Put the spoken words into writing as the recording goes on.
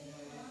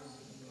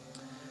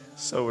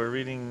So we're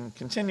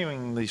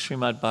continuing the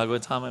Srimad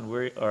Bhagavatam, and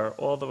we are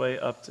all the way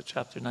up to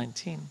chapter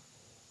 19.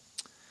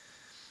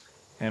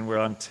 And we're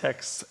on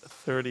text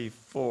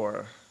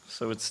 34.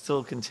 So it's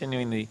still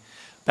continuing the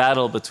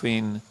battle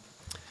between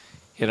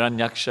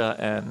Hiranyaksha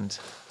and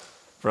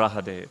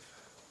Vrahadev.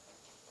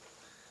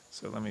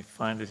 So let me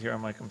find it here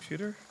on my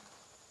computer.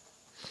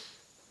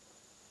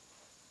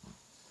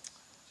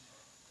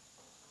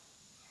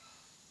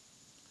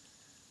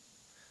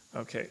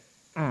 Okay.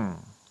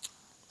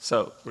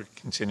 So we're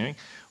continuing.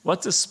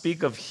 What to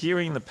speak of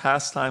hearing the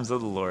pastimes of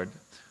the Lord,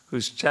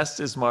 whose chest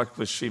is marked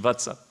with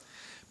Srivatsa?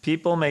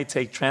 People may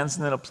take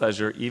transcendental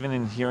pleasure even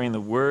in hearing the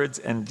words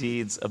and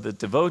deeds of the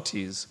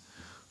devotees,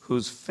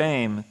 whose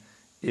fame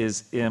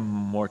is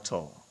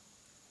immortal.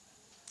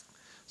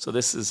 So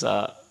this is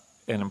an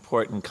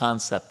important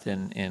concept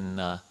in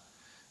the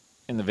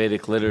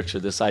Vedic literature,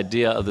 this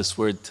idea of this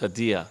word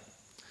tadiya.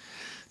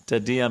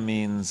 Tadiya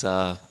means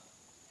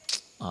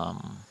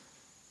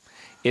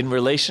in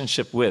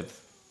relationship with,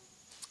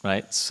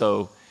 right?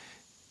 So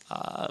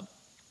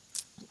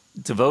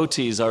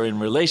devotees are in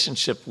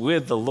relationship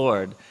with the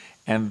Lord,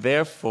 and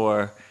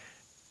therefore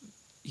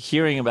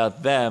hearing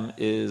about them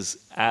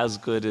is as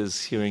good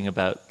as hearing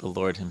about the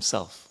Lord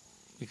himself,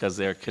 because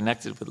they're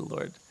connected with the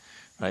Lord,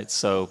 right?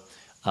 So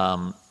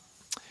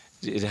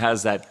it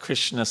has that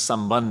Krishna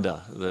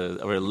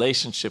sambandha, a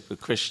relationship with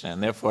Krishna,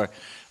 and therefore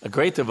a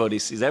great devotee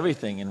sees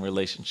everything in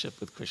relationship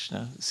with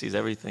Krishna, sees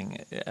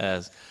everything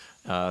as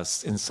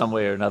in some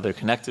way or another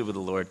connected with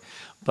the Lord.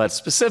 But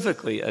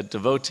specifically a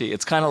devotee,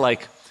 it's kind of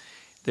like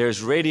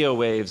there's radio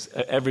waves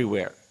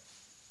everywhere.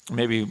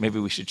 Maybe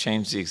we should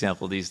change the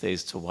example these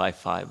days to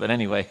Wi-Fi. But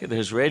anyway,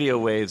 there's radio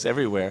waves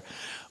everywhere.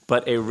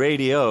 But a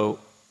radio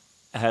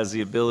has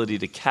the ability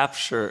to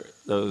capture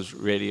those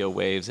radio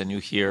waves, and you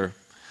hear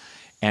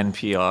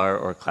NPR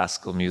or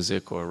classical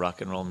music or rock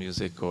and roll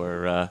music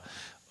or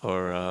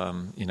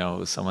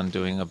someone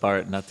doing a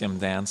Bharatanatyam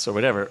dance or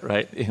whatever,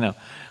 right?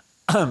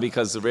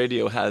 Because the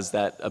radio has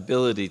that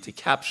ability to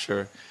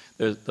capture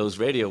those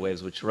radio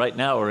waves, which right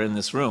now are in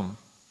this room,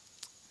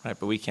 right?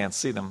 But we can't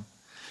see them.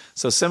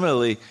 So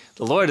similarly,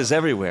 the Lord is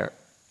everywhere.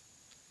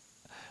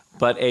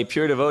 But a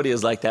pure devotee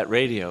is like that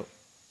radio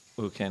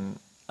who can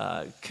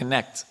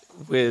connect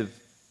with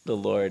the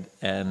Lord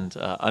and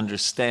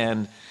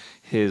understand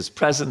his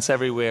presence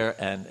everywhere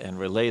and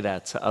relay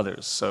that to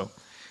others.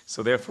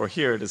 So therefore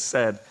here it is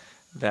said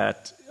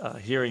that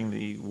hearing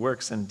the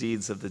works and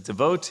deeds of the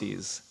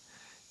devotees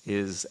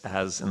is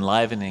as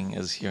enlivening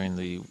as hearing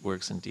the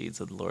works and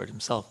deeds of the Lord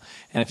himself.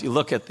 And if you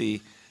look at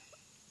the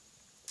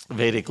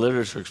Vedic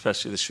literature,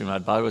 especially the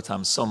Srimad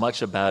Bhagavatam, so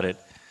much about it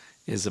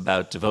is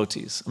about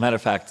devotees. As a matter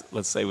of fact,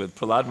 let's say with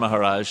Prahlad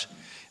Maharaj,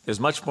 there's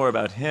much more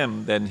about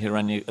him than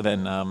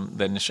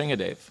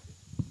Nrsingadev,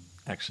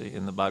 actually,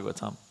 in the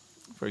Bhagavatam,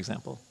 for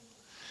example,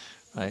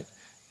 right?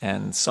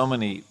 And so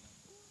many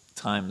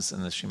times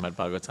in the Srimad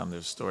Bhagavatam,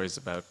 there's stories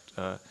about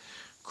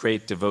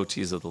great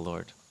devotees of the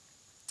Lord.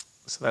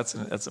 So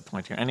that's a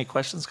point here. Any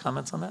questions,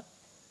 comments on that?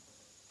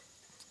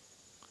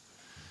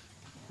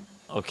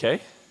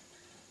 Okay.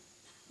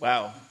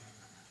 Wow.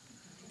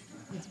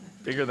 It's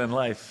bigger than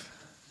life.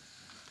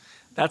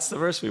 That's the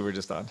verse we were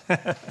just on.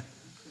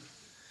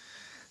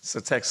 So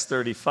text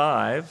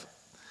 35,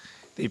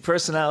 the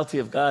personality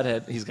of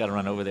Godhead, he's got to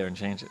run over there and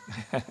change it.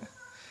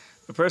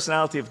 The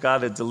personality of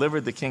Godhead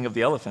delivered the king of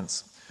the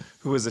elephants,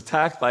 who was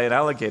attacked by an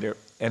alligator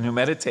and who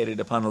meditated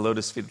upon the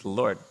lotus feet of the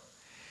Lord.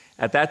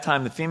 At that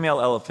time, the female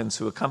elephants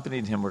who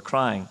accompanied him were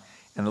crying,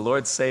 and the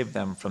Lord saved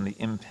them from the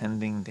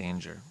impending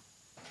danger.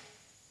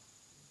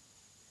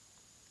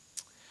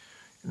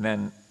 And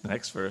then the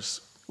next verse,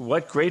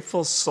 what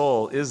grateful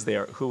soul is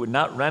there who would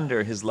not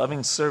render his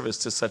loving service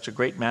to such a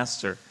great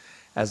master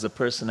as the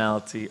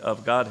personality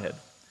of Godhead?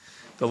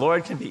 The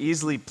Lord can be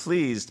easily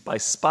pleased by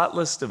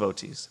spotless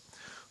devotees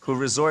who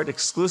resort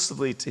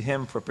exclusively to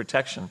him for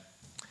protection,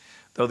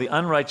 though the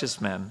unrighteous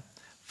men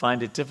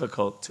find it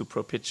difficult to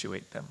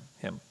propitiate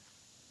him.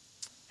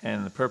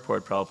 And the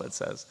purport, Prabhupada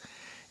says,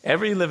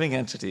 every living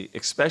entity,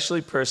 especially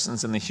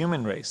persons in the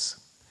human race,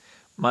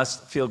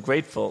 must feel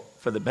grateful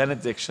for the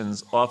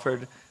benedictions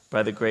offered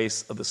by the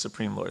grace of the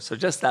Supreme Lord. So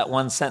just that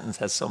one sentence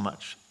has so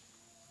much,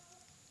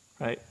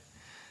 right?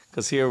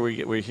 Because here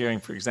we're hearing,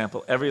 for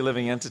example, every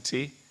living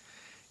entity,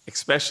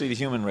 especially the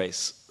human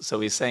race. So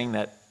he's saying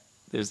that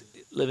there's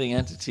living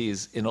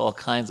entities in all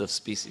kinds of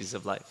species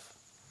of life.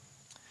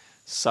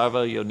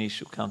 Sarva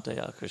Yonishu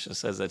Kauntaya, Krishna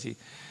says that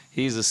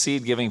he's a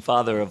seed-giving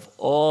father of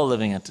all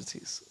living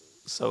entities.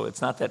 So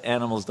it's not that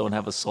animals don't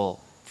have a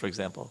soul, for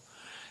example.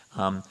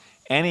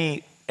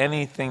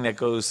 Anything that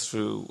goes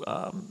through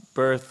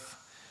birth,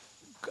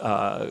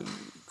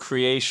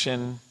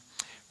 creation,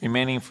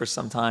 remaining for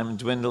some time,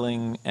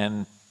 dwindling,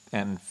 and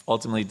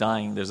ultimately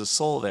dying, there's a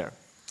soul there.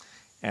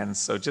 And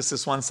so just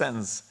this one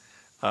sentence,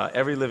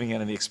 every living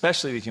entity,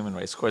 especially the human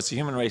race. Of course, the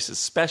human race is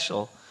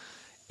special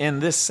in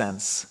this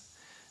sense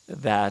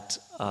that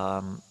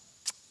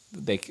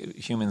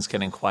humans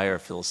can inquire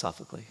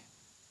philosophically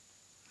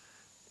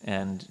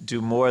and do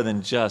more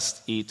than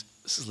just eat,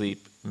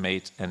 sleep,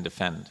 mate, and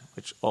defend,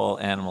 which all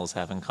animals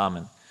have in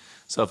common.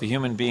 So if a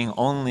human being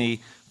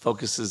only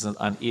focuses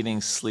on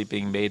eating,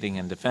 sleeping, mating,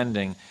 and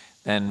defending,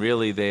 then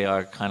really they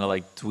are kind of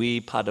like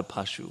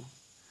dvipadapashu,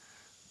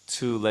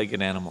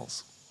 two-legged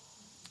animals,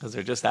 because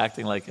they're just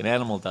acting like an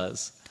animal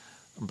does,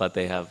 but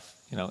they have,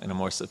 in a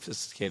more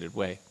sophisticated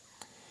way.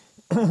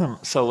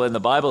 So when the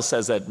Bible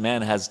says that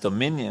man has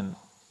dominion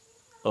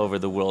over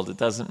the world, it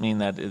doesn't mean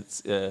that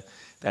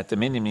that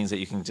dominion means that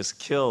you can just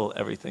kill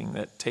everything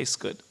that tastes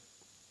good.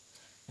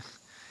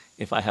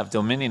 If I have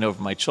dominion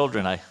over my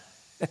children,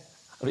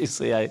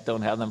 obviously I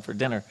don't have them for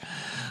dinner,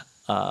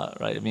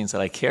 right? It means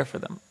that I care for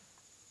them.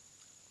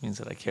 It means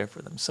that I care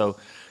for them. So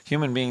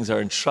human beings are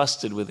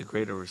entrusted with a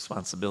greater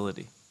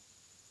responsibility.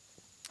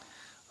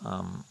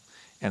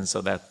 And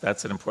so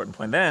that's an important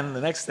point. Then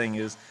the next thing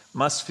is,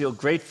 must feel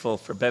grateful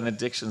for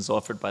benedictions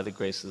offered by the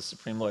grace of the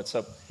Supreme Lord.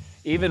 So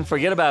even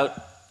forget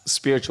about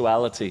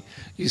spirituality.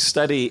 You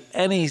study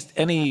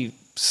any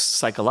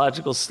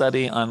psychological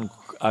study on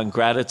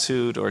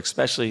gratitude, or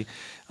especially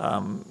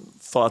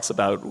thoughts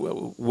about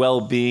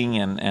well-being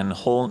and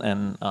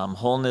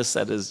wholeness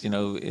that is,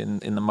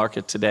 in the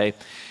market today.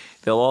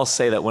 They'll all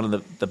say that one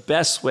of the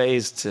best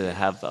ways to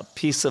have a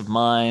peace of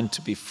mind,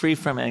 to be free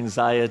from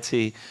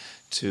anxiety,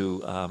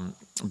 to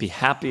be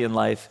happy in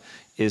life,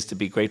 is to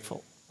be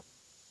grateful.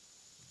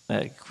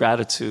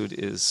 Gratitude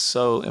is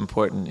so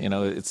important.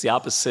 It's the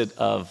opposite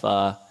of,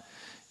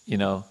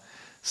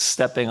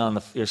 stepping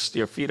on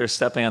your feet are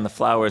stepping on the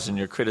flowers and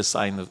you're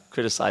criticizing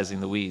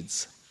the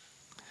weeds.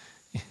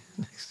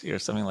 Next year,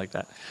 something like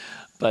that.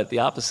 But the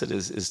opposite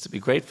is to be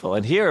grateful.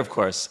 And here, of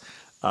course,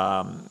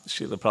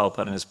 Srila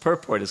Prabhupada in his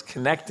purport is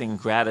connecting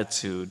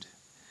gratitude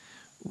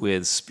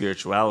with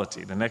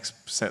spirituality. The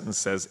next sentence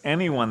says,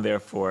 anyone,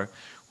 therefore,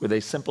 with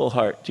a simple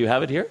heart. Do you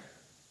have it here?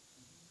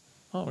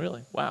 Oh,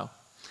 really? Wow.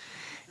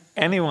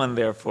 Anyone,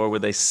 therefore,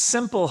 with a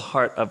simple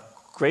heart of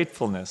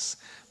gratefulness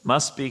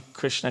must be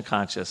Krishna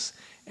conscious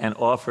and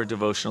offer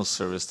devotional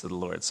service to the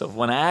Lord. So if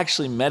one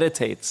actually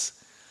meditates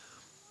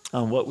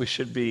on what we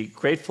should be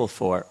grateful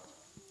for,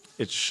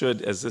 it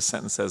should, as this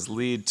sentence says,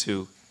 lead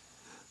to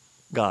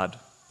God.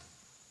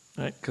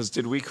 Right? Because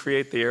did we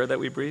create the air that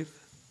we breathe?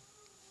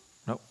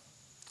 No.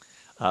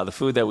 The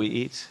food that we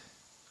eat,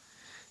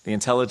 the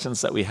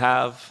intelligence that we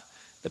have,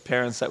 the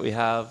parents that we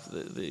have,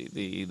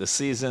 the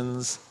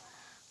seasons,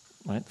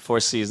 right? 4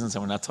 seasons,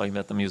 and we're not talking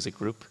about the music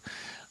group.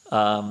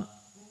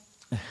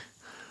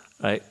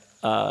 Right?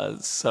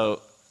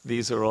 So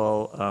these are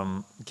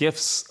all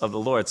gifts of the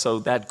Lord. So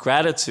that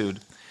gratitude,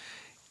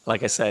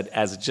 like I said,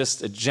 as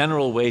just a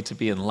general way to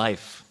be in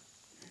life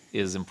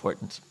is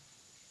important.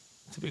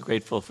 To be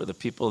grateful for the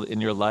people in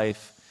your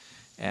life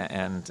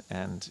and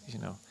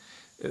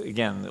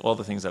again, all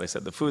the things that I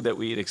said, the food that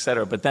we eat,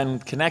 etc. But then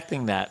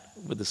connecting that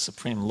with the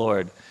Supreme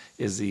Lord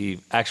is the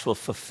actual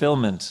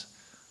fulfillment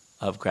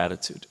of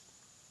gratitude.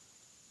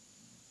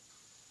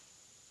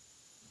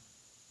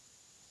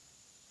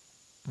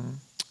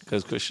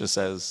 Because Krishna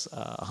says,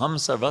 Aham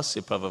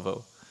sarvasya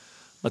pravavo,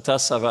 mata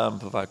sarvam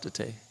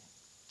pavartate,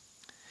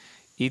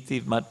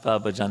 iti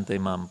matva bhajante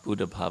mam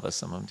buddha bhava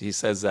samam. He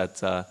says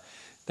that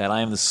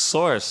I am the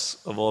source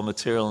of all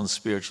material and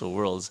spiritual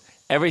worlds.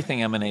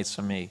 Everything emanates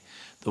from me.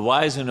 The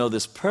wise who know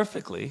this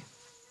perfectly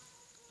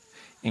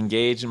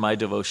engage in my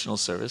devotional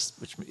service,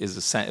 which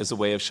is a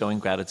way of showing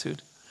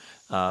gratitude,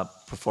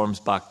 performs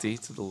bhakti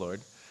to the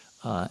Lord,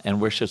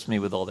 and worships me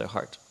with all their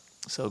heart.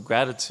 So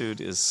gratitude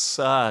is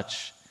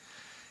such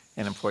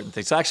an important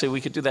thing. So actually,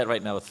 we could do that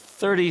right now. A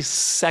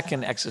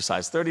 30-second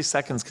exercise. 30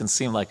 seconds can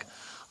seem like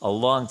a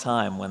long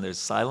time when there's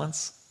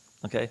silence,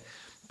 okay?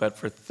 But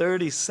for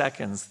 30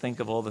 seconds, think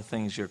of all the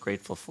things you're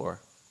grateful for.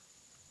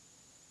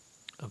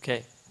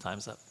 Okay,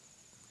 time's up.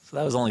 So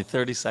that was only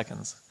 30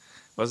 seconds.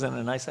 Wasn't it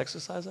a nice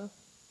exercise, though?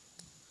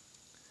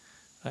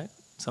 Right?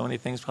 So many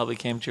things probably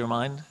came to your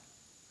mind.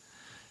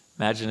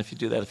 Imagine if you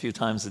do that a few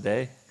times a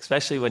day,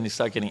 especially when you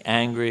start getting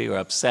angry or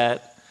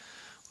upset,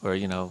 or,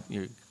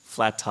 your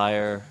flat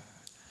tire,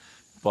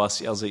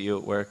 boss yells at you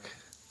at work.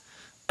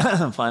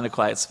 Find a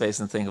quiet space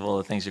and think of all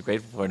the things you're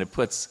grateful for, and it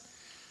puts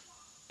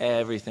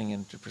everything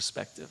into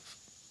perspective.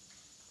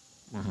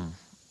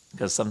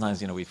 Because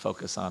sometimes, we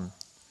focus on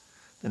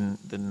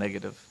the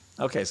negative.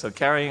 Okay, so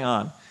carrying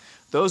on.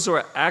 Those who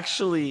are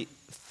actually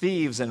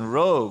thieves and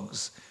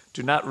rogues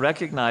do not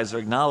recognize or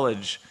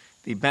acknowledge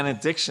the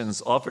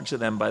benedictions offered to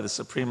them by the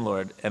Supreme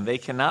Lord, and they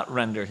cannot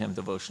render him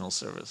devotional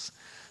service.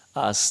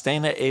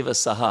 Stena eva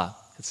saha,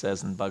 it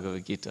says in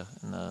Bhagavad Gita,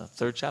 in the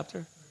 3rd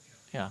chapter?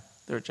 Yeah,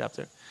 3rd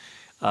chapter.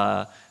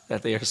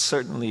 That they are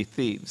certainly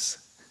thieves.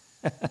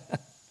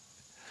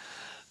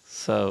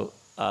 So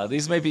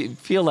these may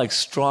feel like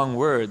strong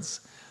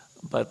words,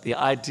 but the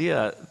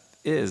idea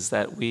is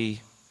that we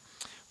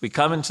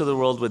come into the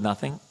world with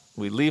nothing,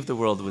 we leave the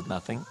world with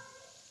nothing,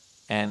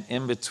 and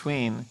in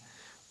between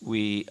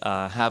we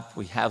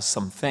have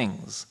some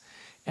things,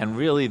 and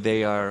really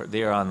they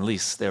are on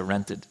lease, they're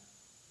rented.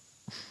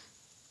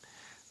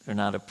 They're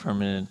not a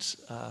permanent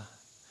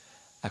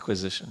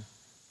acquisition,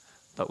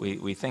 but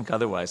we think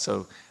otherwise.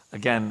 So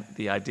again,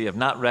 the idea of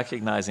not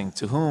recognizing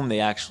to whom they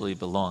actually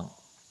belong,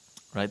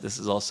 right? This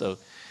is also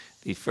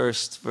the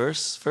first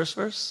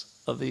verse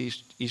of the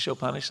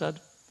Ishopanishad?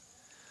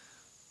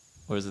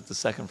 Or is it the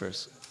second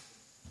verse?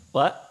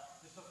 What?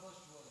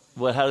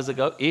 How does it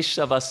go?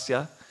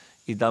 Ishavasya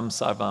idam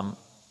sarvam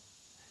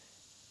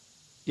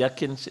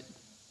yakin.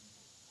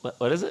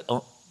 What is it?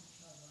 Oh.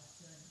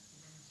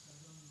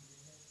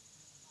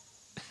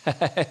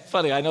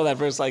 Funny, I know that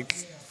verse like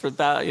for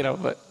that,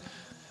 but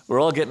we're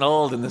all getting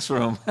old in this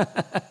room.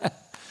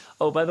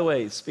 Oh, by the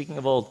way, speaking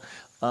of old,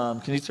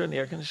 can you turn the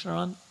air conditioner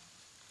on?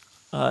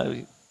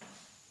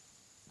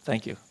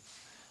 Thank you.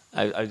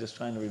 I was just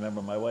trying to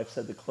remember. My wife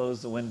said to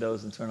close the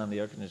windows and turn on the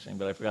air conditioning,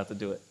 but I forgot to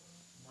do it.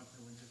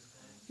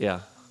 Yeah.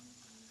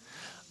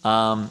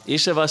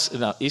 Ishavasi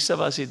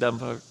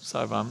dampar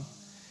sarvam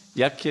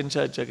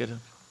yakincha jagadam.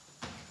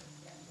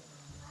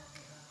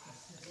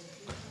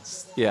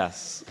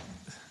 Yes.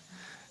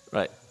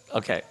 Right.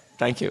 Okay.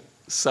 Thank you.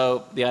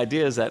 So the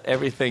idea is that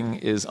everything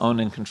is owned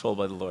and controlled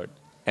by the Lord.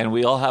 And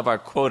we all have our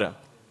quota.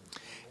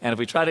 And if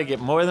we try to get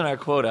more than our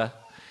quota,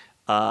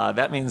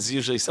 that means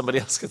usually somebody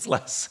else gets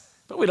less.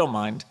 But we don't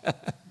mind.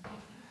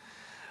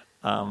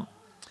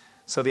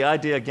 So the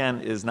idea,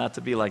 again, is not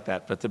to be like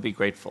that, but to be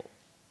grateful.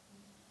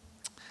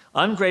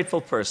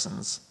 Ungrateful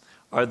persons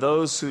are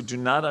those who do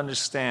not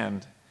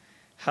understand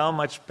how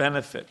much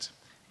benefit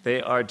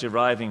they are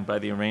deriving by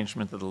the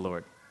arrangement of the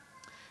Lord.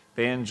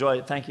 They enjoy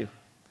it. Thank you.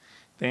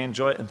 They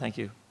enjoy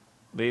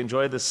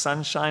the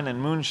sunshine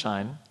and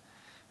moonshine,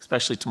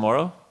 especially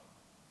tomorrow.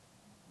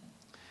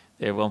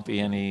 There won't be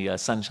any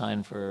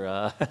sunshine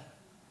for,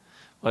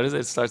 what is it?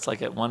 It starts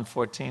like at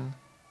 1:14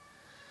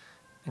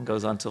 and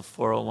goes on till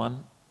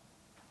 4:01,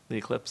 the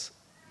eclipse.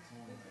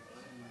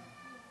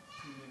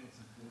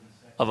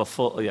 Of a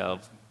full,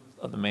 of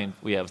the main,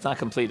 it's not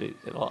completed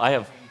at all. I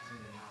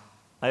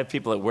have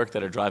people at work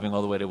that are driving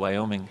all the way to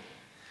Wyoming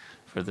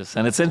for this.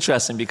 And it's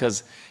interesting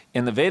because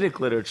in the Vedic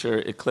literature,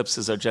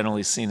 eclipses are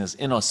generally seen as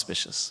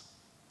inauspicious.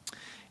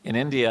 In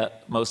India,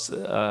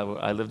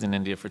 I lived in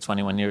India for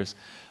 21 years,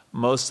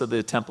 most of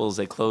the temples,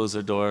 they close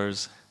their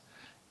doors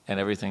and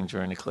everything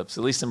during eclipse.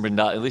 At least in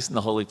Vrindavan, at least in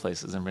the holy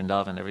places, in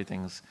Vrindavan,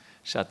 everything's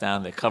shut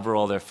down. They cover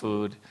all their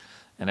food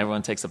and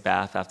everyone takes a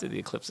bath after the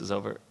eclipse is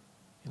over.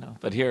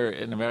 But here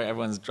in America,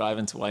 everyone's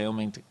driving to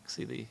Wyoming to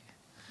see the...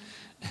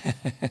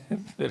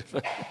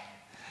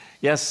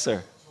 Yes,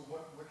 sir. So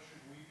what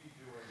should we be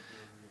doing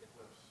during the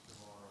eclipse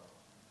tomorrow?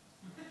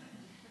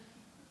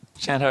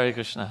 Chant Hare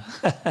Krishna.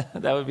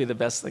 That would be the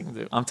best thing to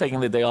do. I'm taking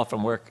the day off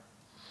from work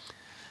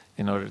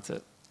in order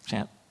to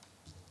chant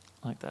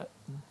like that.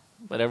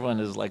 But everyone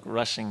is like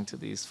rushing to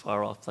these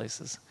far-off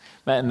places.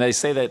 And they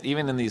say that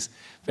even in these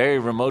very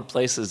remote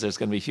places, there's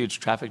going to be huge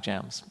traffic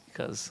jams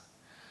because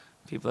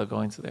people are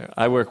going to there.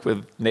 I work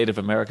with Native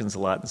Americans a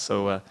lot, and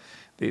so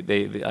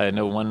I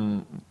know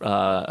one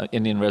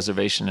Indian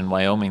reservation in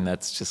Wyoming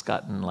that's just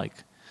gotten like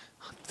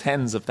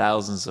tens of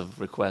thousands of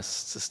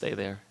requests to stay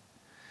there.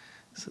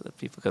 So that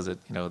people, because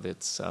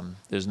it's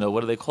there's no,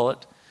 what do they call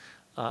it?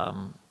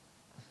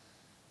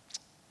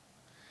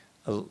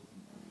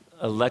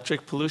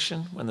 Electric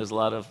pollution, when there's a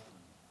lot of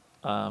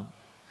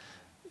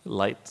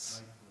light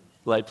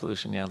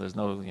pollution. Yeah, there's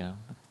no,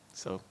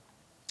 so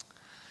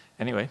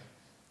anyway.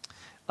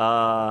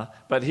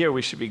 But here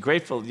we should be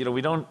grateful.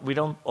 We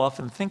don't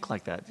often think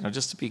like that.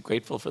 Just to be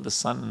grateful for the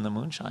sun and the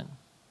moonshine.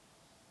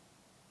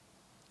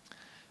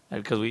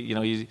 Because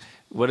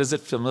what is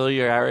it?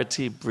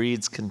 Familiarity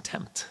breeds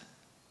contempt.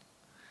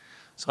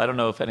 So I don't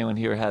know if anyone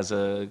here has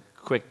a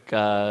quick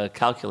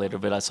calculator,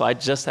 but so I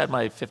just had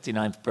my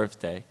 59th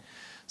birthday.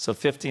 So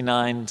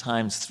 59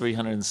 times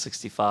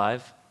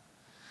 365.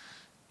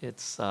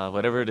 It's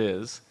whatever it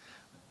is.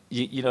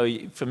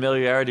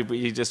 Familiarity, but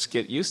you just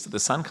get used to the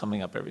sun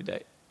coming up every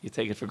day. You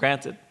take it for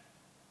granted,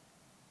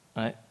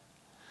 right?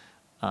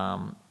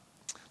 Because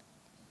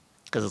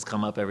it's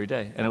come up every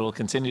day, and it will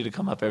continue to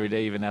come up every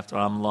day even after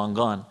I'm long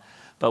gone.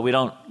 But we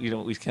don't,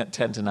 we can't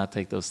tend to not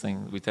take those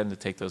things. We tend to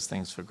take those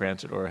things for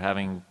granted, or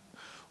having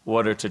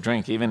water to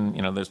drink. Even,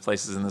 there's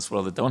places in this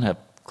world that don't have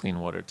clean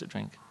water to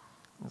drink,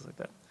 things like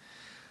that.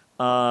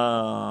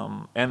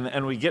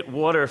 And we get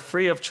water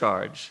free of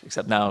charge,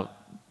 except now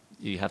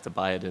you have to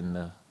buy it in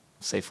the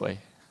Safeway.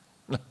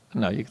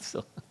 No, you can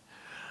still.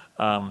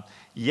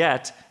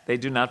 Yet they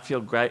do not feel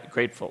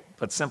grateful,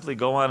 but simply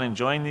go on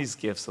enjoying these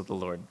gifts of the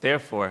Lord.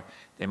 Therefore,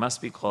 they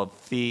must be called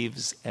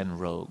thieves and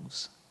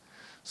rogues.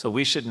 So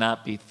we should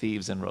not be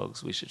thieves and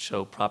rogues. We should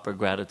show proper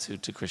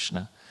gratitude to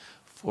Krishna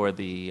for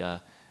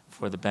the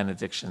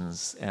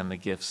benedictions and the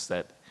gifts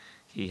that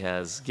he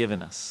has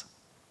given us.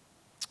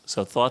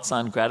 So thoughts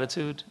on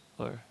gratitude?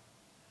 Or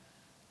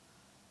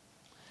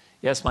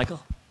yes,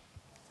 Michael?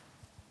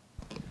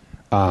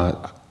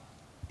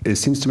 It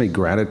seems to me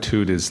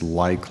gratitude is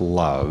like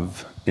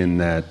love in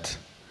that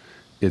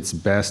it's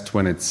best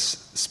when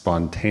it's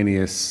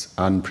spontaneous,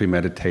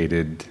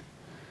 unpremeditated,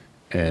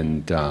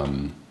 and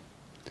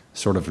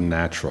sort of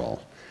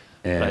natural.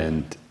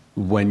 And right.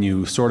 When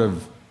you sort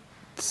of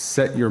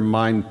set your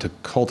mind to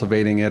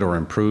cultivating it or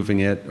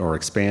improving it or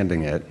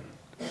expanding it,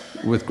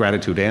 with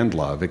gratitude and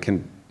love, it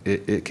can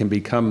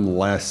become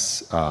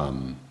less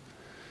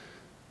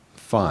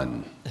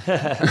fun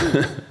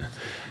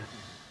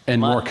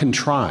and more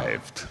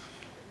contrived.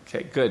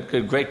 Okay,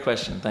 good, great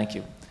question. Thank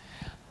you.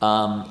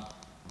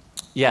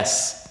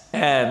 Yes,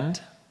 and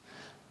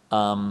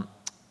now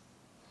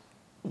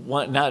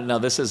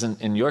this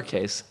isn't in your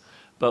case,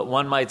 but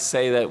one might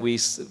say that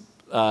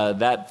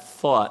that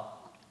thought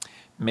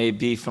may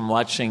be from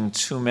watching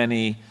too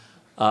many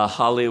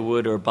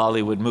Hollywood or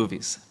Bollywood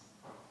movies.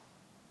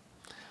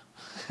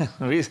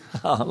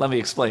 Let me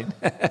explain.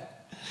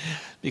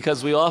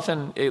 Because we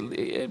often,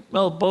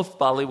 both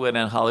Bollywood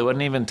and Hollywood,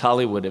 and even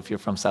Tollywood if you're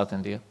from South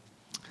India,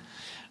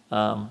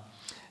 the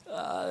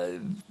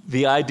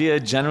idea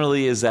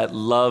generally is that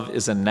love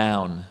is a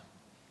noun.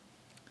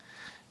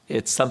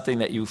 It's something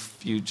that you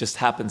just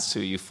happens to.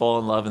 You fall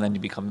in love and then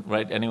you become,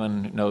 right?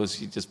 Anyone who knows,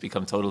 you just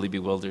become totally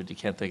bewildered. You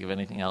can't think of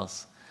anything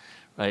else,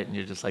 right? And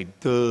you're just like,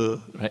 duh,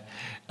 right?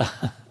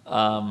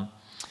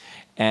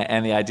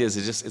 And the idea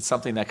is it's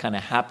something that kind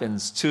of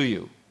happens to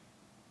you,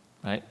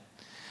 right?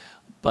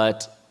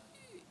 But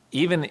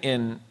even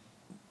in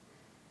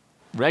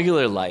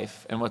regular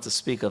life, and what to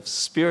speak of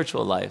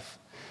spiritual life,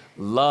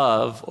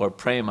 love or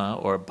prema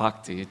or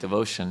bhakti,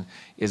 devotion,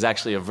 is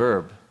actually a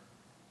verb.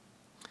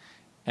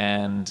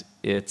 And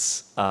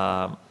it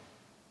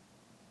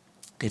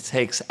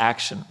takes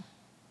action,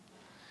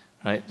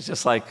 right? It's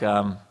just like,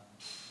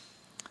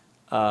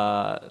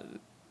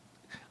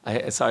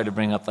 sorry to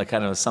bring up like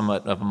kind of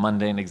somewhat of a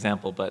mundane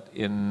example, but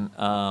in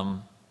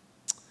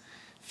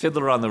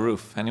Fiddler on the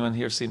Roof. Anyone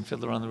here seen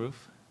Fiddler on the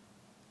Roof?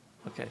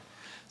 Okay.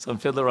 So in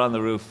Fiddler on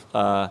the Roof,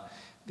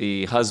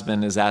 the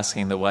husband is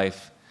asking the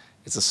wife,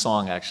 it's a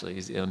song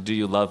actually, do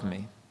you love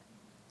me?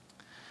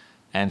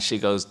 And she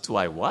goes, do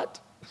I what?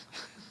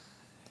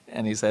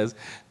 And he says,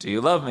 do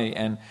you love me?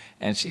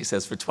 And she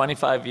says, for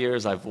 25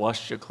 years I've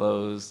washed your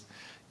clothes,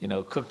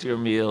 cooked your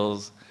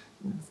meals,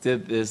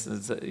 did this,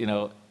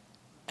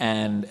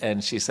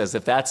 and she says,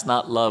 if that's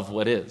not love,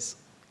 what is?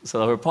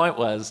 So her point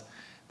was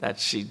that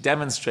she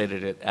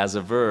demonstrated it as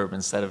a verb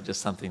instead of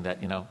just something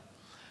that,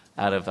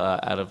 out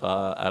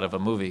of a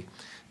movie.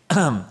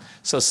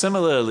 So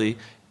similarly,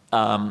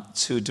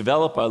 to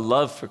develop our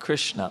love for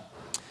Krishna,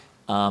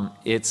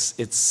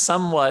 it's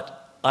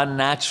somewhat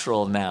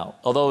unnatural now,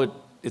 although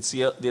it's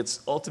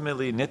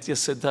ultimately Nitya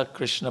Siddha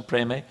Krishna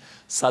Preme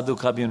Sadhu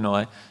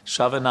Kabhyunoy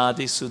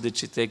Shavanadi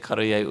Sudichite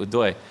Karaye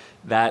Udoy.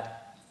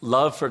 That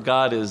love for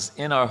God is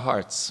in our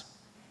hearts.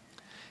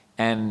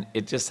 And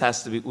it just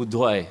has to be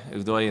udoy.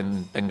 Udoy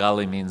in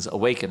Bengali means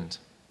awakened.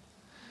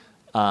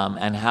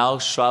 And how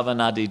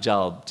Shravanadi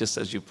Jal, just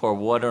as you pour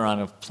water on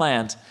a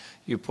plant,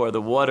 you pour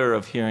the water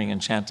of hearing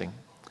and chanting.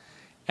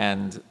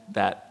 And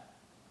that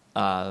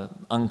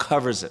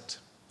uncovers it.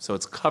 So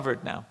it's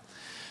covered now.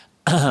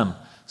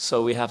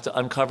 So we have to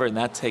uncover, and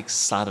that takes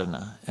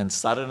sadhana. And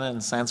sadhana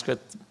in Sanskrit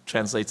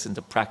translates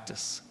into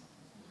practice.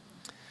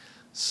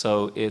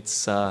 So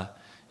it's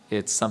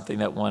something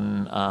that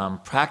one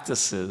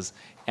practices,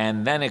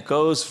 and then it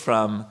goes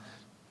from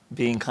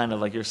being kind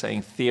of like you're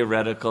saying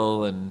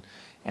theoretical and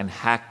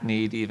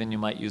hackneyed, even you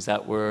might use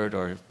that word,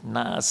 or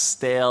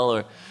stale,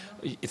 or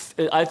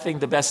I think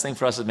the best thing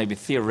for us is maybe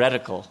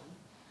theoretical,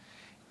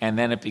 and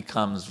then it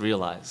becomes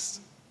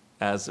realized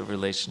as the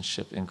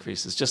relationship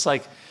increases. Just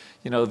like,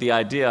 the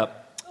idea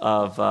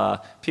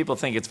of people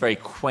think it's very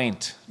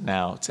quaint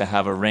now to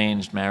have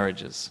arranged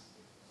marriages,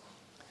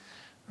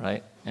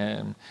 right?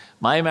 And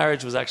my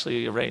marriage was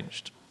actually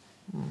arranged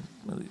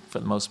for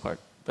the most part.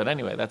 But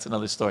anyway, that's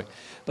another story.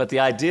 But the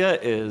idea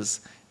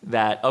is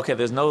that, okay,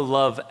 there's no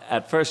love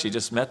at first. You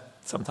just met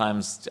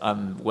sometimes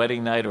on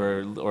wedding night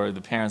or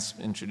the parents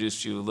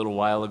introduced you a little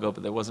while ago,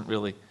 but there wasn't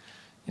really,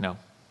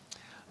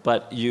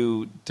 But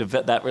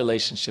that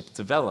relationship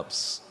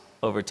develops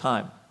over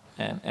time.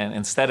 And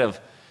instead of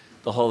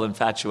the whole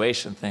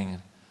infatuation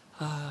thing,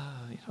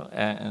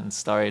 and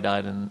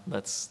starry-eyed and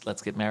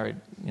let's get married,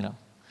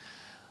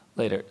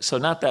 later. So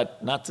not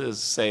to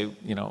say,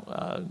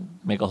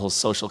 make a whole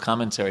social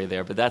commentary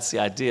there, but that's the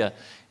idea,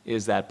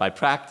 is that by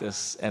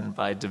practice and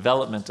by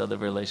development of the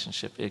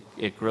relationship,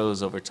 it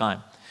grows over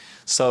time.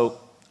 So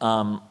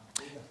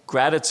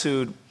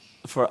gratitude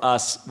for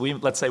us,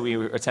 let's say we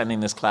were attending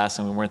this class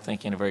and we weren't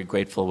thinking in a very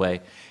grateful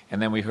way,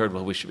 and then we heard,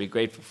 well, we should be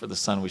grateful for the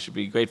sun, we should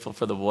be grateful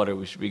for the water,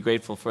 we should be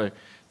grateful for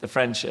the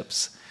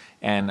friendships.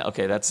 And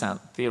okay, that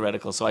sounds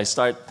theoretical. So I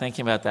start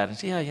thinking about that,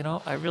 and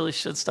I really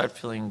should start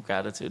feeling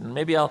gratitude. And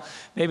maybe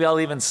I'll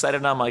even set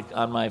it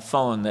on my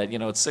phone that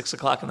it's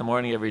 6:00 in the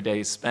morning every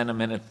day. Spend a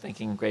minute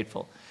thinking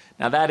grateful.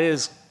 Now that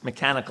is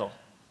mechanical,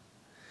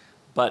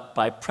 but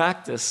by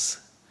practice,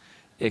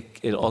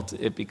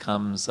 it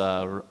becomes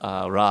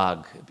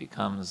rag. It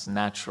becomes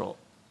natural.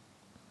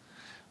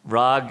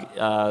 Rag,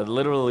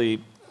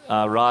 literally,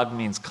 rag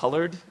means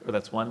colored, or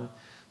that's one.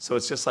 So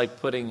it's just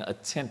like putting a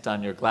tint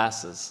on your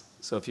glasses.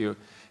 So if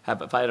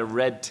I had a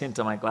red tint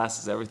on my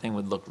glasses, everything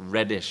would look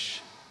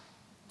reddish.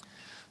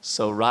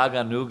 So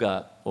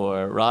raganuga,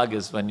 or rag,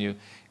 is when you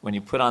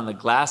put on the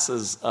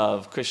glasses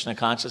of Krishna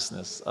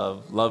consciousness,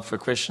 of love for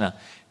Krishna,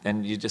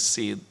 then you just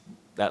see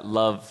that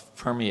love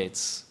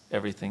permeates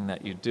everything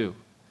that you do.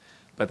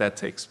 But that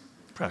takes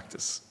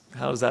practice.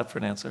 How is that for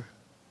an answer?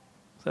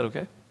 Is that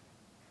okay?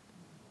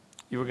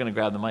 You were going to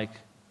grab the mic.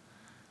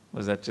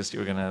 Was that just you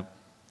were going to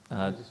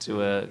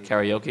do a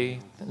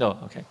karaoke? No,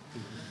 okay.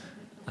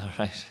 All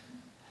right.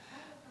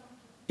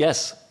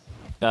 Yes,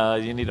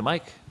 you need a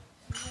mic.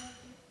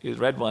 Use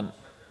red one.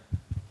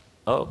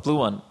 Oh, blue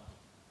one.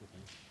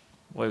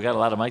 Well, we've got a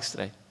lot of mics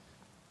today.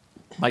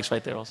 Mic's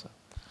right there also.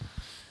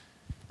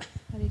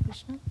 Hare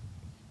Krishna.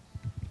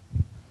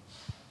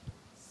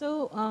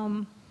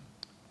 So,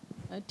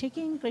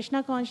 taking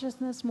Krishna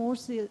consciousness more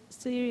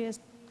serious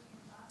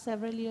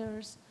several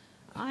years,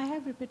 I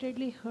have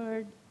repeatedly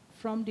heard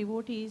from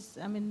devotees,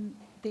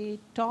 they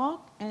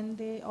talk and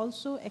they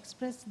also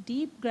express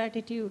deep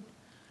gratitude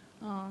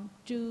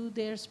to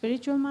their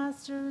spiritual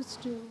masters,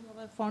 to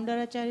our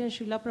founder Acharya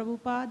Srila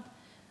Prabhupada,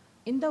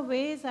 in the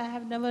ways I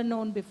have never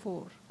known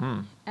before.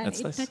 And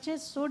it nice.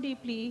 touches so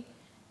deeply.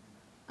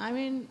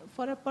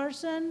 For a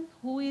person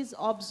who is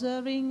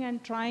observing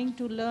and trying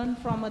to learn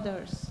from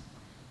others,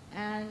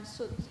 and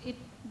so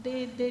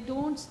they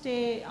don't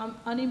stay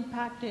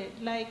unimpacted,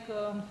 like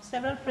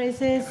several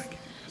phrases.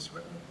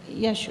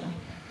 Yeah, sure.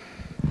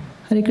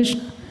 Hare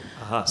Krishna.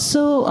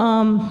 So,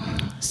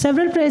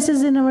 several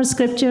places in our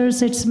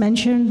scriptures, it's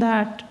mentioned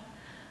that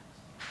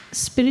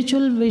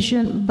spiritual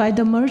vision, by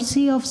the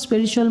mercy of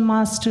spiritual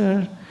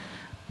master,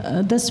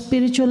 the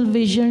spiritual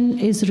vision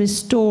is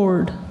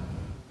restored.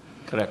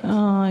 Correct.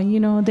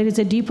 There is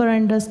a deeper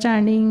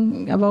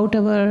understanding about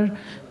our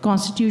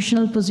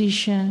constitutional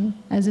position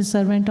as a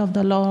servant of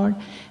the Lord,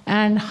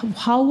 and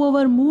how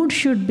our mood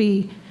should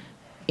be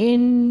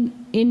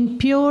in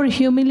pure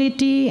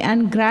humility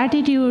and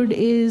gratitude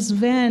is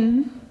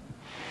when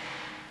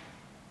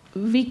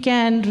we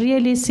can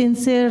really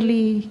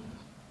sincerely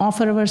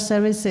offer our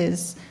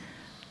services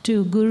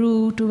to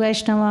Guru, to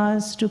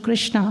Vaishnavas, to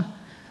Krishna.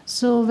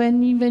 So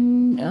when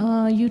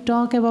you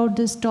talk about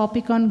this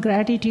topic on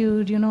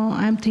gratitude,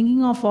 I'm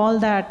thinking of all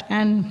that.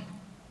 And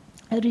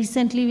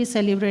recently we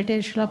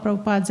celebrated Srila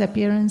Prabhupada's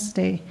appearance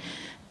day.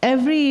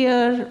 Every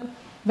year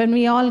when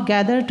we all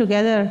gather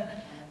together,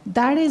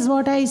 that is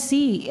what I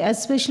see,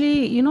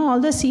 especially,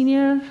 all the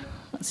senior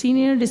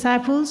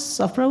disciples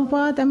of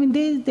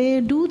Prabhupada.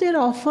 They do their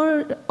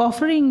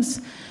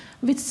offerings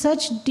with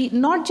such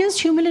not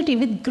just humility,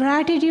 with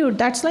gratitude.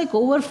 That's like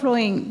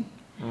overflowing.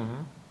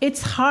 Mm-hmm.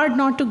 It's hard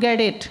not to get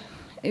it.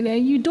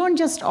 You don't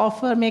just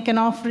make an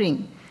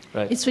offering.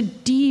 Right. It's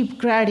with deep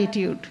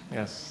gratitude.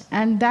 Yes.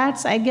 And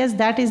I guess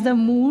that is the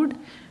mood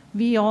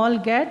we all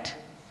get,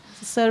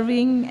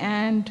 serving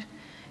and,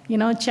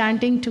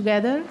 chanting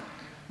together.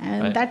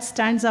 And right. That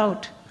stands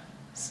out.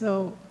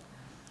 So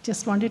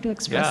just wanted to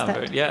express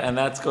that. Yeah, and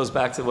that goes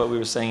back to what we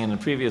were saying in the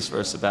previous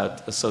verse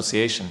about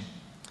association.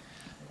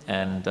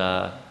 And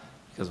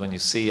because when you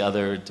see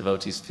other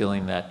devotees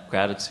feeling that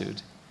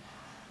gratitude,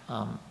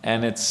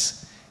 and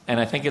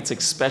I think it's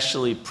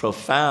especially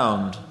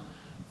profound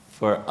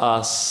for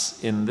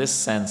us in this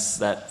sense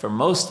that for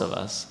most of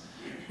us,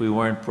 we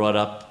weren't brought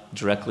up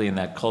directly in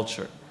that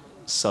culture.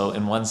 So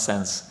in one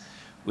sense,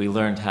 we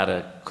learned how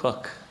to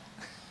cook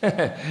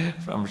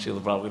from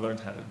Srila Prabhupada. We learned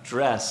how to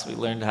dress. We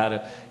learned how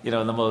to,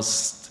 the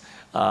most,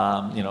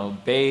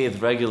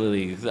 bathe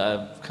regularly.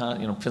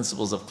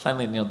 Principles of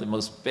cleanliness. The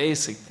most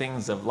basic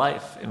things of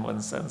life. In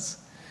one sense,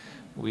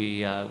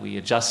 we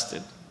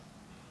adjusted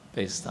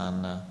based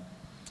on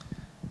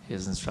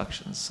his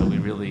instructions. So we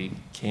really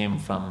came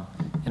from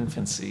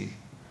infancy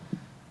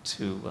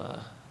to.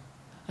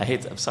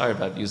 I'm sorry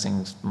about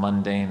using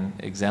mundane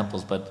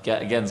examples, but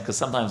again, because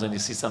sometimes when you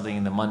see something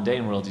in the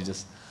mundane world, you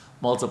just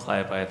multiply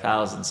it by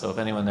 1,000. So if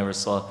anyone never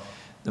saw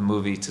the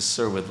movie To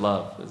Sir with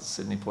Love with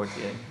Sidney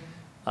Poitier,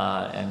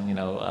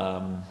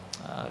 I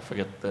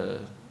forget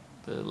the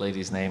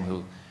lady's name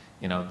who,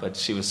 but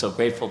she was so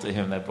grateful to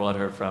him that brought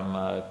her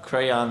from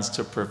crayons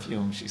to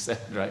perfume, she said,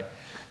 right?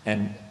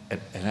 And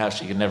how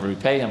she could never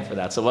repay him for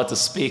that. So what to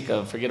speak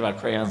of, forget about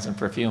crayons and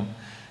perfume,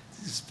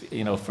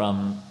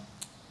 from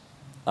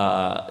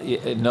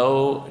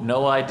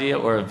no idea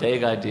or a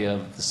vague idea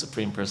of the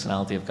Supreme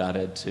Personality of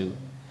Godhead to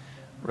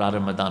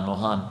Radha Madan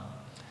Mohan.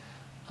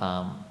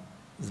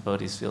 The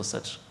devotees feel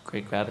such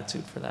great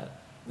gratitude for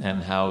that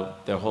and how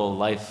their whole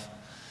life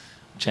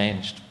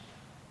changed.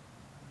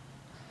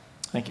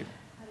 Thank you.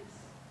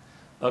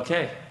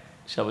 Okay,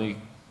 shall we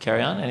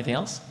carry on? Anything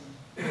else?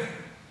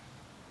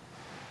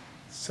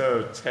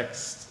 So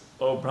text,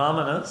 O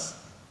Brahmanas,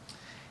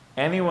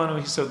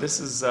 anyone so this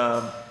is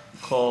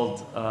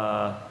called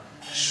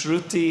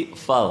Shruti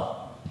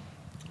Fal,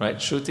 right?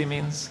 Shruti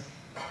means?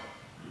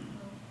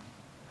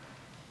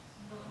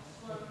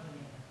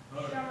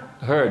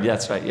 Heard,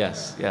 that's right,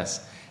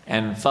 yes.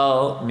 And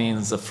Fal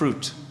means a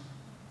fruit.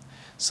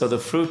 So the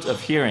fruit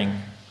of hearing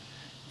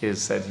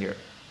is said here.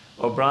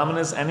 O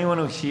Brahmanas, anyone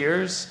who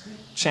hears,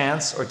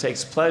 chants, or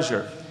takes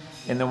pleasure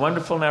in the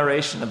wonderful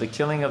narration of the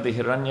killing of the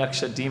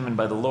Hiranyaksha demon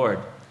by the Lord,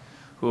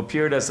 who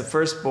appeared as the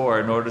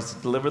firstborn in order to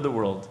deliver the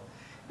world,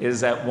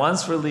 is at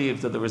once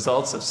relieved of the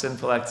results of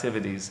sinful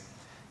activities,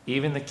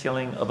 even the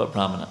killing of a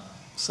brahmana.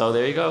 So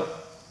there you go.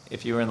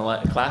 If you were in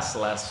the class the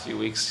last few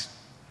weeks,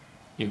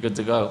 you're good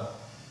to go.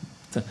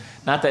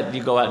 Not that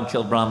you go out and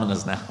kill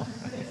brahmanas now,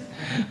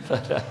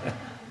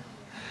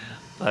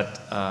 but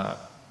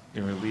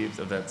you're relieved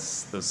of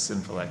those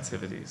sinful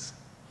activities.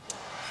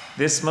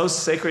 This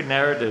most sacred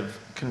narrative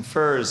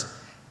confers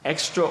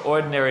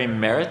extraordinary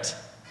merit,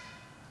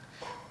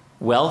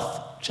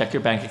 wealth, check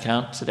your bank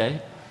account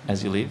today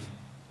as you leave,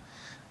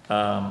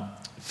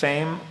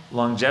 fame,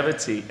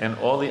 longevity, and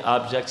all the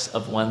objects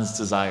of one's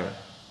desire.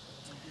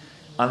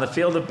 On the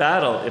field of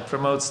battle, it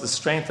promotes the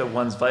strength of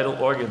one's vital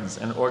organs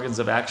and organs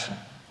of action.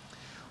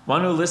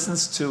 One who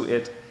listens to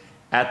it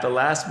at the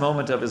last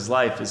moment of his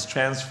life is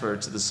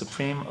transferred to the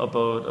supreme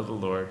abode of the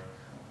Lord,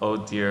 O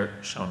dear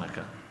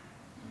Shonaka.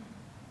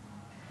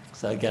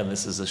 So again,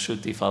 this is a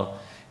Shruti fal.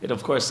 It,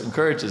 of course,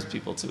 encourages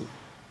people to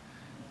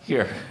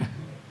hear.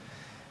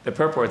 The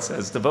purport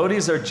says,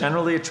 devotees are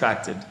generally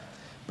attracted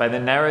by the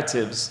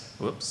narratives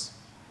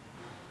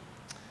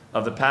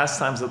of the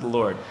pastimes of the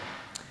Lord.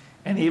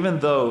 And even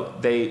though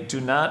they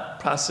do not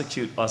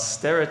prosecute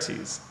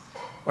austerities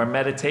or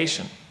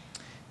meditation,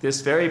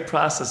 this very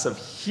process of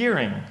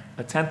hearing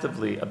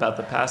attentively about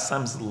the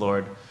pastimes of the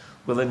Lord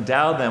will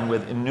endow them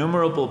with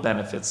innumerable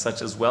benefits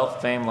such as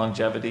wealth, fame,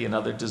 longevity, and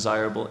other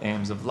desirable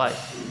aims of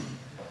life.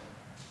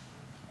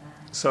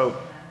 So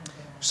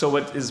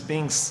what is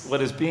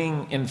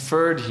being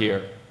inferred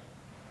here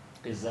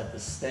is that the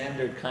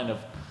standard kind of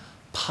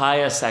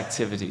pious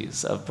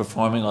activities of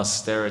performing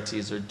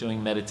austerities or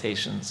doing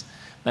meditation,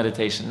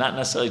 not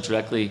necessarily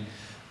directly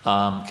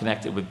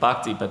connected with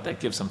bhakti, but that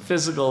gives some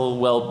physical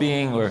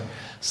well-being or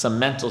some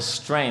mental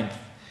strength,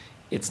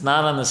 it's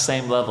not on the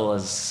same level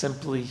as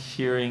simply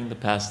hearing the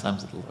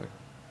pastimes of the Lord.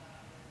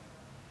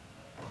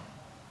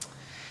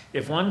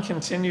 If one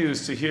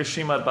continues to hear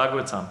Srimad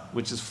Bhagavatam,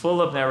 which is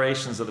full of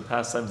narrations of the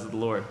pastimes of the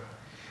Lord,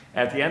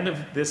 at the end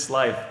of this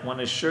life,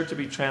 one is sure to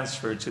be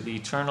transferred to the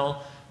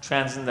eternal,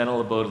 transcendental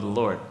abode of the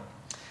Lord.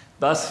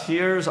 Thus,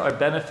 hearers are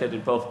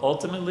benefited both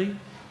ultimately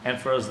and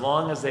for as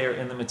long as they are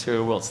in the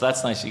material world. So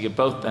that's nice, you get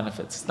both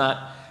benefits. It's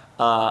not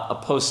a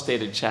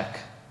post-stated check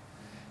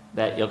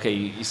that, okay,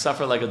 you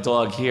suffer like a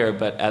dog here,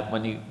 but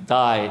when you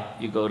die,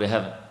 you go to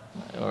heaven,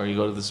 or you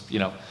go to this,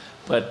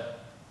 But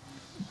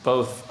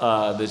both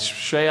the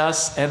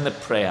Shreyas and the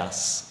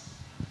Preyas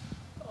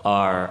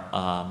are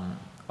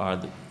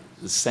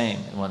the same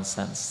in one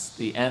sense.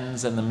 The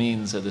ends and the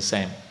means are the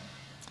same.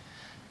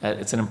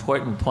 It's an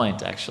important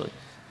point, actually.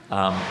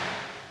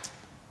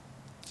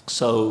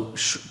 So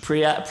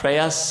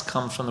Preyas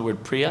comes from the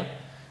word Priya,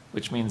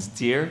 which means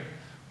dear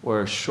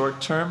or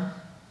short term,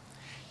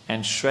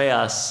 and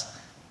Shreyas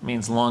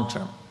means long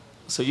term.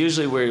 So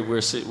usually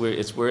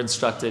we're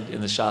instructed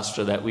in the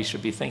Shastra that we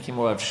should be thinking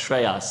more of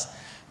Shreyas,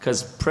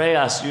 because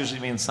Preyas usually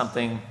means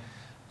something,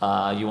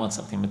 you want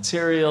something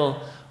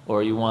material,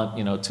 or you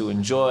want to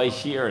enjoy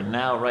here and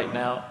now, right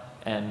now,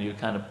 and you're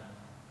kind of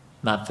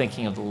not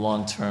thinking of the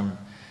long-term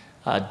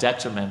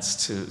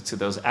detriments to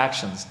those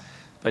actions.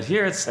 But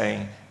here it's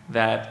saying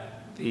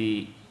that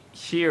the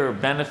here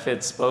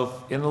benefits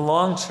both in the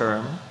long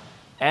term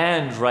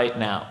and right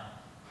now.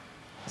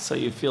 So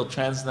you feel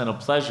transcendental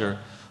pleasure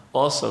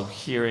also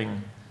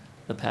hearing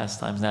the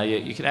pastimes. Now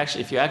you can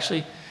actually, if you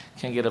actually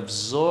can get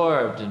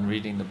absorbed in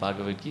reading the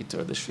Bhagavad Gita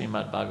or the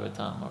Srimad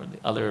Bhagavatam or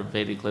the other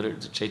Vedic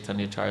literature,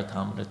 Chaitanya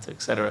Charitamrita,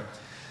 etc.,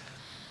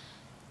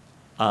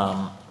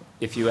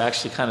 if you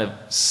actually kind of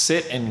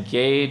sit and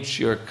gauge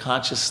your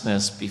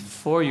consciousness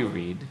before you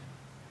read,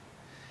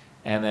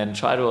 and then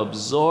try to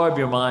absorb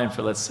your mind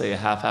for, let's say, a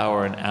half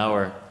hour, an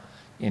hour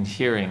in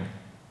hearing,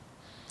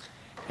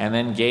 and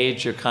then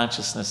gauge your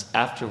consciousness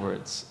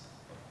afterwards,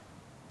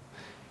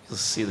 you'll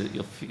see that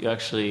you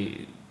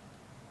actually,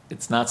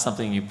 it's not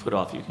something you put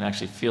off. You can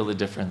actually feel the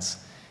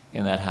difference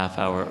in that half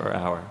hour or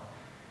hour.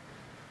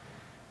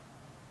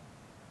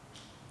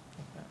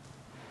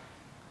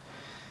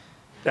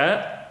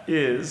 That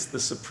is the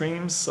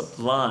supreme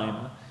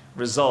sublime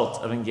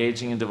result of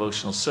engaging in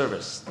devotional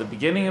service. The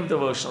beginning of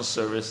devotional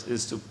service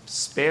is to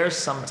spare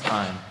some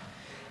time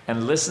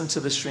and listen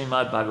to the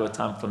Srimad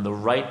Bhagavatam from the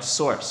right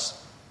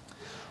source.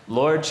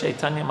 Lord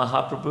Chaitanya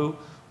Mahaprabhu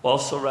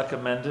also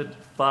recommended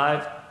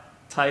 5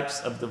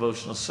 types of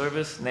devotional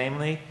service,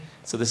 namely,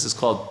 so this is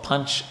called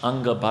Panch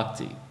Anga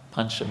Bhakti.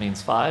 Pancha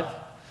means 5,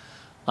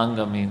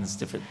 Anga means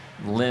different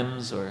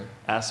limbs or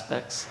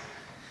aspects.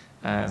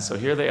 And so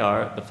here they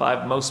are, the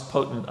 5 most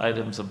potent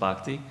items of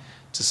bhakti: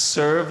 to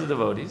serve the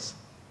devotees,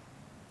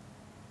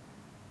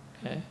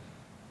 okay,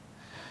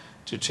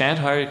 to chant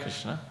Hare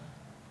Krishna,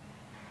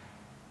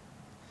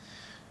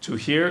 to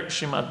hear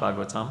Srimad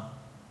Bhagavatam,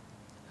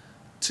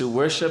 to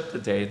worship the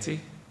deity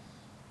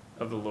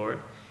of the Lord,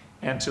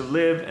 and to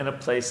live in a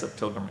place of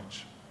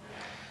pilgrimage.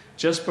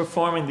 Just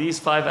performing these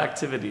 5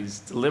 activities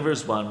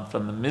delivers one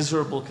from the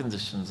miserable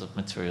conditions of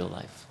material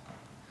life.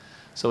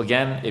 So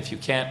again, if you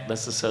can't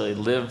necessarily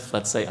live,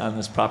 let's say, on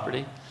this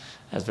property,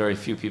 as very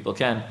few people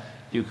can,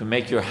 you can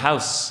make your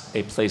house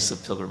a place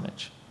of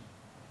pilgrimage.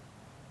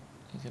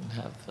 You can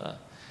have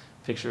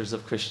pictures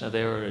of Krishna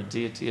there or a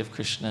deity of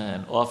Krishna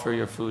and offer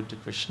your food to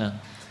Krishna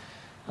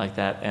like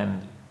that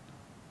and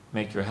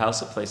make your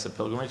house a place of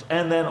pilgrimage.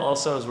 And then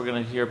also, as we're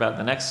going to hear about in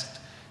the next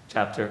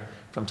chapter,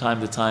 from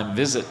time to time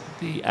visit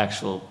the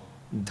actual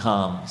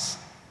dhams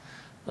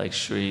like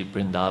Sri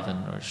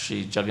Vrindavan or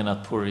Sri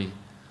Jagannath Puri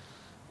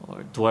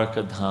or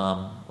Dwarka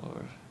Dham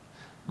or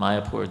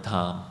Mayapur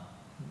Dham.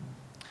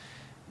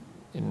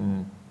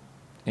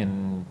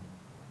 In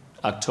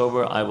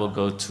October, I will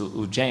go to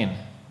Ujjain,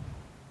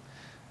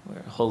 where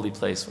a holy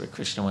place where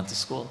Krishna went to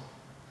school.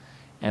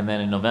 And then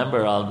in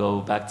November, I'll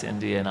go back to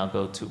India and I'll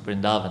go to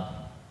Vrindavan,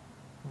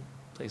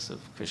 place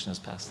of Krishna's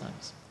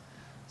pastimes.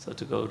 So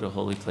to go to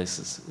holy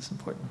places is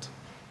important.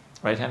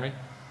 Right, Henry?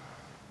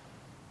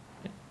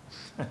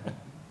 Yeah.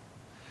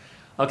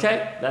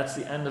 Okay, that's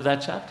the end of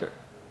that chapter.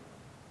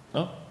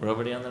 Oh, we're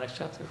already on the next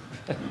chapter.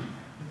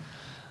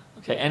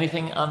 Okay,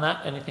 anything on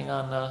that? Anything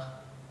on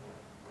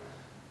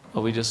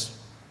what we just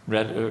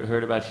read or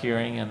heard about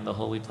hearing and the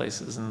holy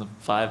places and the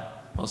 5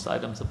 most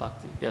items of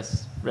bhakti?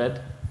 Yes,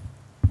 read?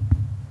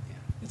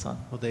 It's on.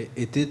 Well,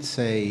 it did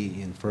say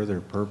in further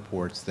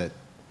purports that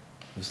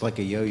it was like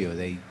a yo-yo.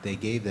 They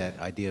gave that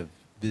idea of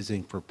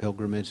visiting for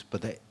pilgrimage,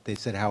 but they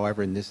said,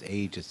 however, in this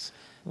age, it's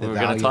the We're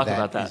value going to talk of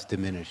about that. is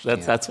diminished.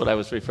 That's what I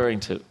was referring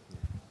to.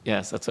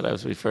 Yes, that's what I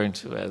was referring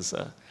to as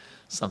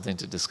something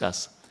to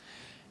discuss.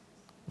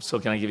 So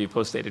can I give you a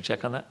post-dated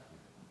check on that?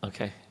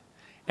 Okay.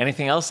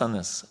 Anything else on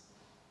this?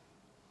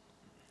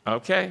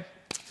 Okay.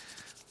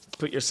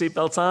 Put your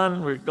seatbelts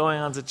on. We're going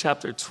on to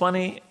chapter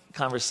 20,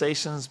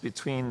 conversations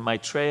between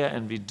Maitreya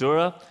and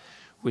Vidura,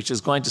 which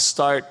is going to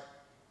start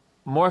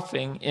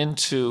morphing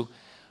into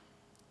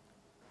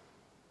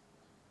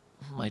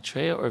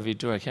Maitreya or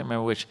Vidura, I can't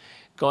remember which,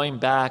 going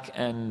back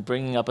and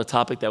bringing up a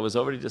topic that was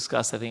already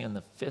discussed, I think, in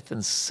the 5th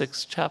and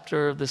 6th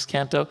chapter of this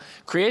canto,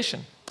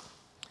 creation,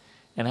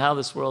 and how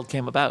this world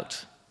came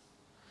about.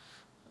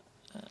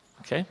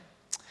 Okay?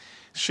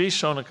 Sri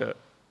Shonaka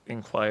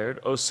inquired,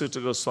 O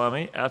Sutta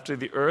Goswami, after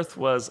the earth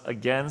was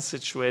again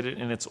situated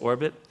in its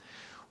orbit,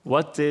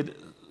 what did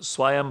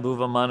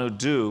Swayambhuva Manu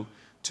do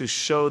to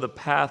show the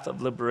path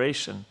of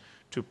liberation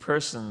to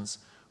persons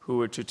who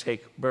were to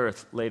take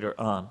birth later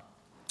on?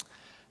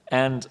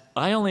 And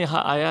I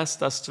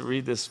asked us to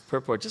read this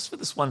purport just for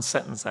this one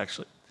sentence,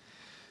 actually.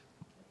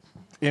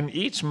 In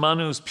each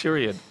Manu's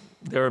period,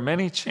 there are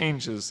many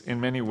changes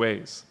in many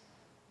ways.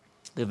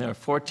 Then there are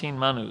 14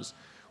 Manus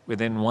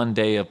within one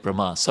day of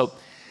Brahma. So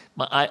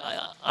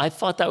I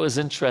thought that was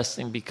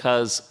interesting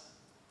because,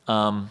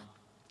 so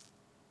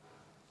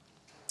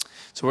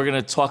we're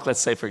going to talk, let's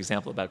say, for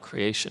example, about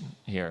creation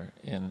here,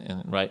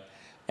 right?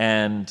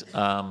 And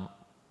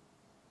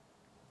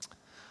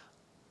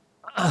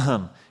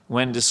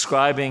when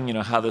describing,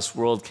 how this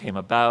world came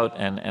about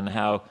and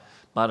how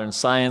modern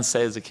science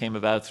says it came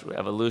about through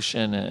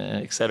evolution,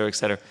 et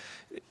cetera,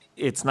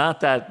 it's not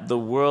that the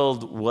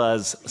world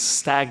was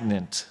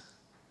stagnant,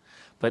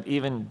 but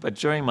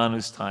during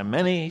Manu's time,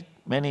 many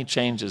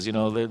changes.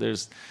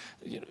 There's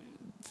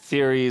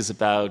theories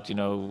about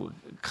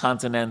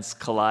continents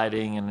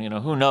colliding, and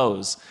who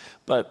knows,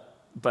 but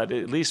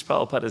at least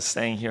Prabhupada is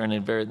saying here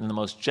in the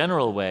most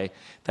general way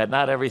that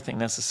not everything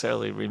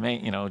necessarily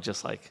remain.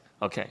 Just like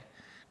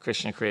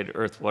Krishna created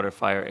earth, water,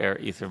 fire, air,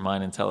 ether,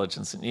 mind,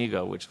 intelligence, and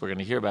ego, which we're going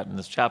to hear about in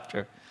this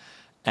chapter.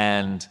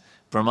 And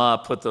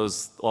Brahma put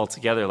those all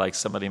together like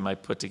somebody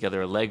might put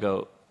together a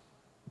Lego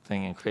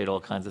thing and create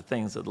all kinds of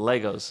things with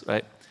Legos,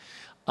 right?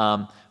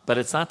 But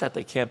it's not that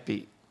they can't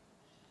be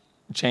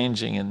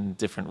changing in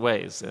different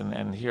ways.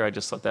 And here I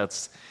just thought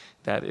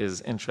that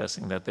is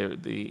interesting, that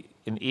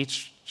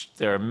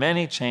there are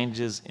many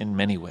changes in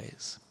many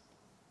ways.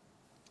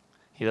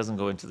 He doesn't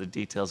go into the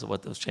details of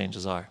what those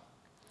changes are.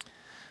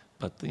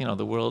 But,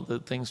 the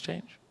world, things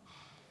change.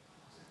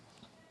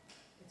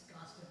 It's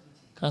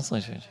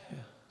constantly changing. Yeah.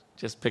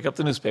 Just pick up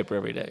the newspaper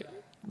every day.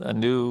 A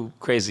new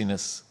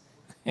craziness.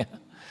 Yeah.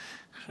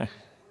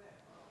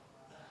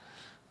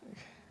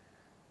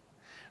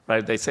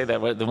 Right? They say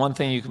that the one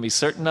thing you can be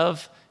certain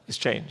of is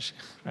change.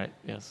 Right?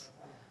 Yes.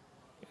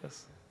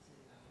 Yes.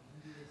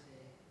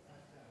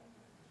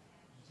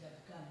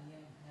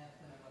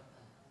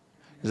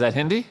 Is that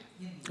Hindi?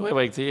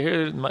 Wait, do you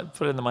hear it?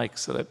 Put it in the mic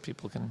so that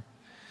people can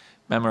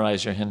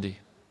memorize your Hindi.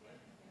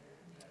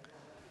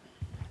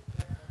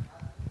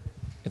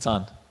 It's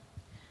on.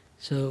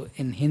 So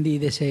in Hindi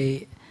they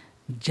say,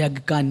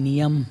 Jag ka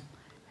niyam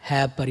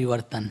hai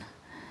parivartan.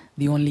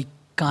 The only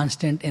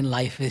constant in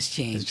life is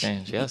change. Is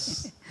change,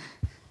 yes.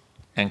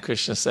 And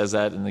Krishna says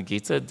that in the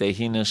Gita,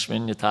 Dehina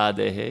shvinyata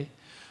dehe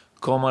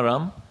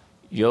komaram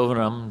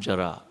yovram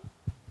jara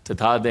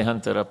tata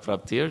dehantara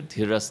praptir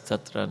dhiras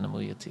tatra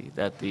namuyati.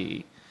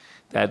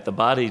 That the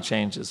body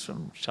changes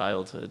from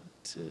childhood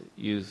to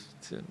youth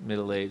to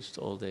middle age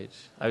to old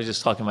age. I was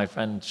just talking to my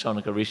friend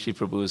Shonaka Rishi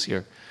Prabhu is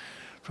here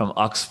from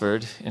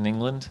Oxford in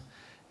England,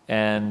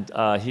 and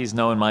he's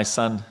known my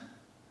son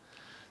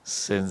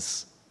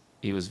since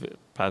he was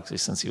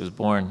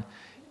born,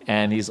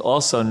 And he's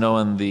also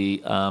known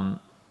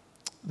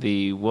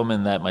the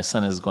woman that my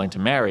son is going to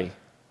marry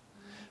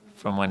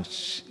from when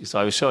so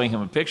I was showing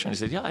him a picture, and he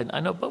said, yeah, I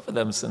know both of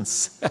them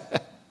since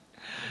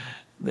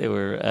they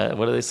were,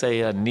 what do they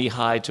say,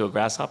 knee-high to a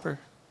grasshopper?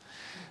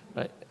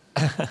 Right?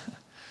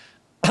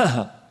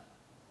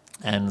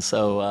 And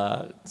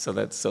so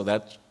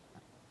that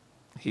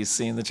he's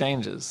seen the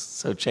changes.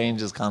 So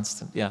change is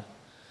constant, yeah.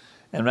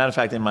 And matter of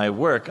fact, in my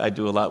work, I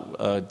do a lot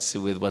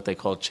with what they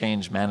call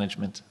change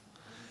management.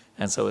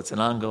 And so it's an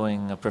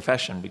ongoing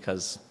profession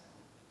because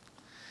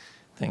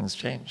things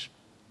change,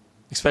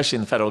 especially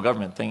in the federal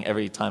government thing.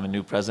 Every time a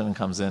new president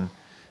comes in,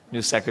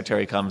 new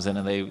secretary comes in,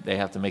 and they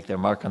have to make their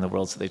mark on the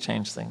world, so they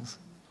change things.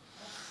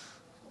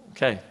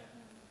 Okay.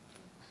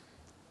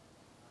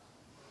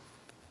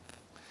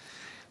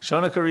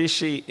 Shonaka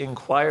Rishi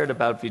inquired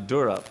about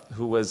Vidura,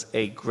 who was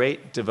a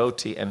great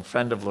devotee and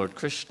friend of Lord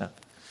Krishna,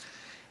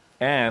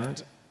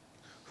 and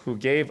who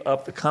gave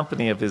up the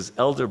company of his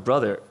elder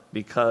brother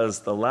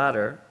because the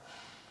latter,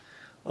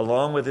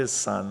 along with his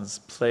sons,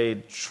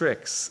 played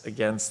tricks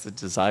against the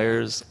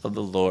desires of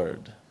the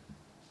Lord.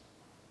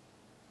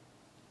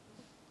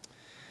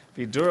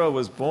 Vidura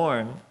was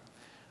born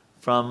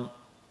from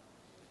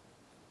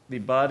the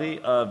body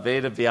of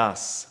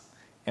Vedavyas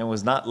and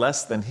was not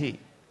less than he.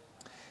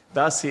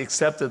 Thus, he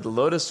accepted the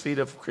lotus feet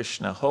of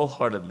Krishna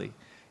wholeheartedly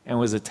and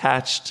was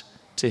attached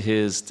to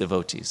his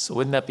devotees. So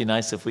wouldn't that be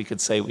nice if we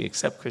could say we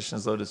accept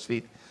Krishna's lotus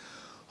feet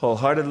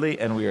wholeheartedly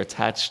and we are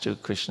attached to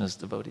Krishna's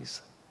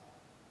devotees?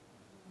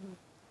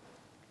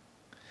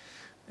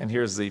 And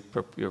here's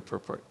your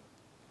purport.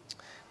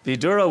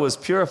 Vidura was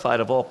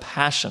purified of all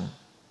passion.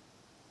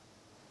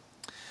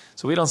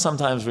 So we don't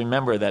sometimes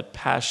remember that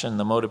passion,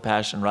 the mode of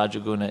passion,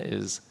 Rajaguna,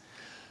 is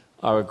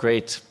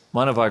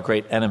one of our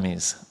great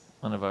enemies,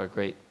 one of our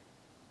great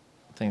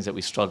things that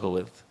we struggle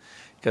with.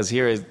 Because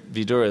here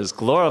Vidura is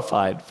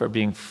glorified for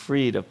being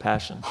freed of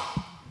passion.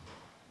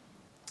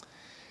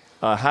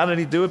 How did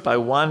he do it? By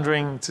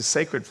wandering to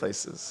sacred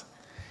places.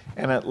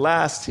 And at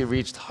last he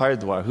reached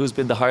Haridwar. Who's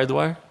been to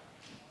Haridwar?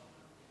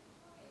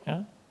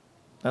 Yeah?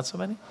 Not so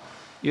many?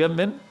 You haven't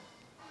been?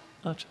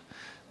 Oh,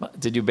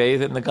 did you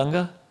bathe in the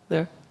Ganga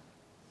there?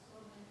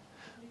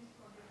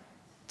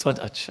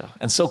 Acha.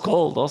 And so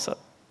cold also.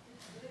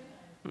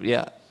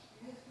 Yeah.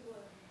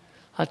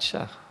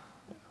 Acha.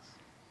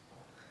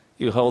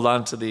 You hold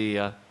on to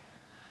the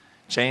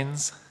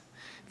chains.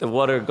 The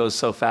water goes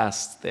so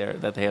fast there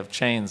that they have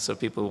chains, so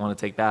people who want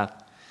to take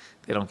bath,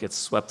 they don't get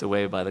swept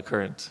away by the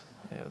current.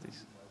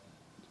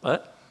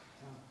 What?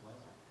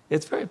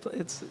 It's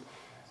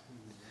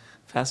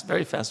fast,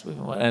 very fast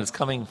moving water, and it's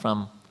coming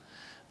from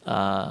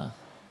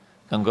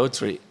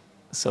Gangotri,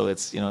 so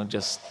it's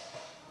just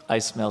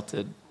ice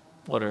melted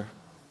water.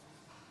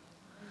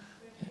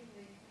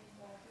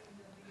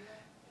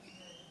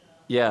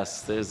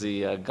 Yes, there's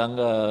the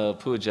Ganga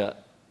Puja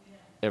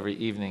every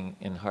evening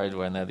in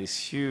Haridwar, and they have these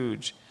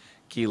huge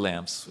ghee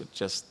lamps with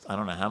just, I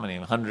don't know how many,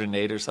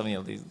 108 or something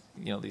of these,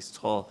 these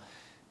tall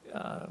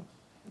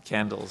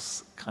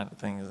candles kind of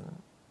things,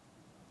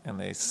 and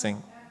they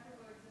sing.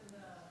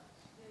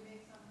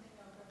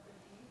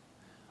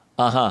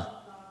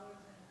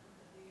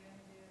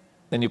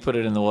 Then you put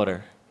it in the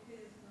water.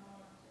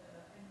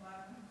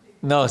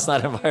 No, it's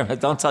not environment.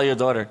 Don't tell your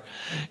daughter.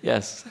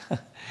 Yes,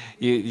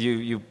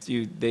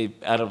 they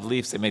out of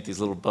leaves they make these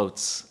little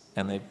boats,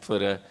 and they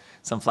put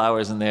some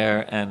flowers in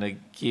there and a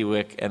ghee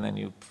wick, and then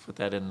you put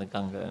that in the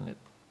Ganga, and it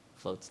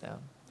floats down.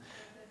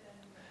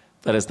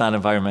 But it's not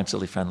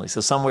environmentally friendly.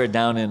 So somewhere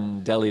down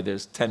in Delhi,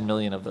 there's 10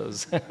 million of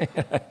those,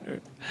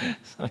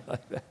 something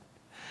like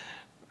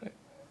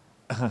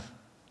that.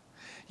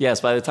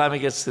 Yes, by the time it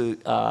gets to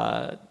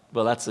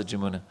that's the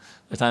Jamuna. By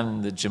the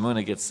time the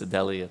Jamuna gets to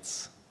Delhi,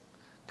 it's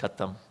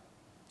Khattam.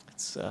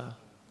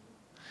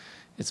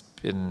 It's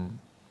been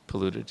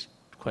polluted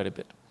quite a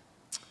bit.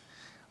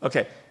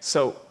 Okay,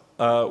 so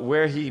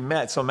where he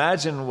met. So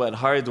imagine what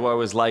Haridwar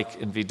was like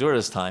in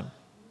Vidura's time.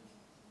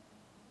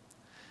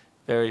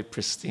 Very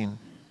pristine.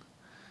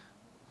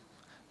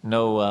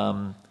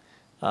 No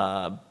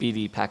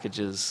beady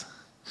packages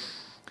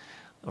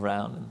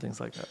around and things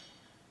like that.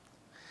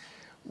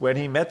 When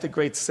he met the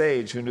great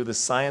sage who knew the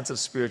science of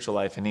spiritual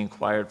life, and he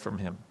inquired from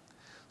him,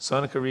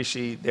 Shonaka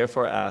Rishi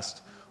therefore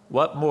asked,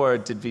 what more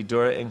did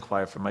Vidura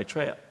inquire from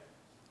Maitreya?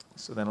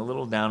 So then a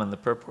little down in the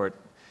purport,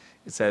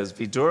 it says,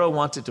 Vidura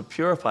wanted to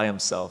purify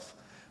himself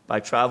by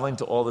traveling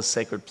to all the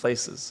sacred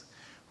places,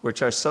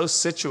 which are so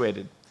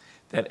situated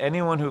that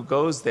anyone who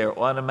goes there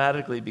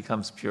automatically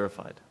becomes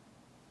purified.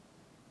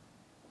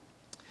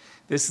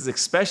 This is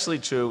especially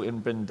true in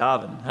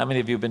Vrindavan. How many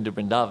of you have been to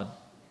Vrindavan?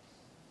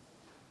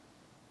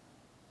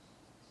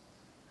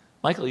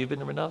 Michael, you've been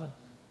to Vrindavan?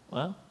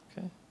 Well,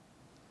 okay.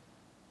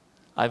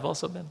 I've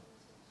also been.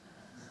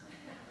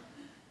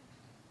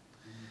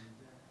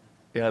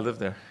 Yeah, I live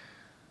there.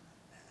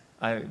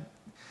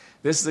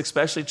 This is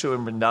especially true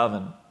in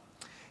Vrindavan.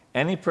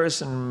 Any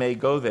person may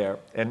go there,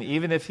 and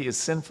even if he is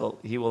sinful,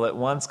 he will at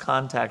once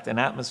contact an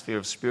atmosphere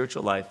of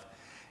spiritual life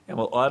and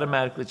will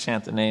automatically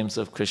chant the names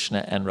of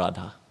Krishna and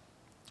Radha.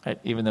 Right?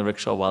 Even the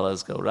rickshaw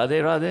wallahs go,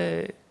 Radhe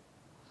Radhe.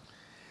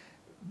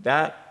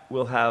 That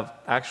we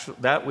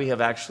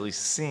have actually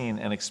seen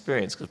and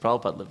experienced because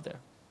Prabhupada lived there.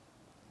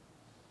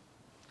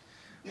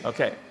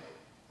 Okay.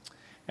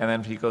 And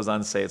then he goes on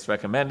to say it's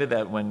recommended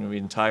that when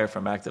we retire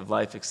from active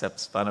life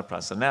except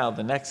vanaprastha. Now,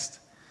 the next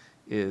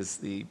is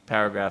the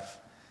paragraph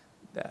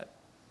that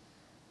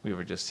we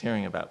were just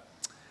hearing about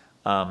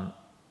from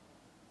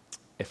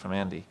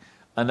Andy.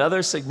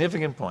 Another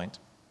significant point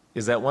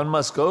is that one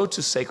must go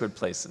to sacred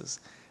places,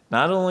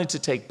 not only to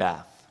take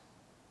bath,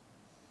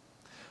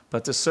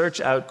 but to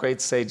search out great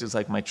sages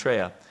like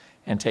Maitreya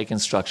and take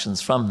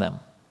instructions from them.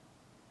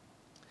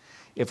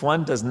 If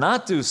one does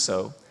not do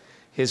so,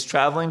 his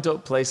traveling to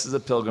places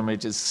of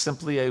pilgrimage is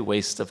simply a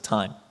waste of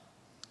time.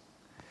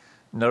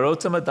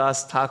 Narottama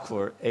Das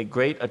Thakur, a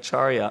great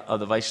acharya of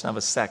the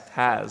Vaishnava sect,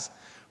 has,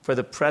 for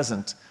the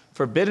present,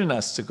 forbidden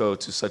us to go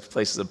to such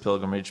places of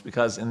pilgrimage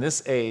because in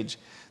this age,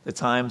 the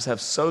times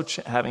have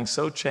having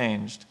so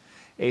changed,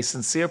 a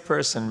sincere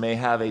person may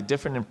have a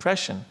different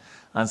impression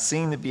on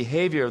seeing the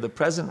behavior of the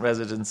present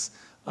residents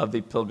of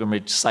the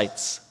pilgrimage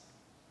sites.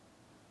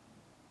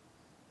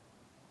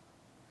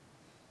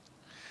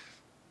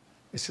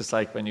 It's just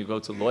like when you go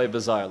to Loy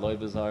Bazaar. Loy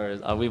Bazaar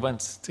is, we went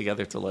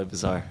together to Loy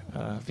Bazaar,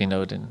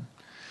 Vinod and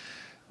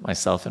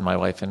myself and my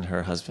wife and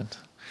her husband.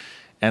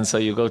 And so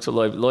you go to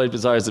Loy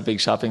Bazaar is a big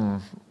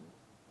shopping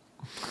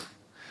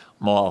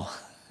mall,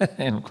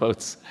 in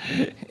quotes,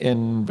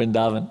 in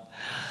Vrindavan.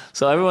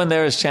 So everyone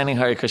there is chanting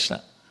Hare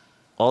Krishna.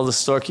 All the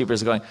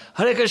storekeepers are going,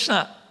 Hare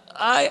Krishna,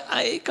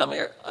 I come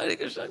here, Hare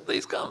Krishna,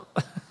 please come.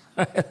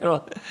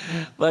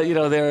 But you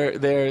know,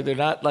 they're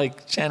not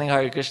like chanting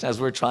Hare Krishna as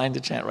we're trying to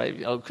chant,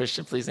 right? Oh,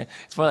 Krishna, please.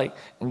 It's more like,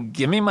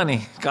 give me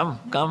money,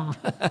 come.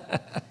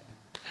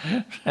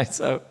 Right,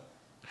 so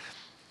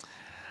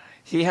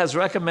he has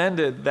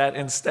recommended that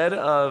instead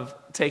of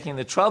taking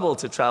the trouble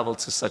to travel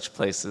to such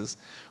places,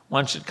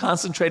 one should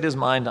concentrate his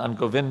mind on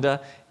Govinda,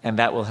 and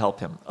that will help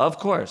him. Of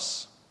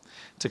course,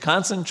 to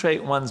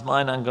concentrate one's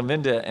mind on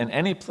Govinda in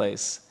any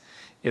place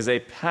is a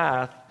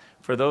path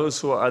for those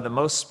who are the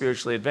most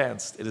spiritually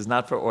advanced. It is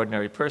not for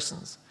ordinary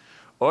persons.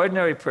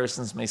 Ordinary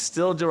persons may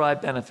still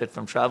derive benefit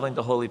from traveling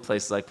to holy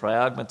places like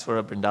Prayag,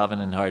 Mathura, Vrindavan,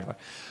 and Haridwar.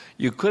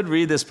 You could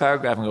read this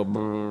paragraph and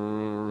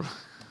go,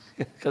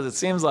 because it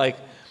seems like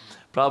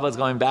Prabhupada's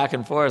going back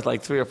and forth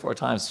like 3 or 4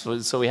 times.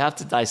 So we have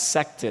to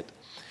dissect it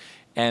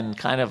and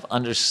kind of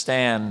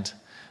understand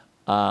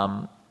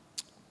kind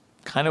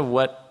of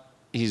what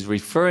he's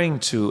referring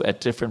to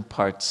at different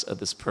parts of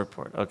this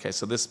purport. Okay,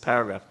 so this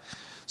paragraph.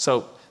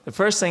 So the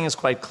first thing is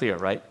quite clear,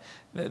 right?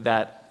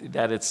 That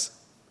it's,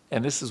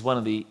 and this is one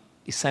of the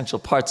essential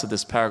parts of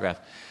this paragraph.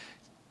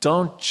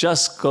 Don't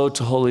just go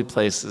to holy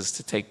places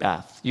to take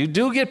bath. You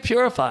do get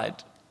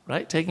purified,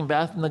 right? Taking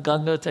bath in the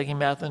Ganga, taking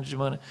bath in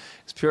Jamuna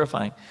is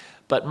purifying.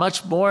 But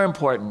much more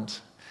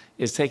important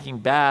is taking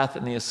bath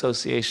in the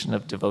association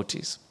of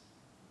devotees.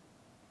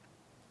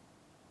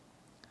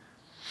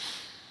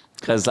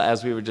 Because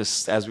as we were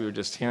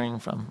just hearing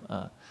from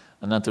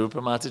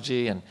Anantarupa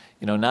Mataji, and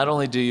you know, not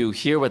only do you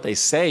hear what they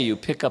say, you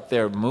pick up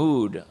their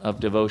mood of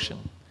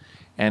devotion.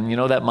 And you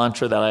know that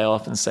mantra that I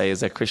often say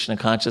is that Krishna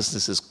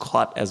consciousness is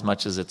caught as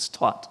much as it's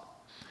taught.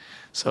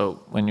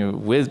 So when you're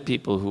with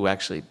people who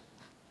actually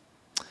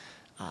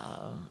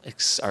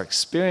are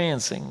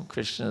experiencing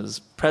Krishna's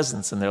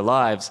presence in their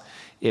lives,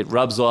 it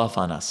rubs off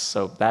on us.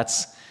 So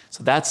that's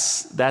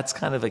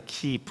kind of a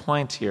key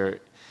point here.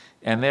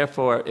 And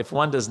therefore, if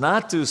one does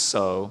not do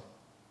so,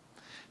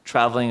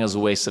 traveling is a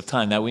waste of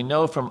time. Now we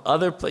know from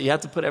other places, you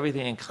have to put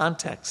everything in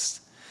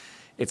context.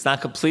 It's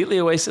not completely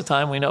a waste of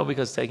time, we know,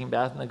 because taking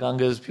bath in the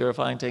Ganga is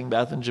purifying, taking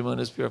bath in Jamuna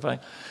is purifying.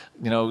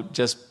 You know,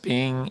 just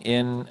being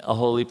in a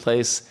holy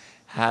place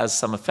has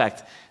some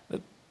effect.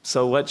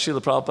 So what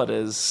Srila Prabhupada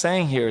is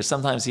saying here is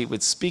sometimes he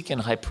would speak in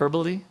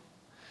hyperbole,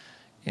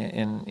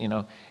 you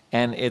know,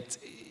 and it's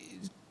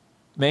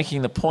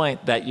making the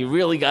point that you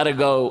really got to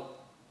go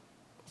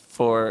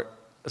for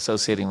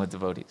associating with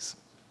devotees.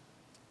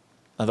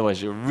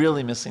 Otherwise, you're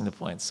really missing the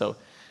point. So,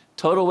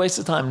 total waste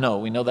of time? No,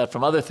 we know that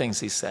from other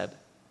things he said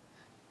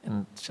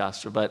in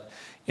Shastra. But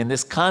in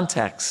this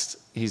context,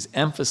 he's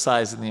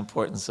emphasizing the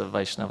importance of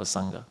Vaishnava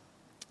Sangha,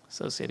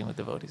 associating with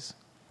devotees.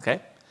 Okay?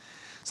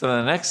 So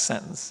then the next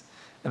sentence,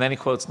 and then he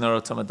quotes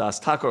Narottama Das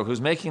Thakur, who's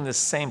making this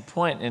same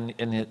point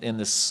in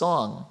this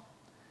song.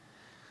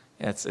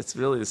 It's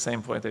really the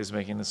same point that he's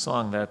making in the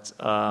song, that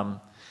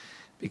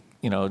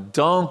you know,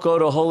 don't go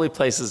to holy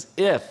places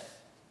if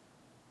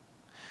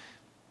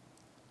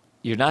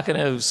you're not going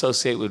to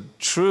associate with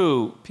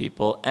true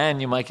people, and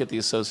you might get the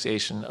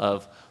association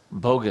of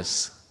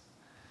bogus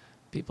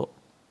people.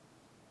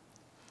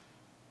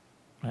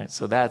 Right?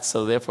 So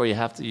therefore you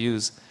have to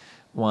use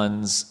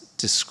one's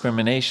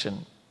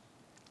discrimination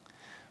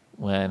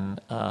when,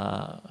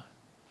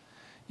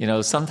 you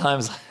know,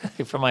 sometimes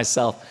for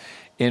myself,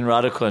 in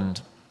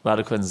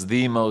Radhakund's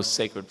the most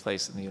sacred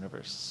place in the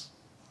universe.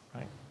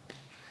 Right?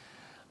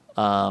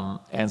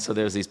 And so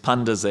there's these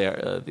pandas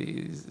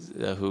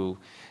there, who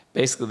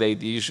basically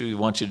they usually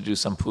want you to do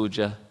some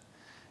puja,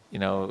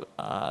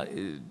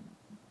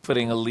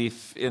 putting a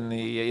leaf in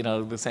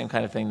the same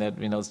kind of thing that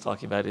Vinod's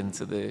talking about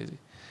into the.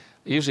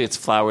 Usually it's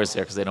flowers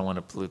there because they don't want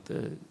to pollute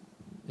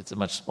it's a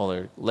much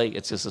smaller lake.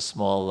 It's just a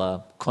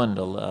small kund,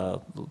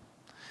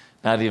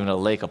 not even a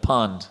lake, a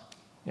pond.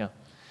 Yeah.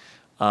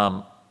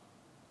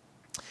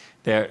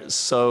 They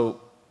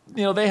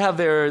have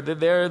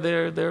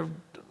their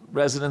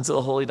residents of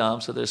the Holy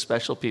Dham, so they're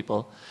special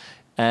people.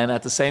 And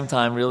at the same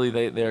time,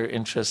 really, their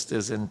interest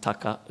is in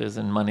taka, is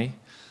in money.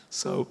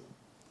 So,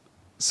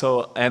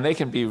 and they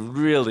can be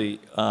really,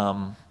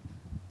 how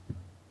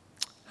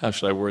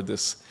should I word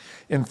this?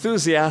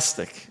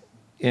 Enthusiastic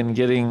in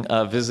getting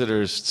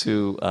visitors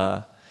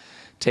to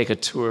take a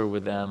tour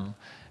with them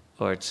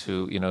or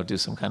to, do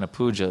some kind of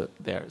puja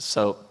there.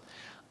 So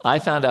I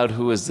found out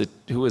who was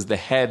the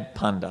head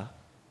panda.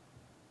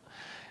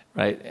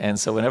 Right? And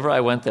so whenever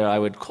I went there, I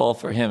would call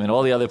for him. And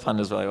all the other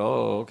pandas were like,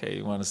 oh, okay,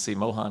 you want to see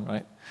Mohan,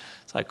 right?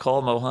 So I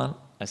call Mohan.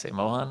 I say,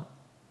 Mohan,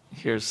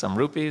 here's some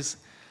rupees.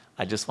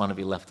 I just want to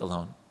be left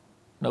alone.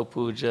 No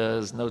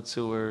pujas, no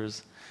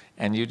tours.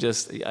 And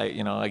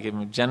I give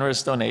him a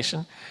generous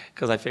donation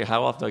because I figure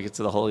how often do I get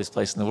to the holiest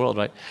place in the world,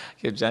 right?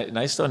 Give a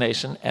nice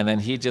donation, and then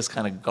he just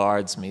kind of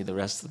guards me the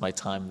rest of my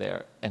time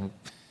there and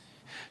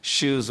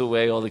shoos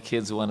away all the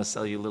kids who want to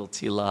sell you little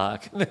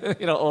tilak,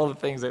 all the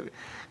things that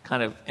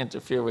kind of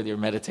interfere with your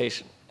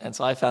meditation. And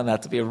so I found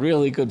that to be a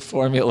really good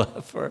formula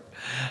for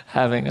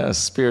having a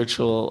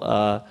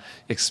spiritual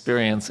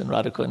experience in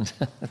Radhakund.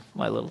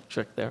 My little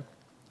trick there.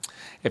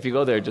 If you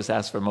go there, just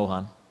ask for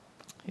Mohan.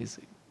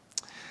 Easy.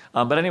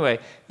 But anyway,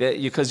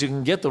 because you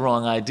can get the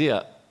wrong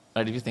idea.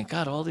 Right? If you think,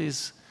 God, all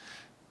these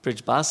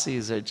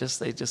Brijbasis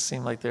they just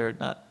seem like they're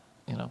not,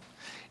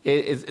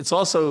 It's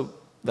also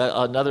that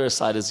another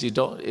aside is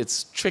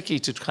it's tricky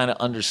to kind of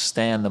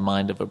understand the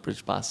mind of a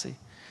Brijbasi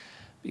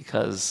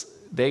because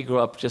they grew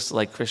up just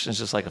like Krishna's,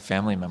 just like a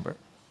family member.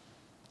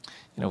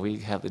 We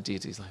have the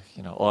deities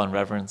like, awe and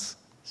reverence.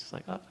 It's just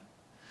like, oh,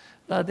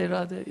 Radhe,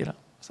 Radhe,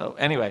 So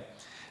anyway,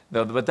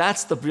 but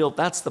that's the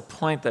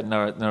point that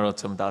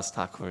Narottam Das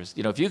Thakur is.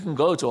 If you can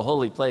go to a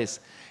holy place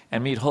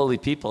and meet holy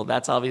people,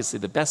 that's obviously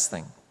the best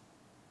thing.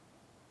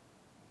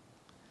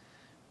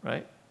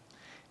 Right?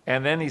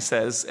 And then he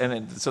says,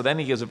 so then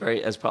he gives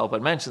as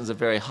Prabhupada mentions, a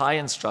very high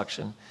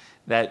instruction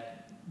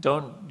that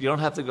you don't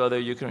have to go there,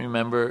 you can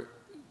remember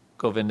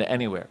Govinda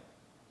anywhere.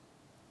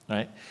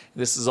 Right?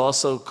 This is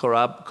also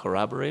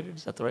corroborated,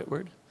 is that the right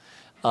word?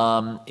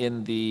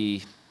 In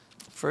the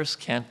first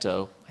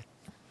canto, I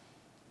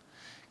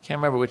can't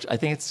remember which, I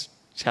think it's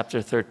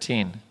chapter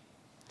 13.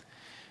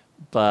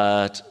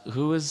 But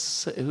who's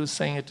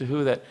saying it to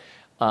who? That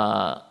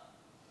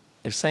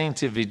they're saying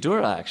to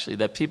Vidura, actually,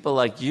 that people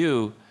like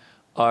you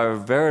are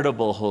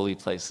veritable holy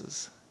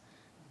places.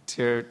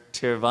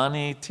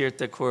 Tirvani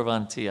Tirtha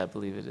Kurvanti, I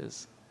believe it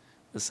is,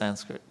 the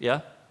Sanskrit.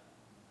 Yeah?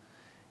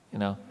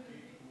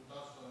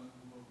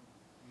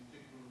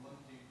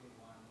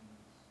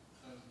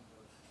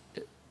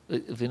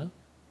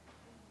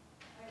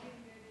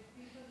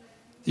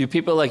 You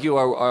people like you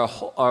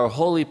are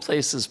holy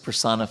places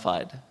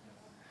personified.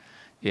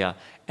 Yeah.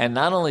 And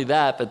not only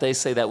that, but they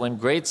say that when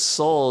great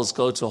souls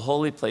go to a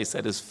holy place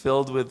that is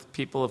filled with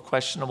people of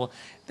questionable,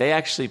 they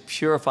actually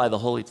purify the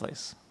holy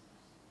place.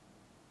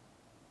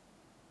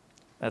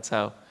 That's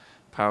how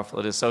powerful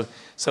it is. So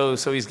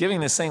he's giving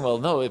this saying, well,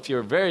 no, if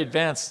you're very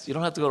advanced, you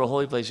don't have to go to a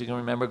holy place, you can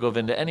remember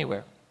Govinda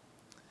anywhere.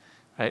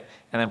 Right?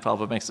 And then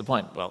Prabhupada makes the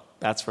point, well,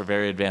 that's for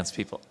very advanced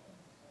people.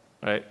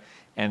 Right?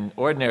 And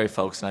ordinary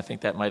folks, and I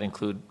think that might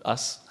include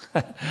us,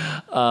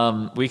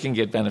 we can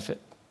get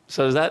benefit.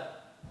 So does that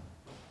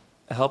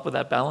help with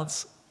that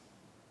balance?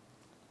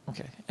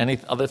 Okay. Any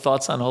other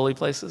thoughts on holy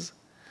places?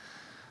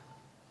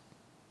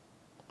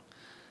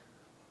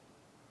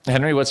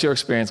 Henry, what's your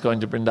experience going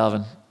to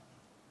Vrindavan?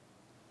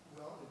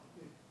 Well,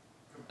 it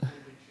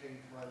completely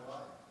changed my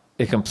life.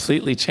 It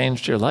completely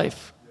changed your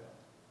life? Yeah.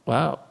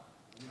 Wow.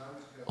 I mean,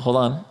 Hold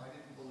on. I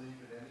didn't believe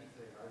in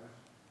anything.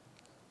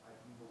 I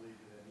didn't believe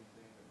in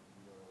anything.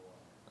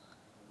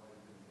 I might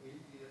have been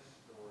atheist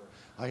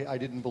or... I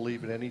didn't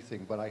believe in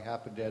anything, but I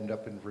happened to end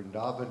up in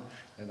Vrindavan,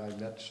 and I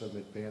met some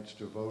advanced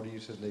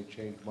devotees, and they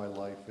changed my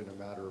life in a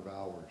matter of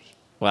hours.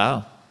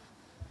 Wow.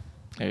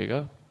 There you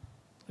go.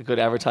 A good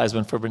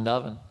advertisement for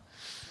Vrindavan.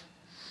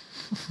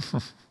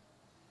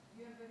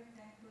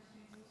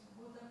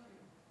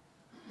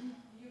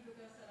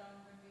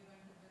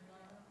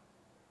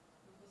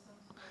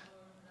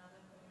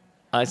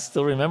 I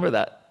still remember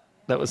that.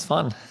 That was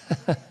fun.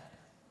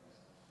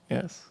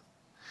 Yes.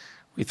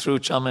 We threw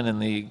Chaman in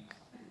the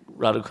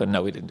Radhakund.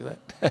 No, we didn't do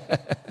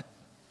that.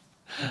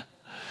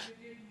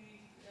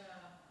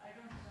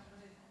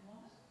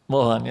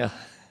 Mohan, yeah.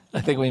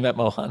 I think we met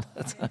Mohan.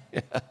 That's,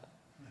 yeah.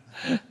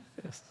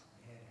 Yes.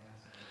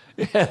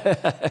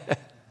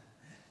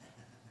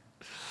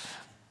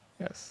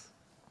 Yes.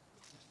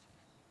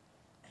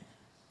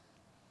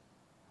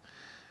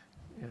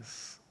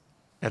 Yes.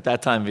 At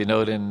that time,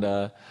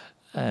 Vinod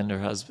and her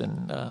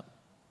husband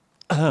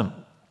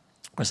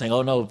were saying,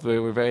 oh no,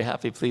 we're very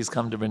happy, please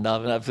come to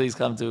Vrindavan, please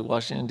come to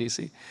Washington,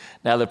 D.C.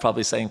 Now they're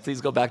probably saying,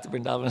 please go back to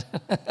Vrindavan.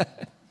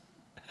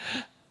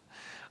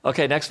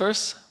 Okay, next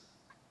verse.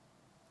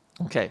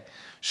 Okay,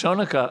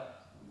 Shonaka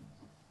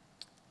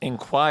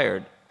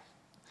inquired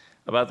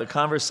about the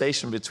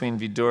conversation between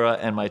Vidura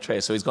and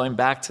Maitreya. So he's going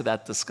back to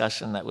that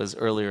discussion that was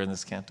earlier in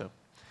this canto.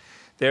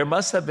 There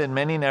must have been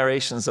many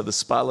narrations of the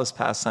spotless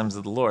pastimes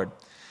of the Lord.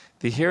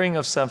 The hearing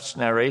of such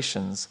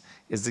narrations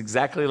is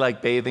exactly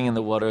like bathing in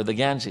the water of the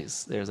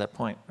Ganges. There's that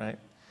point, right?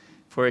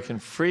 For it can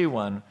free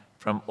one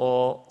from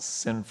all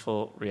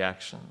sinful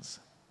reactions.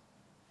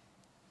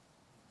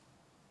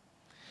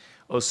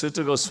 O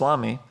Sutta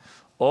Goswami,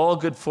 all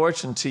good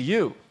fortune to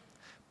you.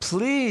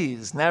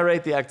 Please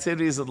narrate the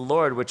activities of the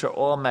Lord, which are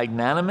all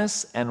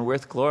magnanimous and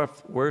worth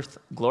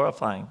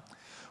glorifying.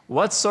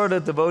 What sort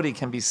of devotee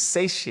can be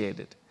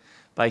satiated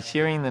by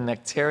hearing the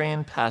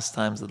nectarian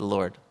pastimes of the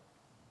Lord?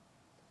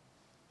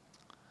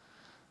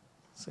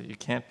 So you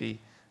can't be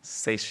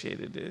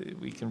satiated.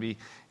 We can be,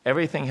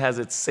 everything has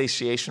its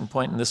satiation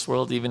point in this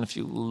world, even if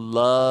you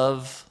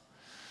love,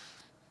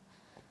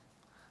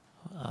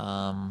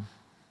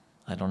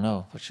 I don't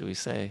know, what should we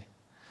say?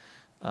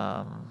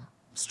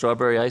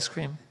 Strawberry ice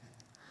cream.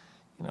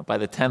 You know, by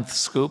the 10th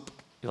scoop,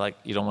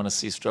 you don't want to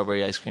see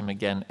strawberry ice cream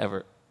again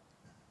ever,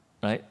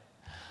 right?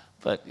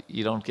 But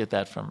you don't get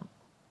that from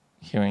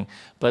hearing.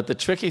 But the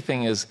tricky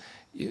thing is,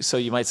 so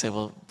you might say,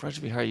 well, Braj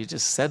Vihar, you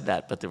just said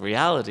that, but the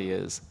reality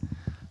is,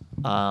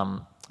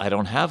 I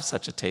don't have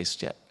such a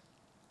taste yet.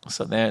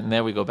 So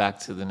there we go back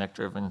to the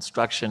nectar of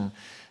instruction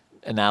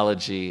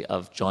analogy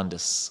of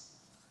jaundice,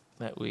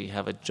 that we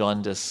have a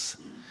jaundice,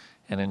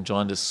 and in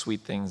jaundice,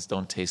 sweet things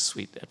don't taste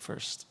sweet at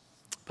first.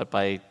 But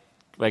by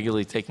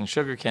regularly taking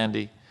sugar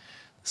candy,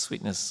 the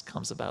sweetness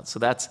comes about. So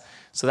that's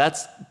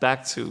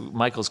back to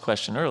Michael's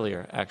question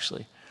earlier,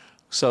 actually.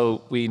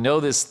 So we know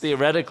this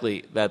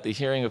theoretically, that the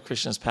hearing of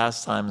Krishna's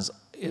pastimes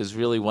is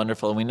really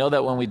wonderful. And we know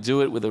that when we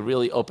do it with a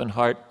really open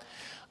heart,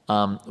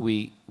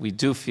 we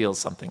do feel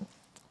something.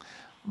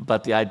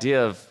 But the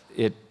idea of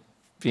it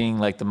being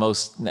like the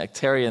most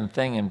nectarian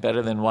thing and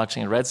better than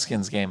watching a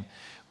Redskins game,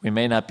 we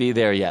may not be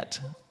there yet,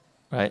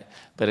 right?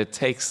 But it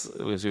takes,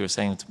 as we were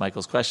saying to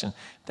Michael's question,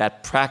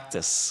 that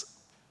practice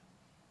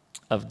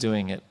of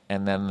doing it,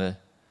 and then the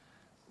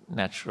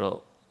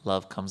natural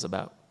love comes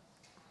about.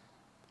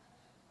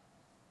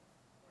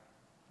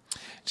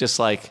 Just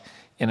like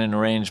in an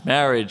arranged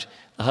marriage,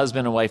 the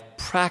husband and wife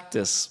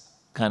practice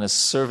kind of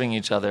serving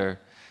each other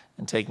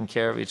and taking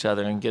care of each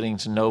other and getting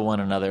to know one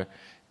another,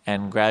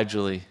 and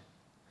gradually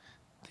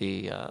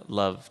the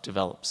love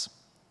develops.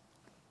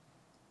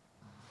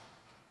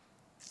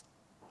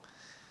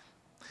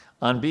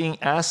 On being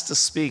asked to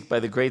speak by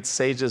the great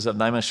sages of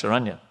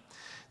Naimisharanya,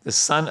 the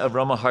son of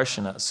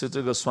Ramaharshana,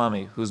 Sutta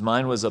Goswami, whose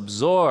mind was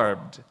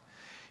absorbed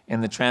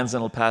in the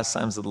transcendental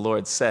pastimes of the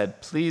Lord,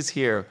 said, "Please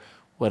hear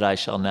what I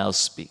shall now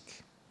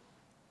speak."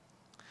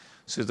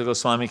 Sutta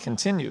Goswami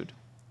continued,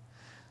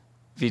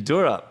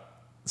 Vidura.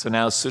 So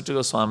now Sutta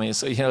Goswami,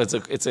 so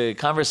it's a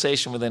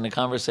conversation within a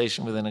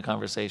conversation within a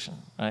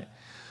conversation, right?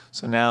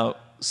 So now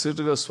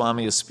Sutta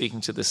Goswami is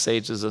speaking to the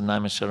sages of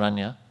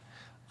Naimisharanya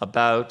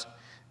about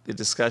the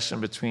discussion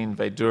between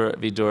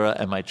Vidura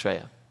and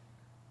Maitreya.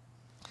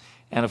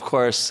 And of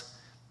course,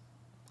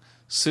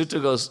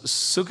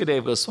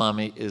 Sukadeva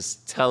Goswami is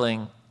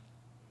telling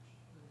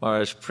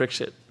Maharaj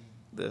Parikshit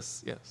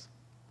this, yes.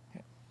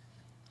 Okay.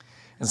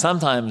 And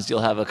sometimes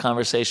you'll have a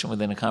conversation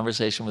within a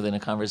conversation within a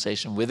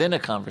conversation within a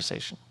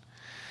conversation.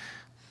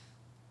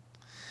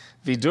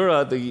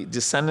 Vidura, the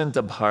descendant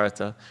of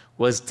Bharata,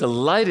 was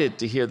delighted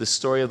to hear the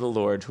story of the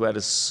Lord, who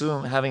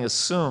having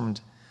assumed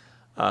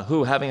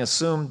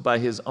by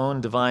his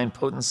own divine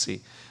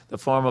potency the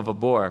form of a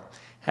boar,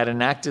 had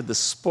enacted the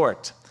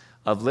sport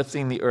of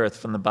lifting the earth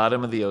from the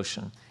bottom of the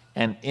ocean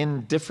and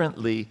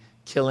indifferently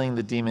killing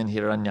the demon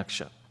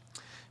Hiranyaksha.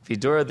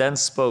 Vidura then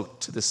spoke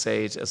to the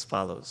sage as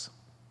follows.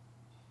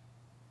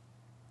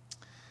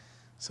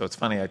 So it's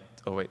funny,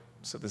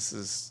 so this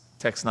is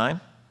text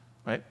 9,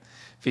 right?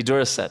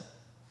 Vidura said,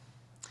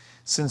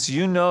 "Since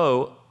you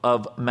know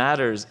of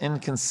matters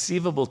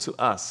inconceivable to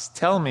us,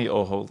 tell me,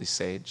 O holy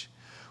sage,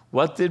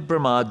 what did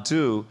Brahma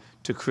do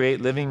to create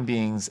living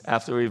beings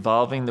after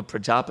evolving the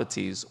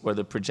Prajapatis, or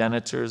the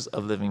progenitors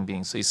of living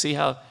beings?" So you see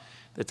how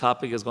the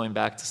topic is going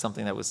back to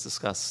something that was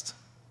discussed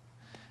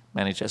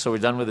many times. So we're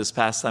done with this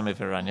pastime of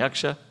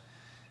Hiranyaksha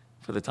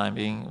for the time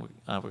being.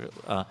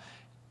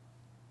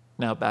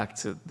 Now back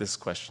to this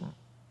question.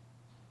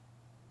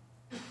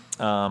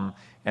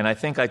 And I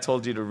think I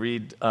told you to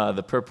read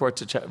the purport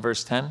to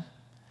verse 10.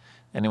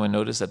 Anyone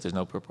notice that there's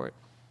no purport?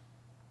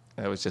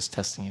 I was just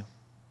testing you.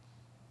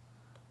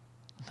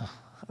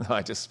 No,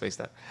 I just spaced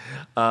that.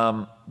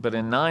 But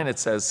in 9 it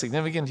says,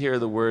 significant here are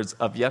the words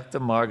Avyakta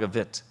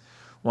Margavit,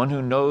 one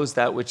who knows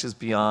that which is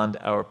beyond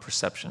our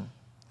perception.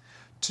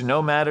 To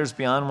know matters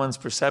beyond one's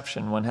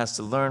perception, one has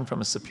to learn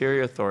from a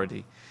superior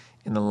authority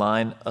in the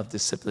line of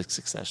disciplic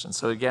succession.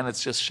 So again,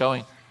 it's just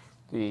showing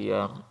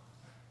the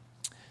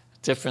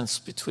difference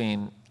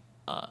between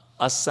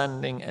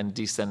ascending and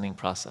descending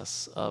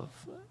process of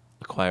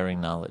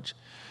acquiring knowledge.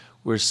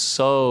 We're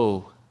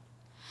so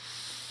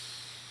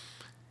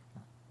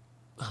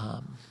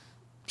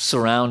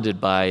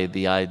surrounded by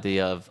the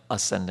idea of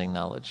ascending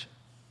knowledge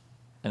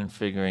and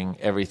figuring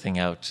everything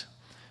out.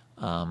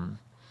 And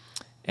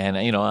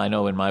I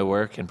know in my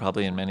work and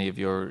probably in many of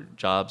your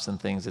jobs and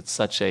things, it's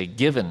such a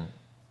given.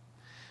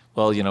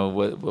 Well,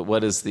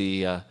 what did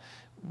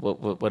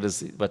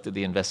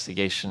the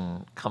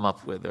investigation come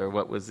up with, or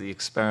what was the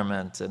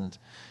experiment, and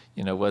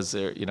was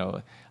there,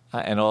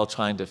 and all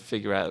trying to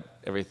figure out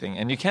everything.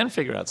 And you can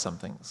figure out some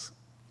things.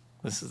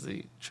 This is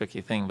the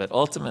tricky thing, but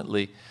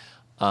ultimately,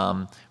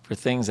 for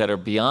things that are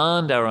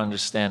beyond our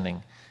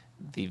understanding,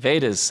 the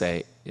Vedas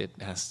say it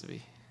has to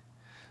be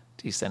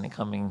descending,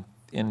 coming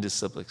in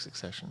disciplic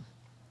succession.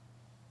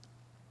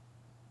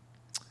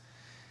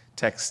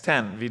 Text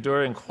 10,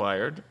 Vidura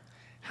inquired,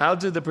 how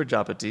did the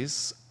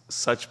Prajapatis,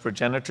 such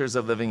progenitors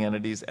of living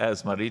entities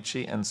as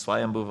Marichi and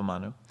Swayambhuva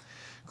Manu,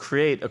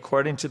 create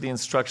according to the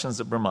instructions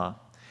of Brahma,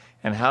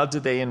 and how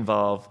did they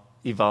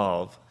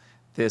evolve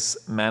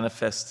this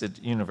manifested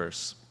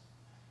universe?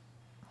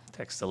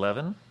 Text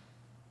 11.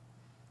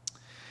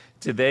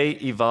 Did they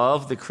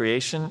evolve the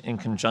creation in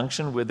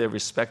conjunction with their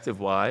respective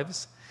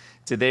wives?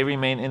 Did they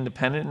remain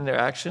independent in their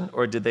action,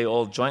 or did they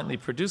all jointly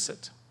produce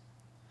it?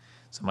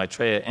 So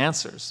Maitreya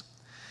answers,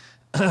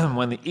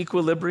 when the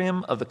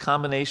equilibrium of the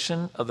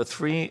combination of the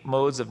three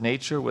modes of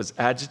nature was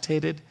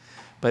agitated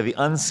by the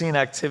unseen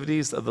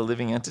activities of the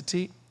living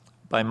entity,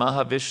 by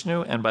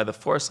Mahavishnu, and by the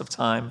force of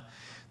time,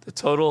 the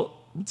total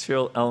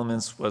material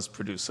elements was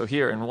produced. So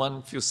here,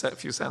 in few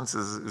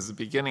sentences, is the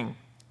beginning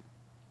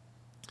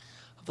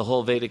of the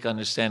whole Vedic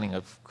understanding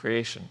of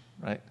creation,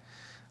 right?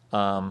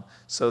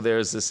 So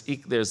there's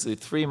the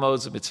three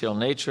modes of material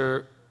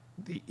nature.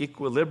 The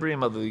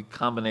equilibrium of the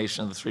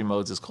combination of the three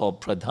modes is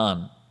called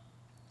pradhan.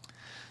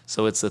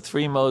 So it's the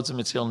three modes of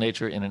material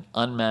nature in an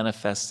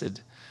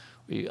unmanifested,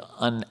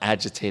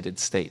 unagitated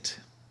state.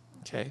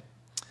 Okay?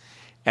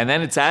 And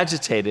then it's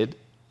agitated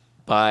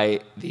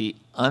by the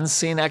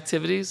unseen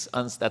activities,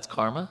 that's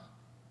karma,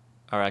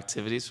 our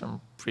activities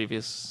from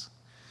previous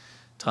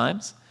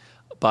times,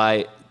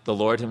 by the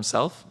Lord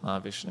himself,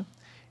 Mahavishnu,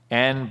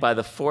 and by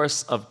the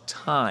force of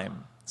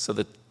time. So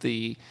that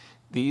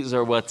these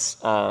are what's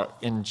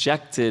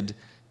injected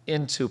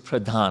into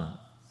pradhan.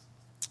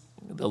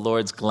 The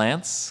Lord's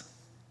glance,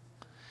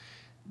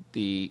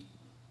 the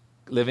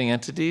living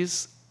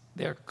entities,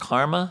 their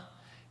karma,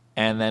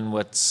 and then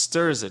what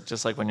stirs it,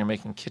 just like when you're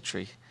making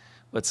khichdi,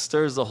 what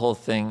stirs the whole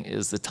thing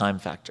is the time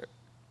factor.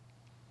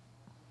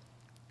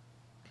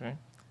 Okay?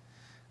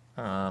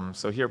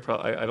 So here,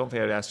 I don't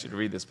think I'd asked you to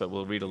read this, but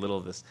we'll read a little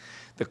of this.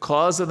 The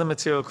cause of the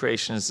material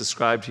creation is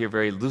described here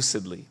very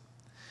lucidly.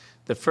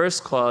 The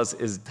first cause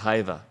is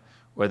daiva,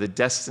 or the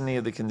destiny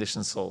of the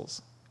conditioned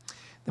souls.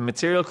 The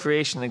material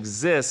creation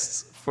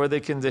exists for the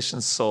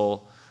conditioned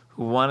soul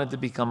who wanted to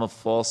become a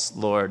false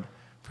lord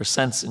for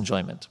sense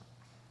enjoyment.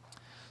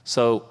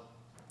 So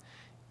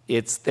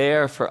it's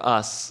there for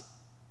us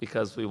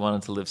because we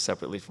wanted to live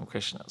separately from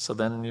Krishna. So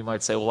then you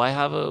might say, well, why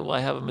have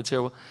a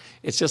material?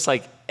 It's just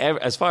like,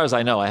 as far as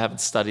I know, I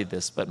haven't studied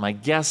this, but my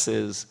guess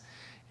is,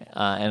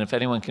 and if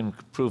anyone can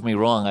prove me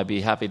wrong, I'd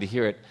be happy to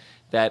hear it,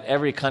 that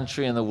every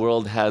country in the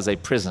world has a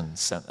prison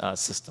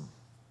system.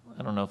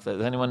 I don't know if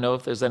does anyone know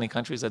if there's any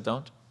countries that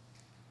don't?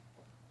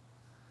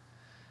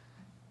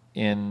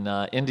 In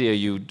India,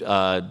 you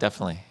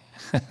definitely.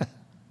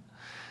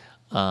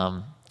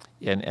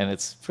 And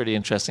it's a pretty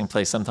interesting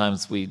place.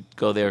 Sometimes we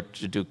go there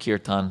to do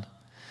kirtan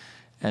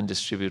and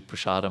distribute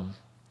prasadam,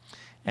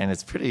 and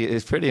it's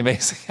pretty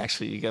amazing.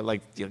 Actually,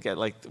 you'll get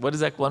like what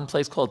is that one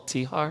place called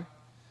Tihar?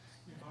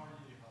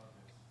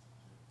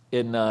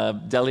 In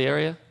Delhi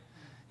area.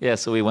 Yeah,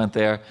 so we went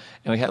there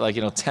and we had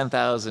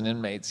 10,000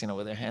 inmates,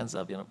 with their hands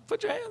up.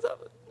 Put your hands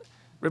up,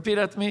 repeat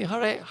after me,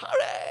 Hare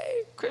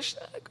Hare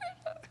Krishna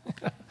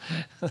Krishna.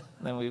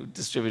 Then we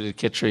distributed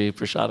khichdi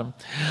prasadam,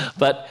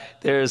 but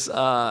there's.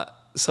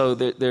 So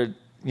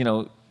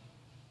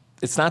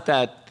it's not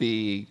that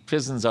the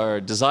prisons are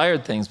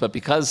desired things, but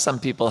because some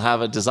people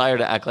have a desire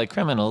to act like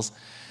criminals,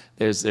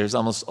 there's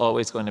almost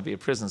always going to be a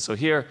prison. So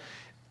here,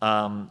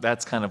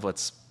 that's kind of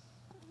what's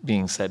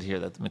being said here,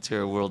 that the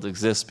material world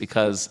exists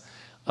because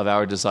of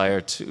our desire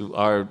to,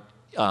 our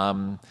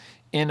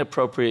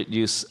inappropriate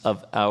use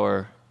of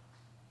our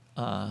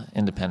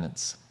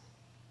independence.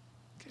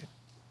 Okay.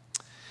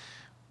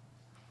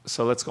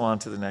 So let's go on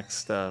to the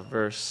next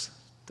verse.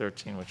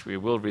 13, which we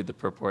will read the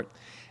purport.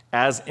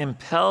 As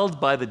impelled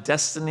by the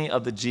destiny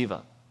of the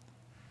jiva,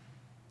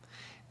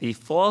 the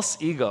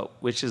false ego,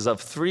 which is of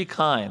three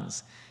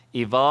kinds,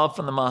 evolved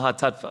from the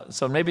Mahatattva.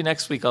 So maybe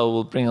next week I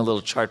will bring a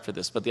little chart for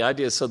this, but the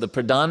idea is, so the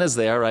pradhan is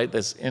there, right?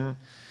 This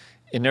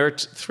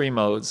inert three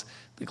modes,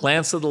 the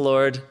glance of the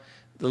Lord,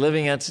 the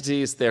living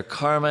entities, their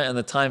karma, and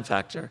the time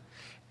factor.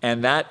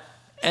 And that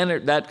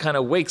kind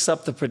of wakes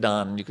up the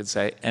pradhan, you could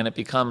say, and it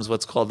becomes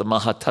what's called the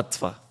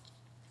Mahatattva.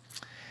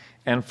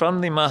 And from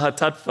the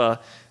Mahatattva,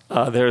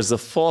 there's the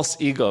false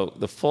ego,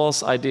 the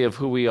false idea of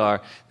who we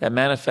are that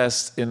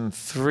manifests in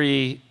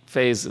 3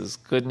 phases: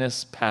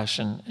 goodness,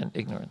 passion, and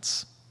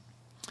ignorance.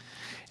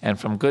 And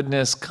from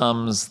goodness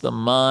comes the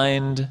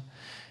mind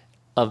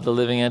of the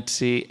living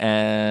entity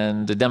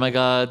and the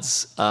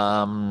demigods.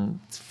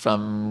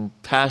 From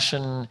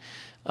passion,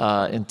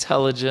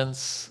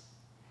 intelligence.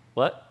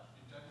 What?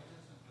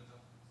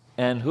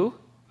 And who?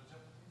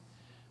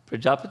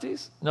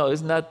 Prajapatis? No,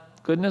 isn't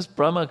that goodness?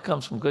 Brahma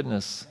comes from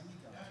goodness.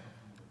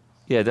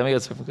 Yeah,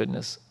 demigods are from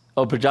goodness.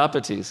 Oh,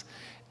 Prajapatis.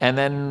 And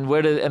then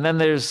and then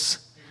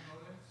there's...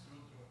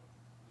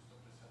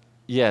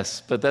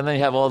 Yes, but then they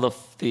have all the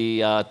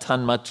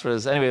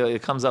tanmatras. Anyway,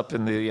 it comes up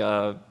in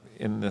the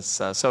in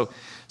this. So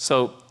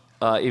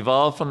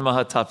evolved from the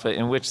Mahatattva,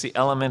 in which the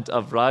element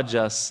of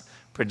rajas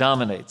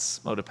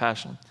predominates, mode of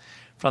passion.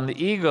 From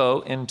the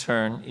ego, in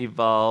turn,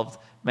 evolved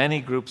many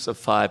groups of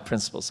 5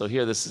 principles. So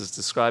here, this is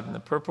described in the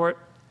purport.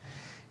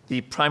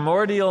 The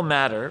primordial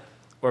matter,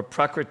 or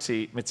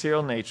prakriti,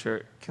 material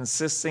nature,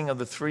 consisting of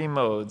the 3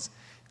 modes,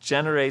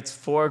 generates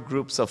 4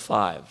 groups of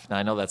 5. Now,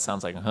 I know that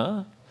sounds like,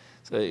 huh?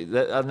 So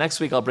next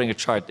week I'll bring a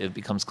chart, it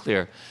becomes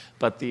clear.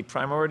 But the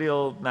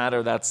primordial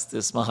matter, that's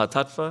this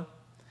Mahatattva,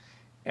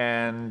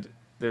 and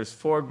there's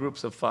 4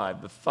 groups of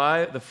 5.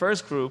 The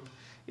first group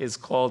is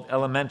called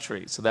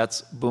elementary. So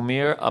that's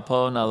Bhumir,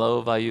 Apo,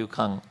 Nalo, Vayu,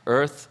 Kang.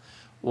 Earth,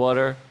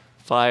 water,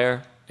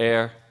 fire,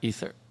 air,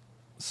 ether.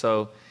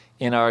 So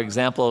in our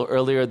example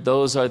earlier,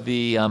 those are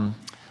the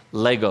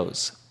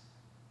Legos.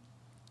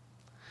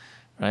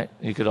 Right?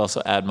 You could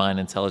also add mind,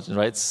 intelligence,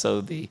 right?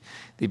 So the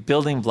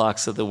building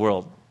blocks of the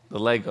world, the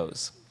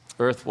Legos.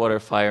 Earth, water,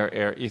 fire,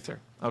 air, ether.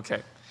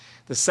 Okay.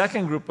 The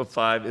second group of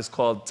 5 is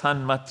called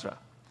Tanmatra,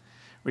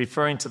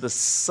 referring to the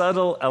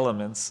subtle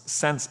elements,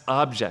 sense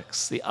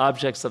objects, the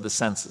objects of the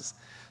senses.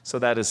 So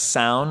that is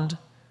sound,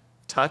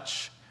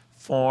 touch,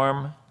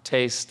 form,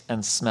 taste,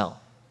 and smell.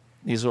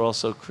 These are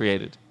also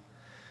created.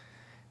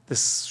 The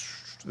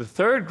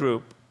third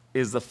group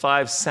is the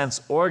 5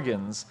 sense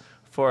organs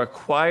for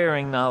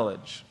acquiring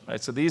knowledge.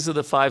 Right? So these are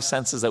the 5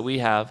 senses that we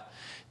have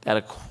that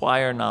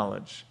acquire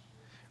knowledge.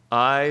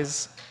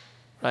 Eyes,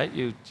 right?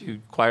 You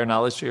acquire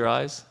knowledge through your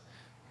eyes.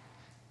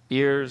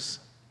 Ears,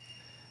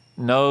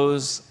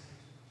 nose,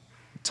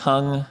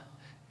 tongue,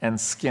 and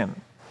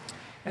skin.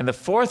 And the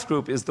fourth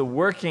group is the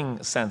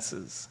working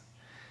senses,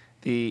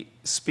 the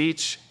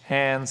speech,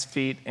 hands,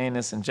 feet,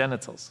 anus, and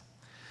genitals.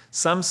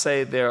 Some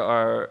say there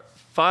are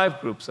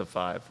 5 groups of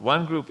 5.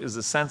 One group is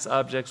the sense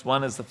objects,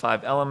 one is the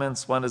 5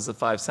 elements, one is the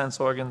 5 sense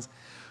organs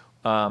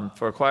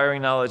for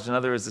acquiring knowledge,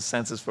 another is the